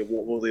decipher, okay,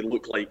 what will they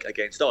look like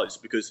against us?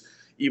 Because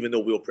even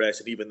though we'll press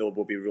and even though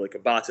we'll be really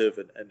combative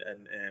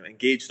and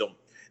engage them,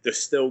 they're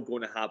still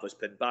going to have us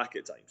pinned back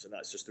at times, and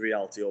that's just the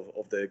reality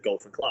of the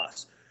golfing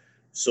class.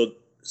 So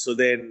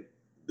then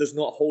there's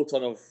not a whole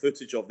ton of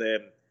footage of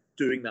them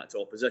doing that to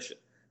opposition.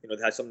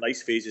 They had some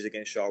nice phases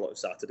against Charlotte on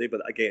Saturday,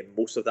 but again,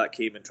 most of that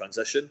came in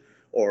transition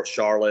or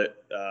Charlotte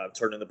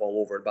turning the ball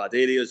over in bad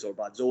areas or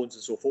bad zones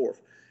and so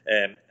forth.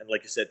 And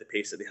like you said, the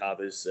pace that they have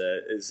is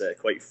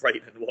quite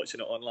frightening watching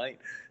it online.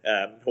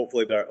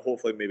 Hopefully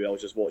maybe I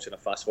was just watching a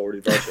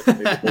fast-forwarded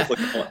version.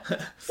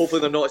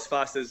 Hopefully they're not as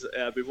fast as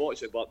I've been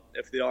watching, but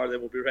if they are, then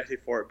we'll be ready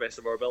for it best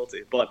of our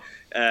ability. But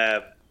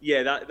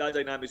that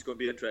dynamic is going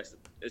to be interesting.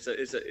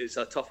 It's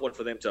a tough one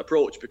for them to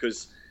approach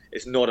because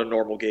it's not a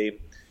normal game.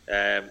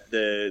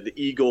 The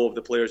ego of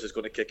the players is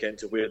going to kick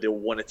into where they'll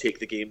want to take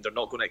the game. They're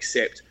not going to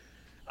accept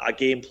a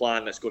game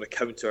plan that's going to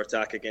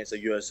counter-attack against a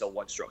USL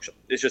 1 structure.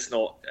 It's just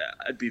not.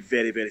 I'd be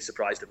very, very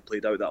surprised if it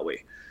played out that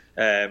way.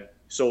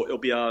 So it'll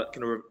be a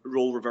kind of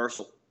role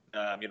reversal.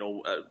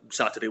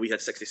 Saturday we had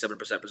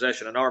 67%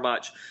 possession in our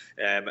match,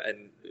 and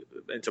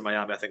Inter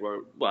Miami, I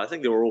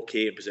think they were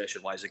okay in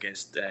possession-wise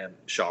against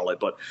Charlotte,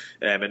 but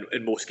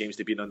in most games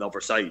they've been on the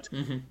other side.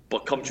 Mm-hmm.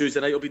 But come Tuesday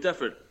night, it'll be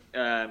different.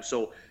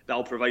 So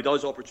that'll provide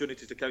us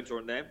opportunities to counter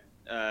on them,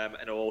 and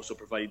it'll also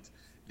provide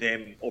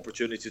them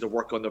opportunity to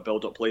work on their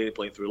build-up play,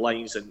 playing through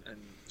lines and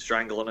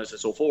strangling us and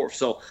so forth.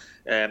 So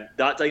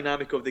that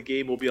dynamic of the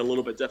game will be a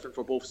little bit different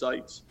for both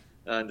sides.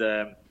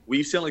 And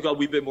we've certainly got a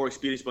wee bit more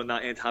experience on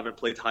that end, having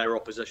played higher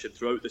opposition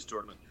throughout this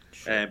tournament.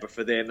 Sure. But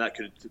for them, that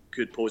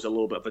could pose a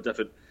little bit of a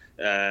different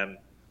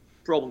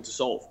problem to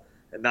solve.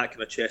 And that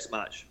kind of chess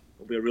match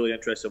will be a really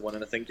interesting one.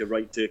 And I think you're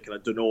right to kind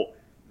of denote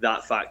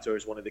that factor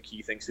as one of the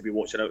key things to be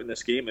watching out in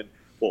this game, and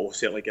what will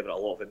certainly give it a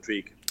lot of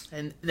intrigue.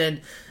 And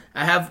then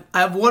I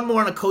have one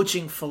more on a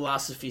coaching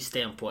philosophy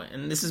standpoint,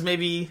 and this is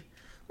maybe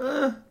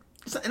not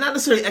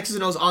necessarily X's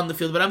and O's on the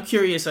field, but I'm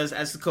curious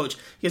as the coach,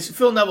 because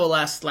Phil Neville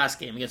last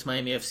game against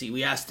Miami FC,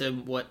 we asked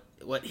him what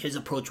his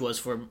approach was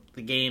for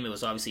the game. It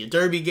was obviously a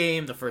derby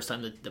game, the first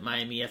time that the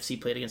Miami FC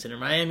played against Inter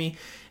Miami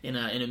in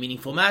a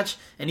meaningful match,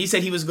 and he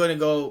said he was going to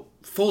go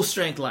full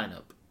strength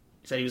lineup.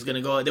 He said he was going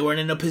to go. They weren't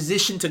in a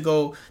position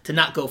to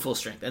not go full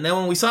strength. And then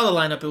when we saw the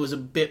lineup, it was a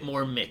bit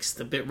more mixed,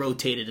 a bit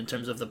rotated in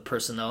terms of the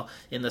personnel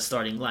in the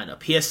starting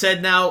lineup. He has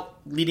said now,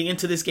 leading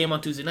into this game on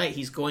Tuesday night,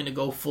 he's going to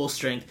go full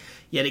strength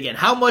yet again.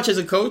 How much as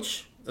a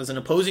coach, as an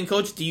opposing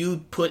coach, do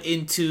you put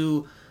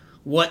into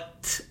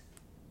what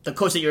the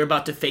coach that you're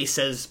about to face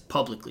says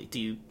publicly? Do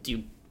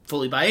you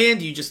fully buy in?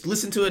 Do you just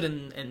listen to it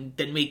and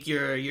then make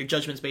your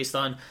judgments based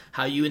on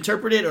how you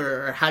interpret it,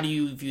 or how do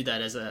you view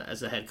that as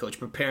a head coach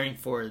preparing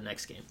for the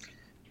next game?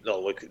 No,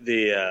 look,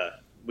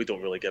 we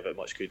don't really give it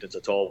much credence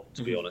at all,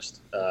 to be honest.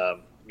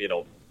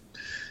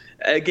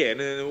 Again,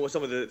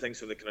 some of the things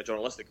from the kind of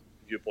journalistic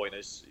viewpoint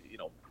is,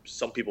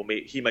 some people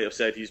he might have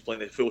said he's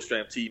playing a full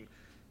strength team.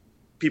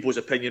 People's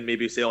opinion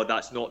maybe say, oh,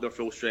 that's not their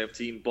full strength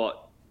team,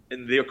 but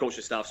in their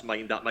coaching staff's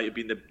mind, that might have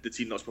been the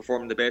team that's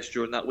performing the best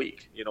during that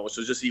week.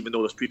 So just even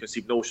though there's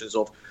preconceived notions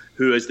of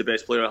who is the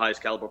best player,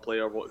 highest caliber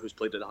player, who's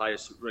played at the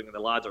highest ring in the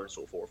ladder and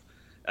so forth,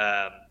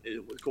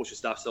 coaching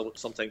staff still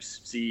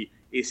sometimes see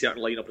a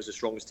certain lineup as the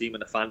strongest team,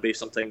 and the fan base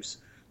sometimes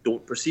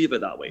don't perceive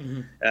it that way.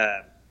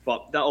 Mm-hmm.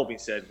 But that all being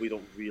said, we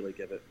don't really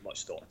give it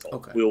much thought at all.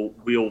 Okay.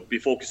 We'll be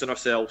focused on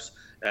ourselves.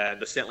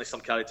 There's certainly some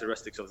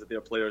characteristics of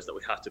their players that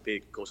we have to pay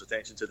close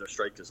attention to. Their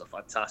strikers are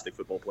fantastic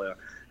football player.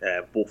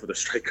 Both of the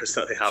strikers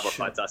that they have are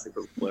fantastic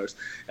football players.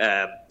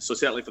 So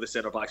certainly for the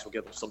centre backs, we'll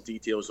give them some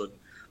details on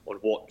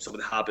what some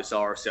of the habits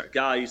are of certain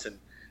guys, and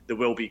there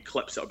will be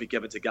clips that will be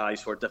given to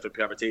guys for different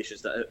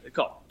permutations that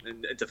come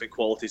and different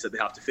qualities that they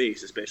have to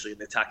face, especially in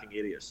the attacking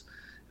areas.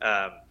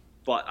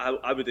 But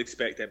I would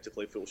expect them to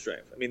play full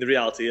strength. I mean, the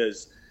reality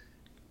is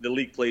the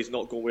league play is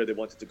not going where they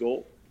wanted to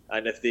go.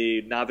 And if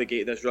they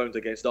navigate this round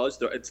against us,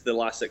 they're into the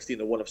last 16.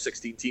 They're one of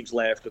 16 teams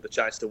left with a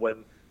chance to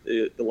win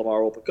the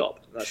Lamar Open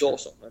Cup. And that's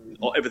awesome. And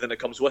everything that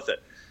comes with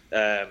it.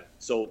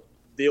 So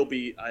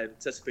I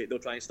anticipate they'll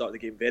try and start the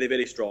game very,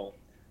 very strong.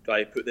 Try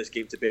and put this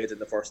game to bed in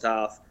the first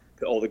half,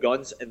 put all the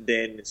guns, and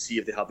then see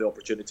if they have the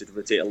opportunity to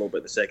rotate a little bit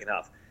in the second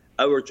half.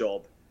 Our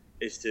job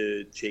is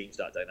to change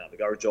that dynamic.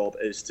 Our job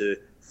is to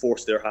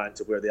force their hand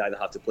to where they either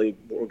have to play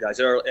more guys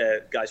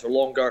for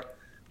longer,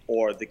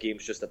 or the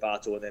game's just a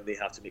battle and then they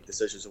have to make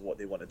decisions on what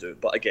they want to do.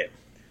 But again,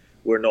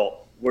 we're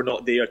not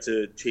there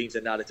to change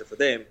the narrative for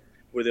them.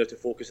 We're there to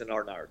focus on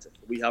our narrative.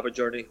 We have a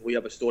journey, we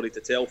have a story to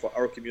tell for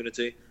our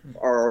community, for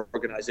our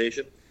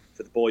organisation,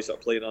 for the boys that are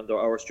playing under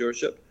our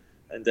stewardship.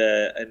 And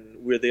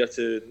we're there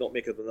to not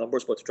make it the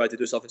numbers, but to try to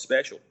do something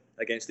special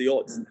against the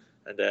odds.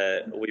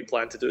 And we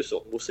plan to do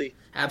so. We'll see.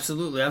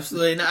 Absolutely.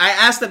 And I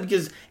asked that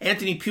because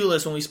Anthony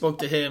Pulis, when we spoke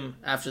to him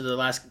after the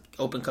last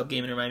Open Cup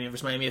game in Miami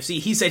versus Miami FC,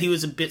 he said he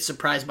was a bit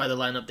surprised by the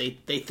lineup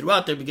they threw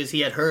out there because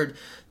he had heard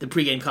the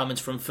pregame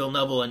comments from Phil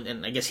Neville,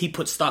 and I guess he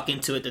put stock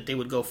into it that they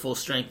would go full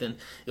strength, and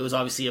it was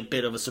obviously a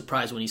bit of a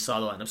surprise when he saw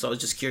the lineup. So I was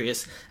just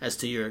curious as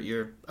to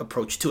your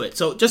approach to it.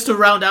 So just to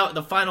round out,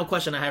 the final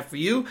question I have for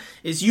you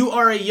is, you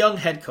are a young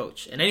head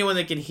coach, and anyone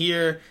that can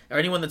hear, or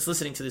anyone that's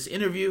listening to this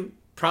interview,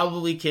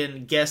 probably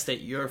can guess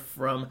that you're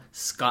from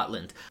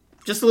Scotland.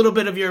 Just a little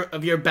bit of your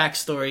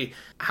backstory.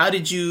 How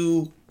did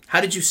you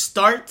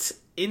start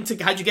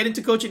how'd you get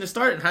into coaching to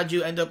start, and how'd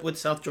you end up with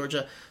South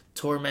Georgia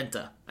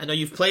Tormenta? I know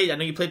you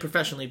played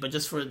professionally, but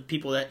just for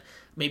people that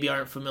maybe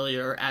aren't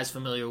familiar or as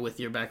familiar with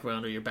your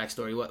background or your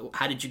backstory,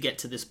 how did you get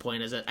to this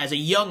point as a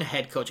young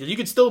head coach? Because you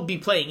could still be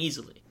playing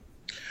easily.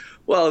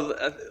 Well,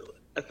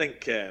 I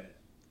think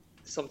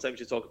sometimes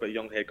you talk about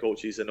young head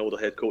coaches and older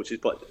head coaches,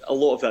 but a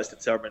lot of that's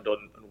determined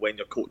on when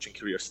your coaching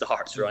career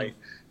starts, right?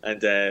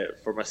 Mm-hmm. And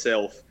for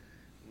myself,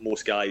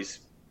 most guys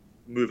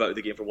move out of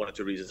the game for one or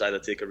two reasons: either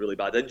take a really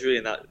bad injury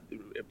and that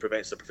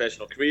prevents their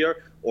professional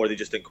career, or they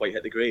just didn't quite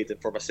hit the grade.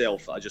 And for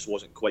myself, I just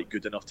wasn't quite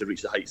good enough to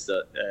reach the heights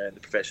that in the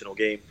professional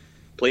game,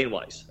 playing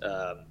wise.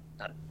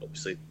 And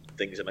obviously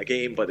things in my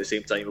game, but at the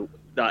same time,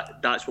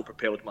 that's what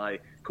propelled my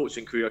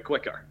coaching career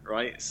quicker,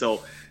 right?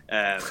 So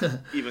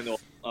even though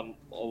I'm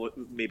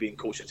maybe in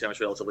coaching terms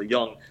relatively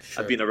young,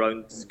 sure, I've been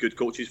around good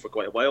coaches for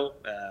quite a while.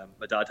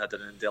 My dad had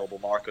an indelible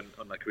mark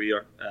on my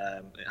career,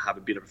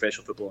 having been a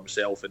professional footballer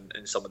himself,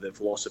 and some of the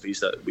philosophies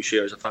that we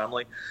share as a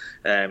family.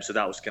 So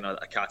that was kind of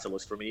a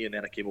catalyst for me. And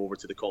then I came over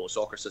to the college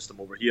soccer system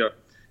over here,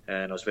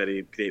 and I was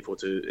very grateful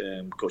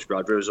to Coach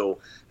Brad Russo,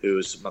 who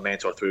was my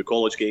mentor through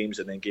college games,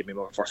 and then gave me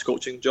my first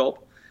coaching job.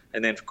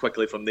 And then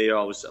quickly from there,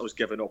 I was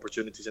given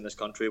opportunities in this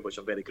country, which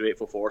I'm very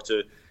grateful for,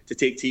 to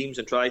take teams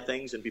and try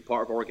things and be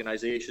part of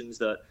organisations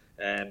that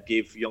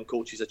gave young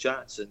coaches a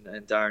chance.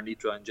 And Darren,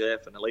 Nitra, and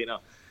Jeff, and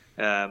Elena,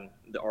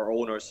 our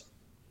owners,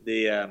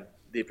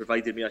 they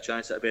provided me a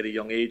chance at a very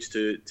young age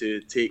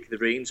to take the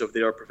reins of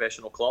their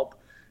professional club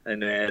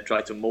and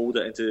try to mould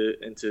it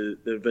into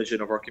the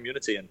vision of our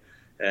community.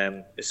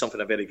 And it's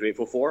something I'm very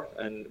grateful for.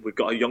 And we've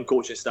got a young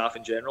coaching staff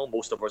in general.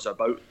 Most of us are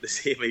about the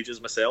same age as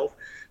myself.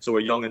 So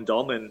we're young and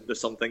dumb, and there's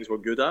some things we're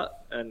good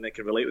at and they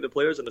can relate with the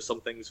players, and there's some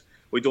things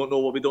we don't know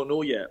what we don't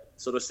know yet.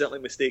 So there's certainly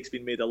mistakes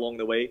being made along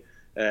the way.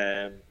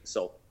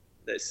 So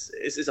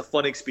it's a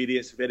fun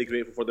experience. Very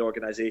grateful for the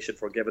organisation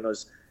for giving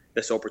us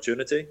this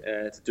opportunity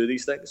to do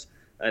these things.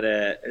 And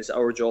it's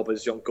our job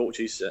as young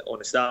coaches on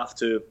the staff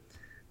to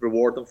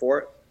reward them for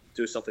it,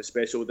 do something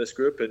special with this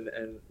group,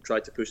 and try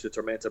to push the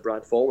Tormenta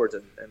brand forward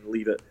and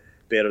leave it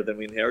better than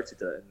we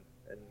inherited it.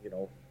 And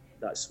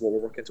that's what we're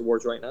working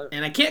towards right now.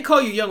 And I can't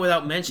call you young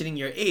without mentioning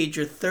your age.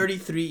 You're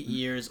 33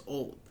 years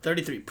old.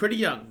 33, pretty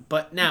young.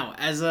 But now,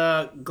 as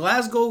a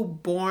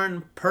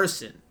Glasgow-born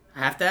person, I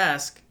have to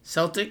ask,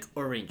 Celtic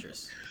or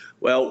Rangers?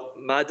 Well,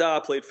 my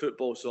dad played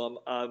football,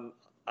 so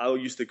I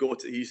used to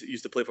he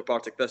used to play for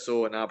Partick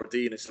Thistle and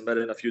Aberdeen and St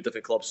Mirren, a few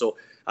different clubs. So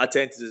I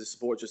tended to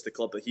support just the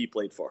club that he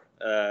played for.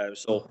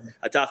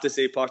 I'd have to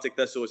say Partick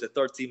Thistle is the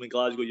third team in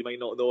Glasgow. You might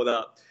not know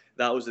that.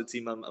 That was the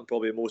team I'm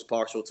probably most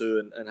partial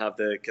to and have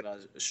the kind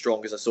of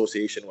strongest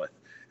association with.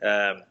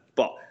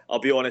 But I'll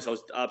be honest, I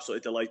was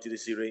absolutely delighted to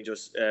see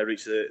Rangers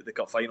reach the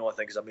cup final. I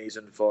think it's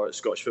amazing for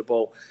Scottish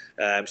football.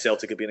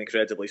 Celtic have been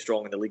incredibly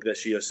strong in the league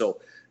this year. So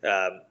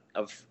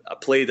I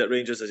played at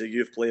Rangers as a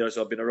youth player,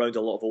 so I've been around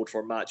a lot of Old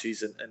Firm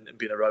matches and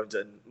been around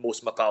it, and most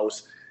of my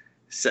pals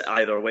sit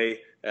either way.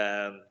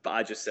 But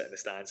I just sit in the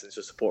stands and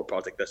just support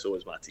Partick Thistle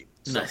as my team.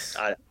 So nice.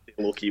 I'm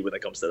low-key when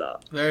it comes to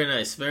that. Very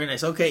nice, very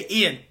nice. Okay,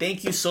 Ian,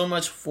 thank you so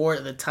much for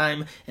the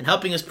time and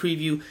helping us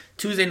preview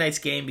Tuesday night's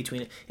game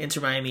between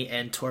Inter Miami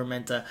and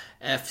Tormenta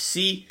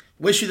FC.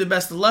 Wish you the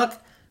best of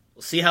luck.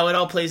 We'll see how it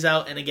all plays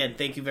out. And again,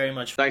 thank you very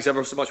much. Thanks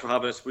ever so much for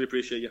having us. We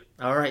appreciate you.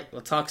 All right,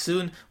 we'll talk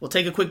soon. We'll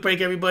take a quick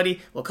break, everybody.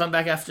 We'll come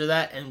back after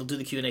that, and we'll do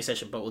the Q&A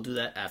session, but we'll do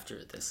that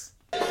after this.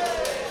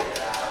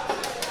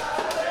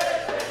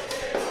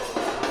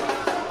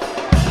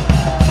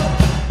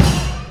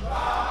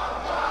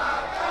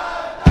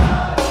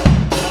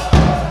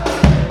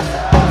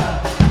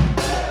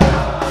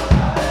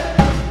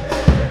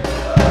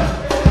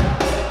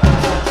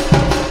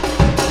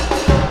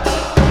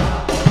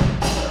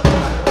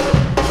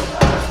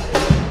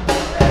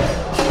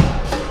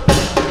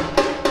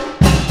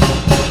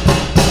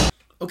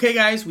 Okay,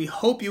 guys, we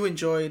hope you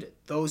enjoyed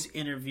those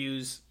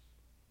interviews.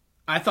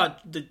 I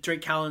thought the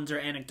Drake Callender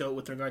anecdote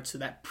with regards to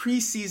that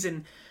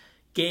preseason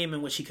game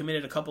in which he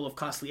committed a couple of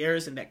costly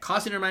errors and that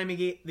cost Inter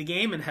Miami the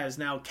game and has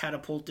now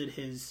catapulted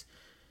his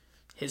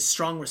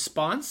strong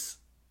response.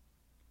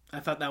 I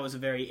thought that was a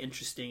very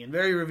interesting and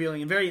very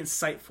revealing and very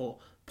insightful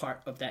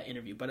part of that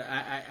interview. But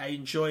I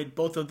enjoyed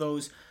both of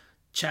those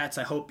chats.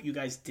 I hope you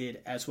guys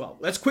did as well.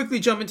 Let's quickly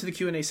jump into the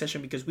Q&A session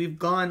because we've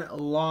gone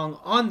long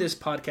on this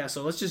podcast.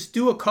 So let's just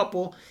do a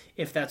couple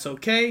if that's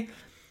okay.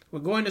 We're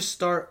going to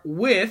start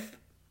with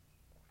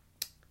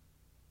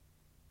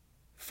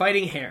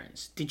Fighting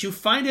Herons. Did you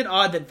find it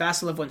odd that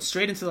Vasilev went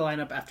straight into the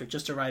lineup after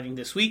just arriving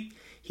this week?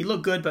 He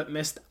looked good but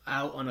missed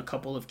out on a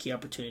couple of key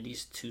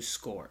opportunities to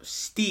score.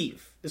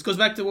 Steve, this goes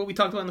back to what we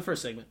talked about in the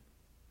first segment.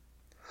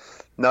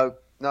 No,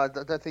 I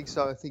don't think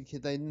so. I think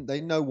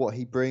they know what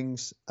he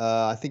brings.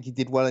 I think he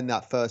did well in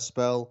that first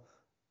spell,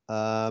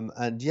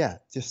 and yeah,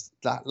 just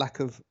that lack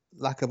of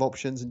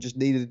options and just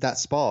needed that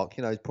spark.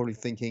 He's probably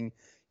thinking,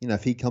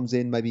 if he comes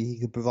in, maybe he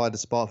could provide a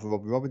spark for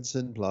Robbie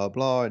Robinson, blah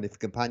blah. And if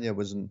Campagna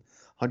wasn't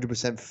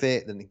 100%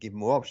 fit, then he'd give him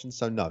more options.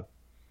 So no.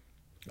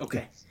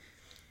 Okay.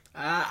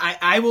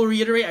 I will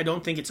reiterate, I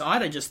don't think it's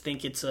odd. I just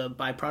think it's a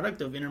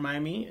byproduct of Inter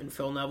Miami and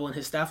Phil Neville and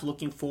his staff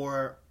looking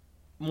for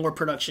more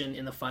production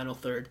in the final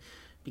third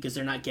because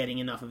they're not getting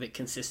enough of it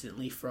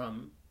consistently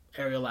from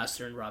Ariel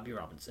Lassiter and Robbie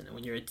Robinson. And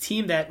when you're a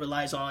team that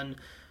relies on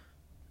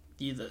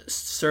the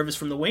service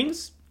from the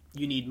wings,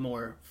 you need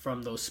more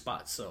from those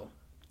spots. So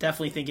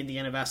definitely think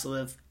Dejan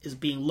Vassilev is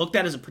being looked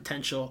at as a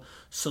potential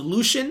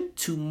solution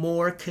to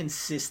more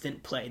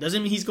consistent play.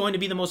 Doesn't mean he's going to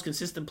be the most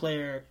consistent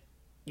player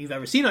you've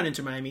ever seen on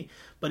Inter Miami,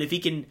 but if he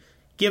can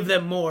give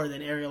them more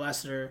than Ariel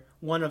Lassiter,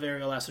 one of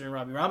Ariel Lassiter and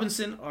Robbie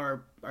Robinson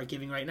are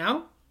giving right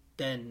now,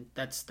 then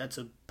that's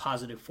a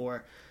positive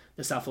for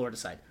the South Florida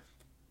side.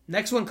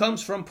 Next one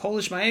comes from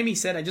Polish Miami. He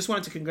said, I just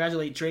wanted to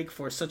congratulate Drake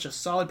for such a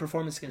solid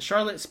performance against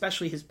Charlotte,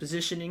 especially his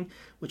positioning,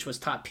 which was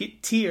top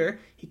tier.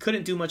 He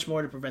couldn't do much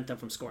more to prevent them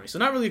from scoring. So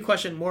not really a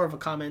question, more of a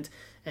comment,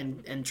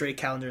 and Drake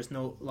Callender is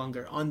no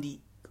longer on the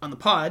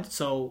pod.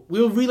 So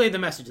we'll relay the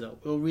message, though.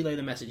 We'll relay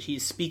the message.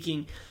 He's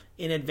speaking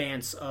in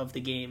advance of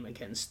the game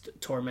against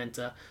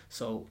Tormenta.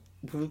 So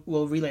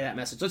we'll relay that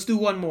message. Let's do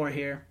one more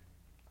here.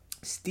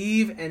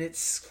 Steve, and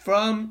it's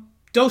from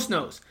Dos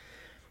Nos.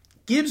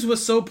 Gibbs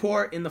was so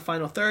poor in the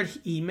final third,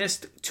 he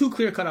missed 2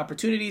 clear-cut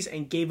opportunities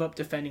and gave up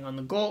defending on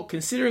the goal.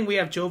 Considering we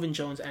have Jovan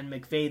Jones and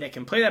McVeigh that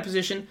can play that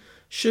position,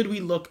 should we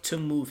look to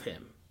move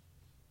him?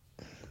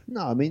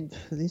 No, I mean,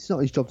 it's not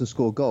his job to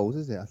score goals,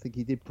 is it? I think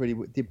he did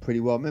pretty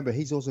well. Remember,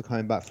 he's also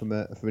coming back from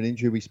an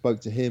injury. We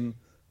spoke to him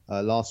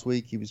last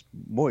week. He was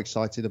more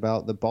excited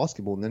about the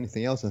basketball than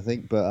anything else, I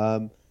think.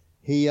 But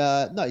he's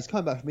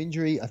coming back from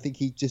injury. I think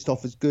he just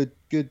offers good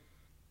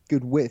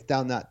width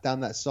down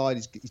that side.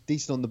 He's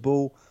decent on the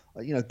ball.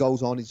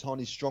 Goals on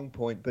his strong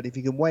point. But if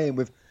he can weigh in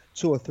with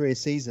 2 or 3 a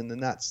season, then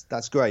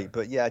that's great.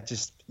 But yeah,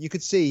 just you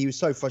could see he was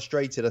so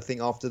frustrated. I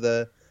think after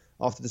the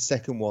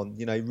second one,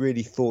 he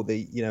really thought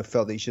that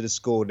felt that he should have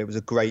scored. And it was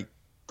a great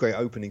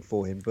opening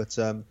for him. But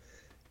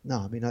no,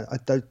 I mean I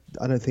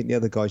don't think the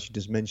other guys you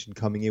just mentioned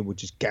coming in would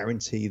just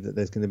guarantee that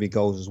there's going to be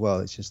goals as well.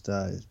 It's just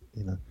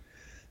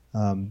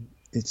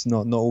it's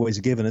not always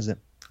a given, is it?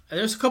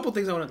 There's a couple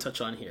things I want to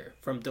touch on here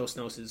from Dos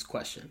Nos'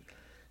 question.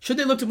 Should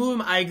they look to move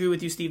him? I agree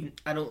with you, Steve.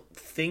 I don't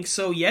think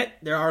so yet.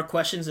 There are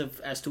questions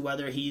as to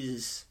whether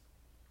he's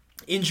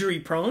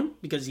injury prone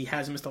because he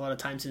has missed a lot of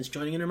time since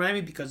joining Inter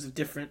Miami because of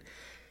different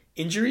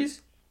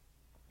injuries.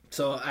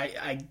 So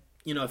I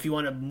if you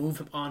want to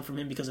move on from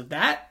him because of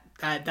that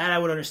I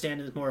would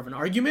understand as more of an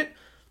argument.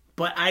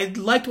 But I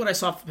liked what I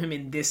saw from him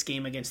in this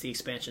game against the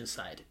expansion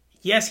side.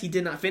 Yes, he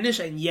did not finish,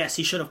 and yes,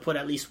 he should have put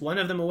at least one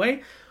of them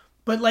away.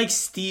 But like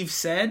Steve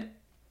said,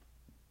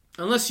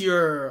 unless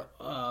you're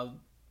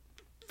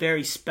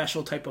very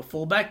special type of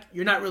fullback,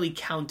 you're not really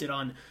counted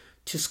on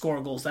to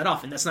score goals that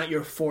often. That's not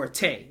your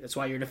forte. That's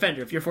why you're a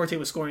defender. If your forte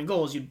was scoring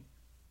goals, you'd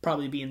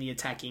probably be in the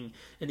attacking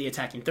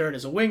third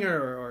as a winger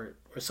or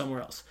somewhere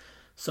else.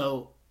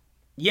 So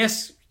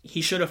yes,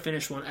 he should have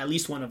finished at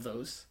least one of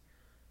those.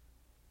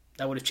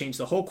 That would have changed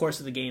the whole course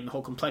of the game, the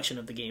whole complexion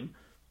of the game.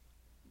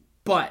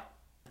 But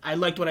I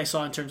liked what I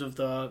saw in terms of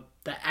the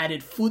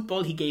added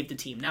football he gave the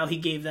team. Now he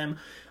gave them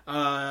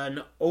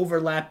an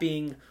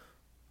overlapping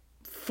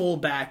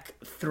fullback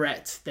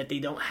threat that they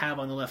don't have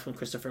on the left when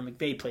Christopher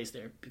McVeigh plays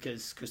there,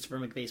 because Christopher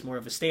McVeigh is more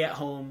of a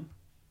stay-at-home,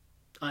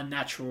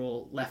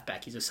 unnatural left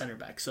back. He's a center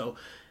back. So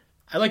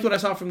I liked what I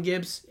saw from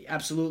Gibbs. He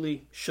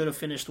absolutely should have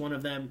finished one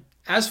of them.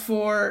 As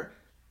for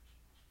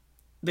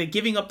the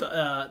giving up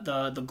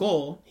the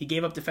goal, he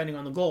gave up defending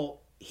on the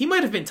goal. He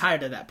might have been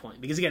tired at that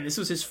point because, again, this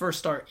was his first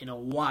start in a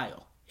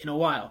while.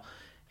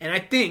 And I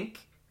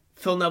think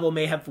Phil Neville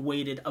may have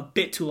waited a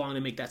bit too long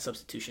to make that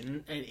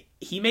substitution. And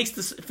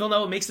Phil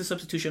Neville makes the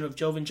substitution of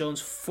Jovan Jones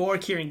for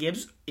Kieran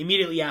Gibbs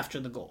immediately after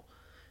the goal.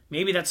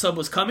 Maybe that sub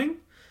was coming.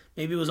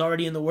 Maybe it was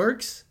already in the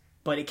works.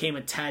 But it came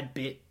a tad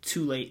bit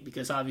too late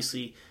because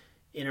obviously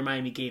Inter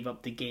Miami gave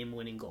up the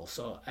game-winning goal.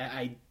 So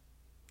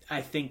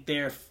I think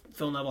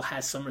Phil Neville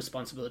has some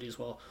responsibility as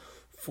well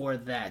for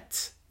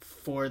that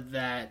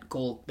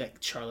goal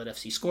that Charlotte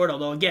FC scored.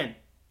 Although, again,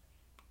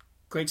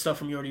 great stuff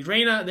from Jordi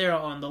Reyna there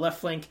on the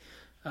left flank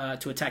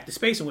to attack the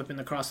space and whipping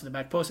the cross to the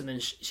back post, and then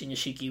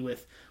Shinyashiki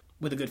with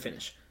a good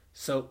finish.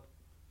 So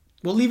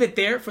we'll leave it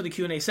there for the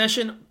Q&A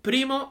session.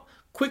 Primo,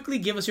 quickly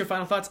give us your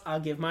final thoughts. I'll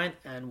give mine,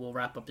 and we'll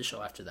wrap up the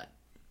show after that.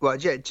 Well,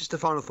 yeah, just a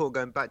final thought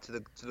going back to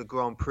the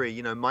Grand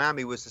Prix.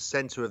 Miami was the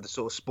centre of the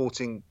sort of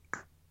sporting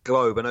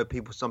globe. I know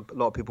a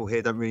lot of people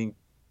here don't really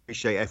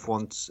appreciate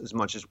F1 as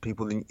much as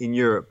people in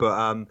Europe,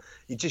 but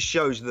it just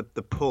shows the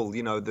pull,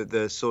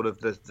 the sort of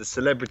the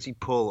celebrity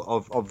pull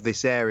of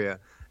this area.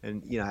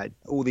 And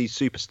all these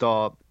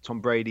superstar,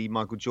 Tom Brady,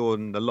 Michael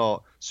Jordan, the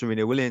lot,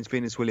 Serena Williams,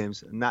 Venus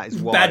Williams, and that is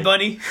why Bad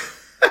Bunny.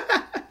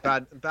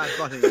 Bad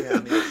Bunny, yeah. I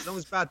mean, as long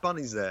as Bad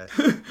Bunny's there,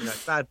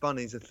 Bad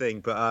Bunny's a thing.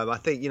 But I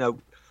think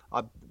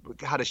I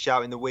had a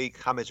shout in the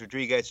week. James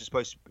Rodriguez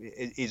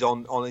is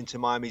on Inter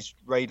Miami's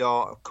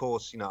radar. Of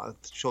course, I'm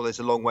sure there's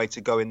a long way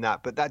to go in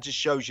that, but that just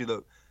shows you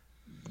that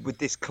with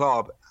this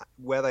club,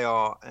 where they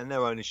are and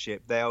their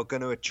ownership, they are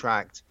going to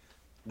attract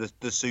the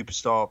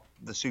superstar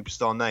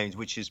names,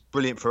 which is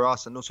brilliant for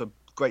us and also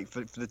great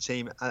for the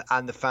team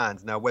and the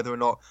fans. Now, whether or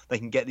not they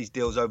can get these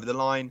deals over the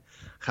line,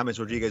 James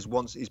Rodriguez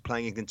is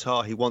playing in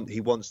Qatar.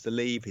 He wants to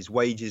leave. His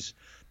wages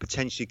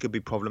potentially could be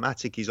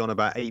problematic. He's on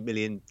about $8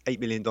 million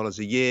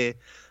a year.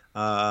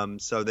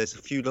 So there's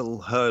a few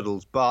little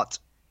hurdles, but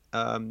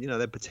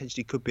there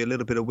potentially could be a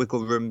little bit of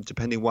wiggle room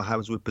depending what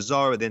happens with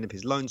Pizarro at the end of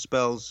his loan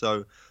spells.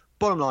 So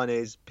bottom line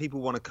is people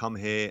want to come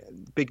here.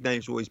 Big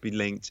names will always be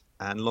linked,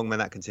 and long may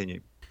that continue.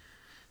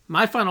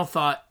 My final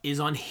thought is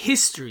on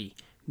history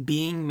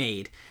being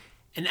made.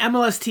 An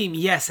MLS team,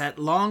 yes, at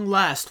long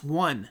last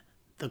won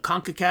the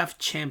CONCACAF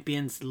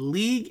Champions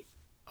League.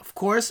 Of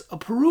course, a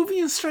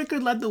Peruvian striker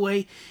led the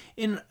way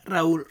in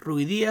Raul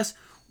Ruidíaz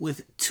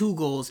with 2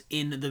 goals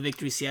in the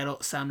victory.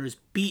 Seattle Sounders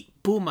beat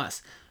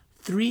Pumas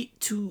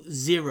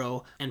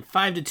 3-0 and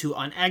 5-2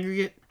 on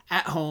aggregate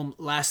at home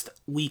last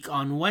week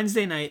on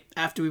Wednesday night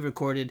after we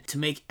recorded to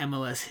make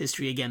MLS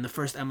history again, the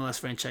first MLS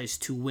franchise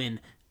to win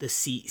the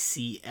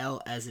CCL,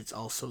 as it's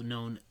also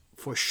known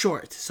for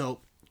short. So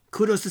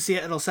kudos to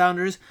Seattle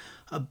Sounders.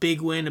 A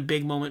big win, a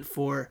big moment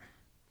for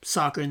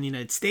soccer in the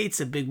United States,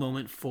 a big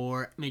moment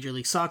for Major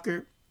League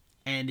Soccer,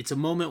 and it's a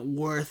moment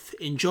worth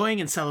enjoying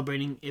and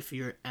celebrating if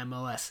you're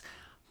MLS.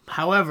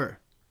 However,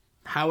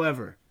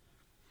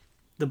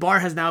 the bar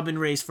has now been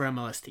raised for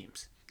MLS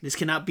teams. This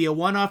cannot be a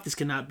one-off. This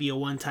cannot be a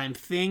one-time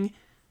thing.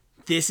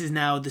 This is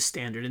now the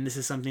standard, and this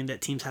is something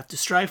that teams have to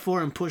strive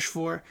for and push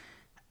for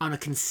on a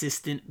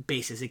consistent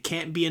basis. It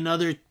can't be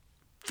another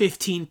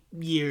 15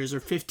 years or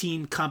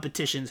 15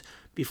 competitions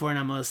before an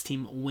MLS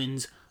team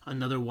wins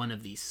another one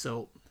of these.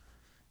 So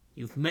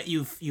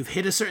you've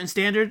hit a certain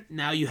standard.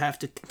 Now you have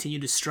to continue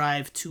to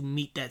strive to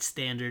meet that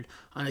standard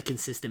on a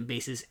consistent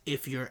basis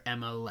if you're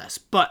MLS.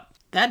 But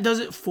that does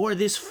it for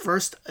this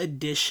first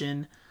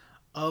edition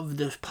of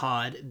the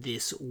pod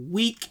this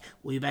week.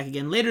 We'll be back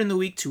again later in the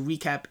week to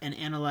recap and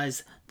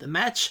analyze the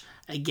match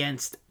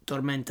against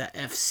Tormenta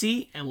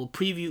FC, and we'll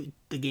preview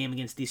the game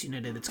against DC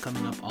United that's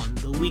coming up on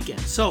the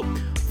weekend. So,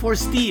 for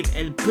Steve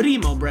El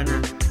Primo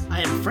Brenner,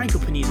 I am Franco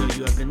Panizo.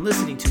 You have been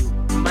listening to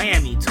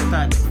Miami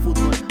Total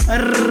Football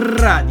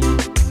Radio,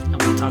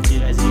 and we'll talk to you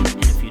guys again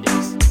in